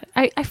that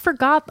I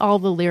forgot all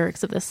the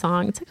lyrics of this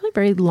song. It's actually a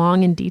very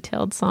long and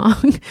detailed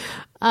song.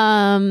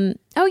 Oh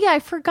yeah, I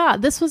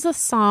forgot. This was a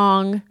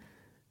song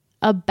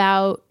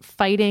about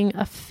fighting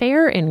a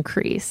fare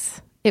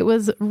increase. It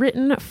was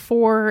written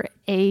for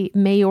a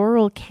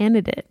mayoral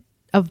candidate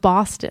of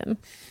Boston.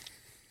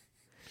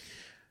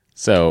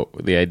 So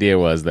the idea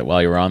was that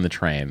while you were on the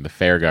train, the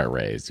fare got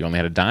raised. You only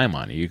had a dime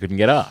on you. You couldn't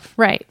get off.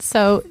 Right.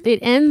 So it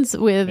ends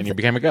with... And you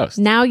became a ghost.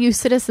 Now, you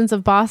citizens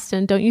of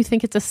Boston, don't you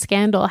think it's a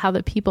scandal how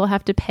the people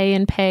have to pay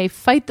and pay?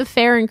 Fight the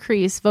fare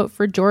increase. Vote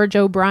for George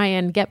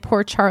O'Brien. Get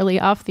poor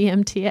Charlie off the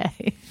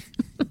MTA.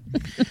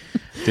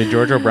 Did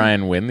George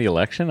O'Brien win the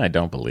election? I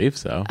don't believe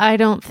so. I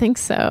don't think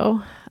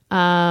so.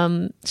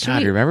 God,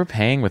 do you remember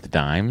paying with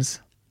dimes?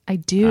 I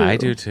do. I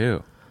do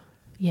too.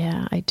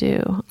 Yeah, I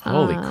do.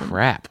 Holy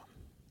crap.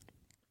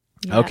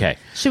 Yeah. Okay.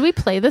 Should we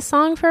play this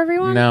song for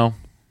everyone? No.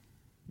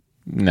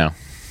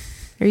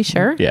 Are you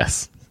sure?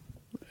 Yes.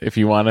 If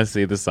you want to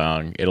see the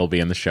song, it'll be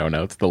in the show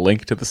notes. The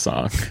link to the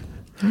song.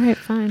 All right,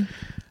 fine.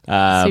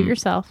 Suit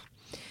yourself.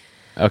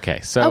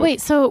 Okay, so... Oh,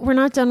 wait, so we're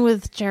not done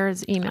with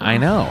Jared's email. I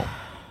know.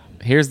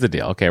 Here's the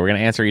deal. Okay, we're going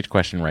to answer each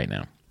question right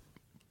now.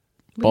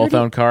 Both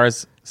own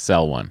cars,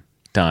 sell one.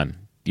 Done.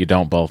 You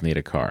don't both need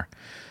a car.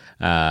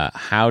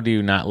 How do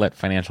you not let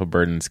financial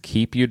burdens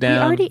keep you down?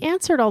 We already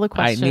answered all the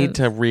questions. I need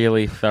to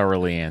really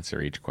thoroughly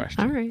answer each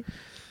question. All right.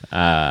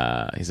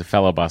 He's a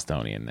fellow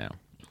Bostonian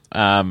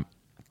now.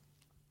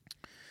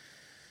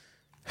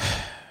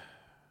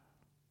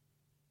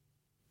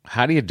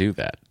 How do you do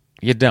that?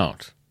 You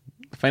don't.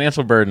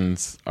 Financial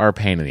burdens are a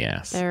pain in the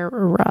ass. They're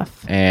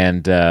rough.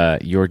 And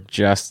you're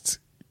just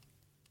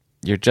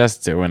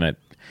doing it.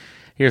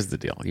 Here's the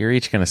deal. You're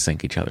each going to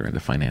sink each other into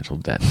financial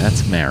debt.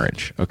 That's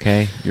marriage,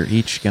 okay? You're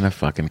each going to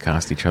fucking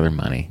cost each other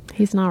money.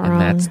 He's not and wrong.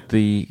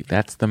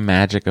 That's the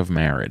magic of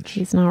marriage.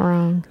 He's not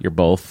wrong. You're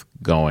both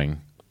going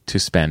to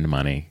spend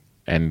money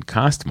and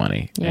cost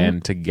money. Yep.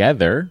 And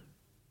together,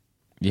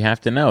 you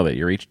have to know that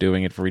you're each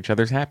doing it for each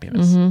other's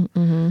happiness.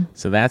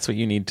 So that's what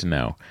you need to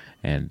know.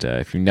 And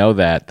if you know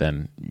that,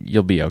 then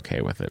you'll be okay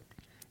with it.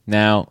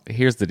 Now,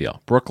 here's the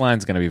deal.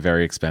 Brookline's going to be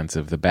very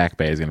expensive. The Back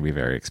Bay is going to be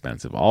very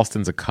expensive.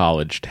 Alston's a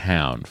college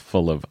town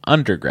full of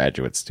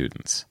undergraduate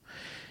students.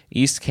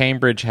 East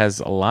Cambridge has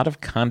a lot of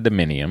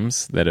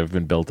condominiums that have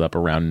been built up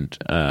around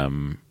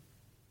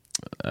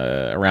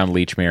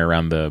Leechmere,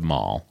 around the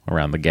mall,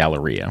 around the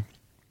Galleria.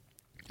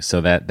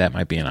 So that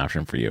might be an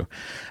option for you.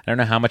 I don't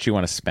know how much you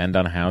want to spend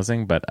on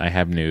housing, but I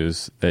have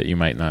news that you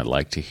might not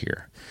like to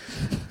hear.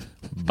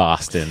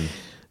 Boston,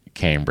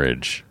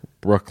 Cambridge,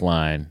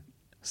 Brookline,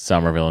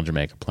 Somerville, and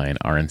Jamaica Plain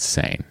are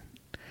insane.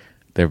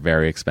 They're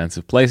very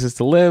expensive places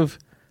to live.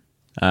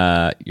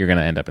 You're going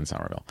to end up in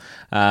Somerville.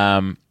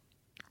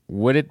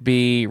 Would it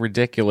be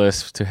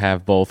ridiculous to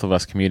have both of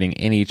us commuting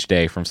in each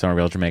day from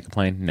Somerville to Jamaica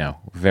Plain? No.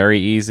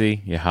 Very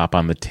easy. You hop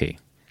on the T.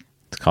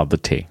 It's called the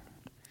T.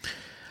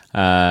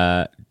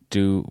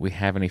 Do we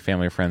have any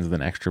family or friends with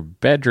an extra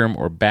bedroom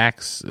or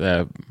back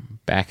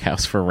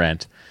house for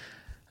rent?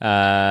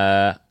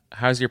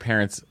 How's your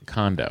parents'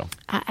 condo?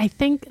 I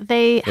think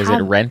they Is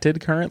it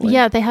rented currently?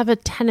 Yeah, they have a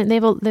tenant. They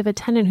have a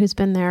tenant who's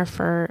been there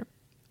for,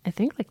 I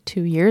think, like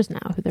 2 years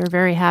now, who they're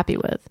very happy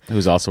with.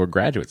 Who's also a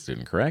graduate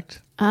student,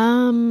 correct?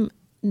 No.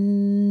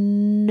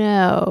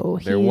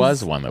 There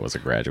was one that was a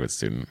graduate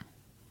student.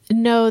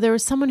 No, there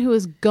was someone who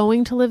was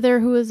going to live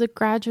there who was a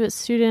graduate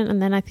student,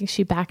 and then I think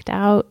she backed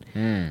out.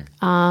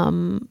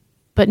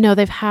 But no,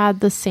 they've had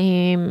the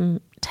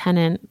same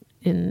tenant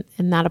in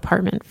that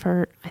apartment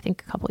for, I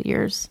think, a couple of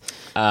years.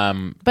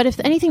 But if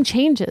anything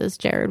changes,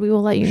 Jared, we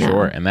will let you know.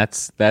 Sure, and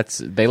that's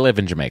they live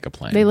in Jamaica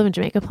Plain. They live in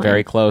Jamaica Plain.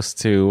 Very close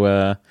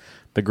to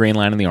the Green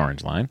Line and the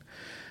Orange Line.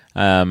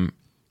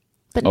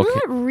 But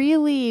not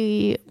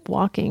really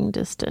walking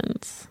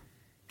distance.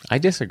 I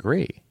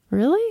disagree.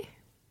 Really?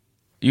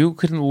 You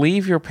can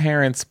leave your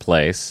parents'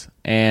 place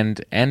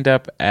and end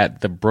up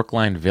at the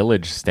Brookline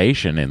Village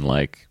station in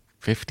like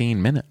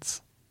 15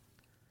 minutes.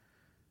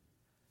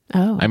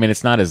 Oh. I mean,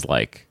 it's not as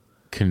like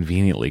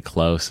conveniently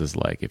close as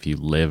like if you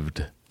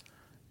lived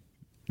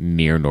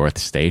near North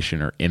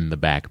Station or in the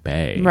Back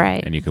Bay.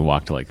 Right. And you could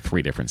walk to like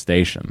 3 different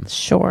stations.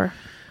 Sure.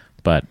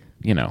 But,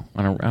 you know,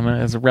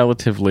 as a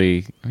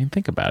relatively, I mean,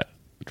 think about it.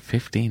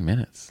 15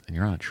 minutes and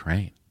you're on a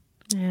train.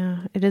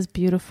 Yeah, it is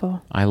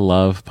beautiful. I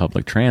love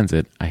public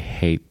transit. I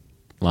hate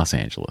Los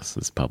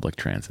Angeles' public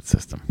transit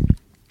system.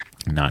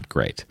 Not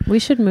great. We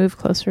should move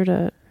closer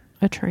to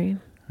a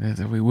train.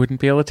 We wouldn't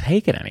be able to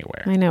take it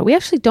anywhere. I know. We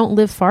actually don't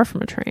live far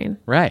from a train.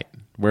 Right.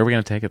 Where are we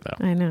going to take it, though?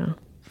 I know.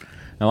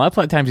 A lot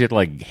of times you have to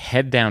like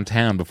head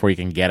downtown before you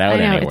can get out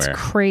anywhere. It's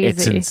crazy.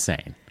 It's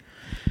insane.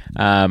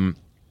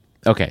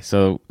 Okay,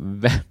 so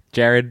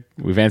Jared,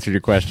 we've answered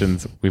your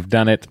questions. We've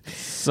done it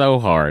so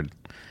hard.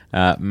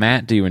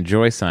 Matt, do you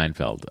enjoy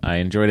Seinfeld? I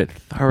enjoyed it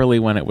thoroughly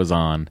when it was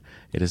on.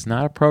 It is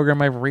not a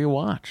program I've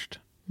rewatched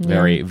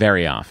very,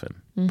 very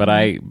often. Mm-hmm.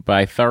 But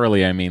by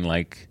thoroughly, I mean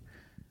like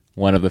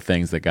one of the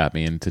things that got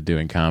me into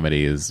doing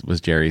comedy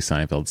was Jerry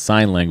Seinfeld's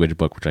sign language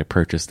book, which I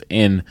purchased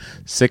in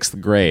 6th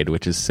grade,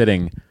 which is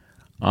sitting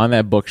on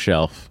that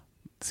bookshelf.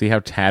 See how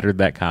tattered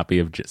that copy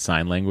of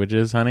sign language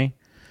is, honey?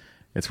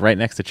 It's right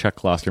next to Chuck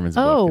Klosterman's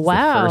book. Oh, it's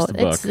wow. The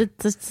first book.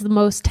 It's the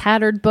most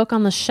tattered book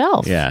on the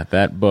shelf. Yeah,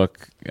 that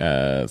book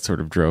sort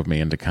of drove me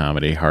into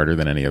comedy harder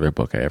than any other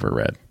book I ever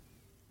read.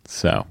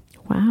 So,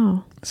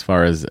 wow. As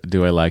far as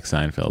do I like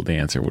Seinfeld, the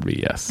answer would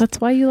be yes.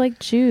 That's why you like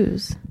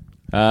Jews.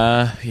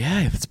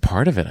 Yeah, that's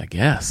part of it, I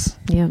guess.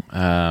 Yeah.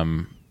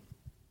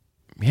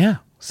 Yeah.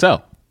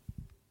 So,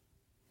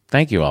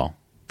 thank you all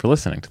for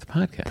listening to the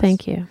podcast.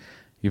 Thank you.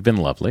 You've been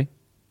lovely.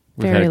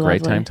 We've Very had a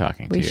great lovely. time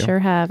talking to We you. sure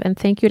have. And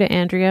thank you to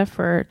Andrea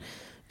for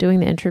doing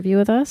the interview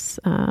with us.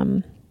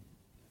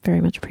 Very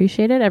much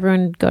appreciated.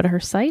 Everyone go to her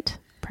site,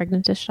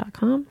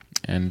 pregnantish.com.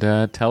 And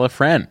tell a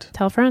friend.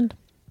 Tell a friend.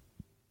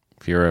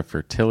 If you're a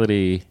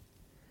fertility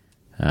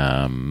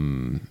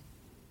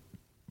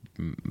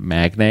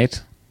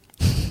magnate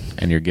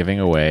and you're giving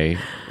away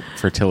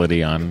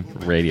fertility on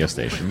radio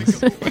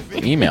stations,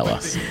 email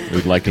us.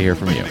 We'd like to hear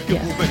from you.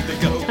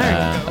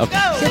 Yeah.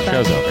 Okay,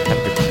 show's over. Have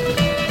a good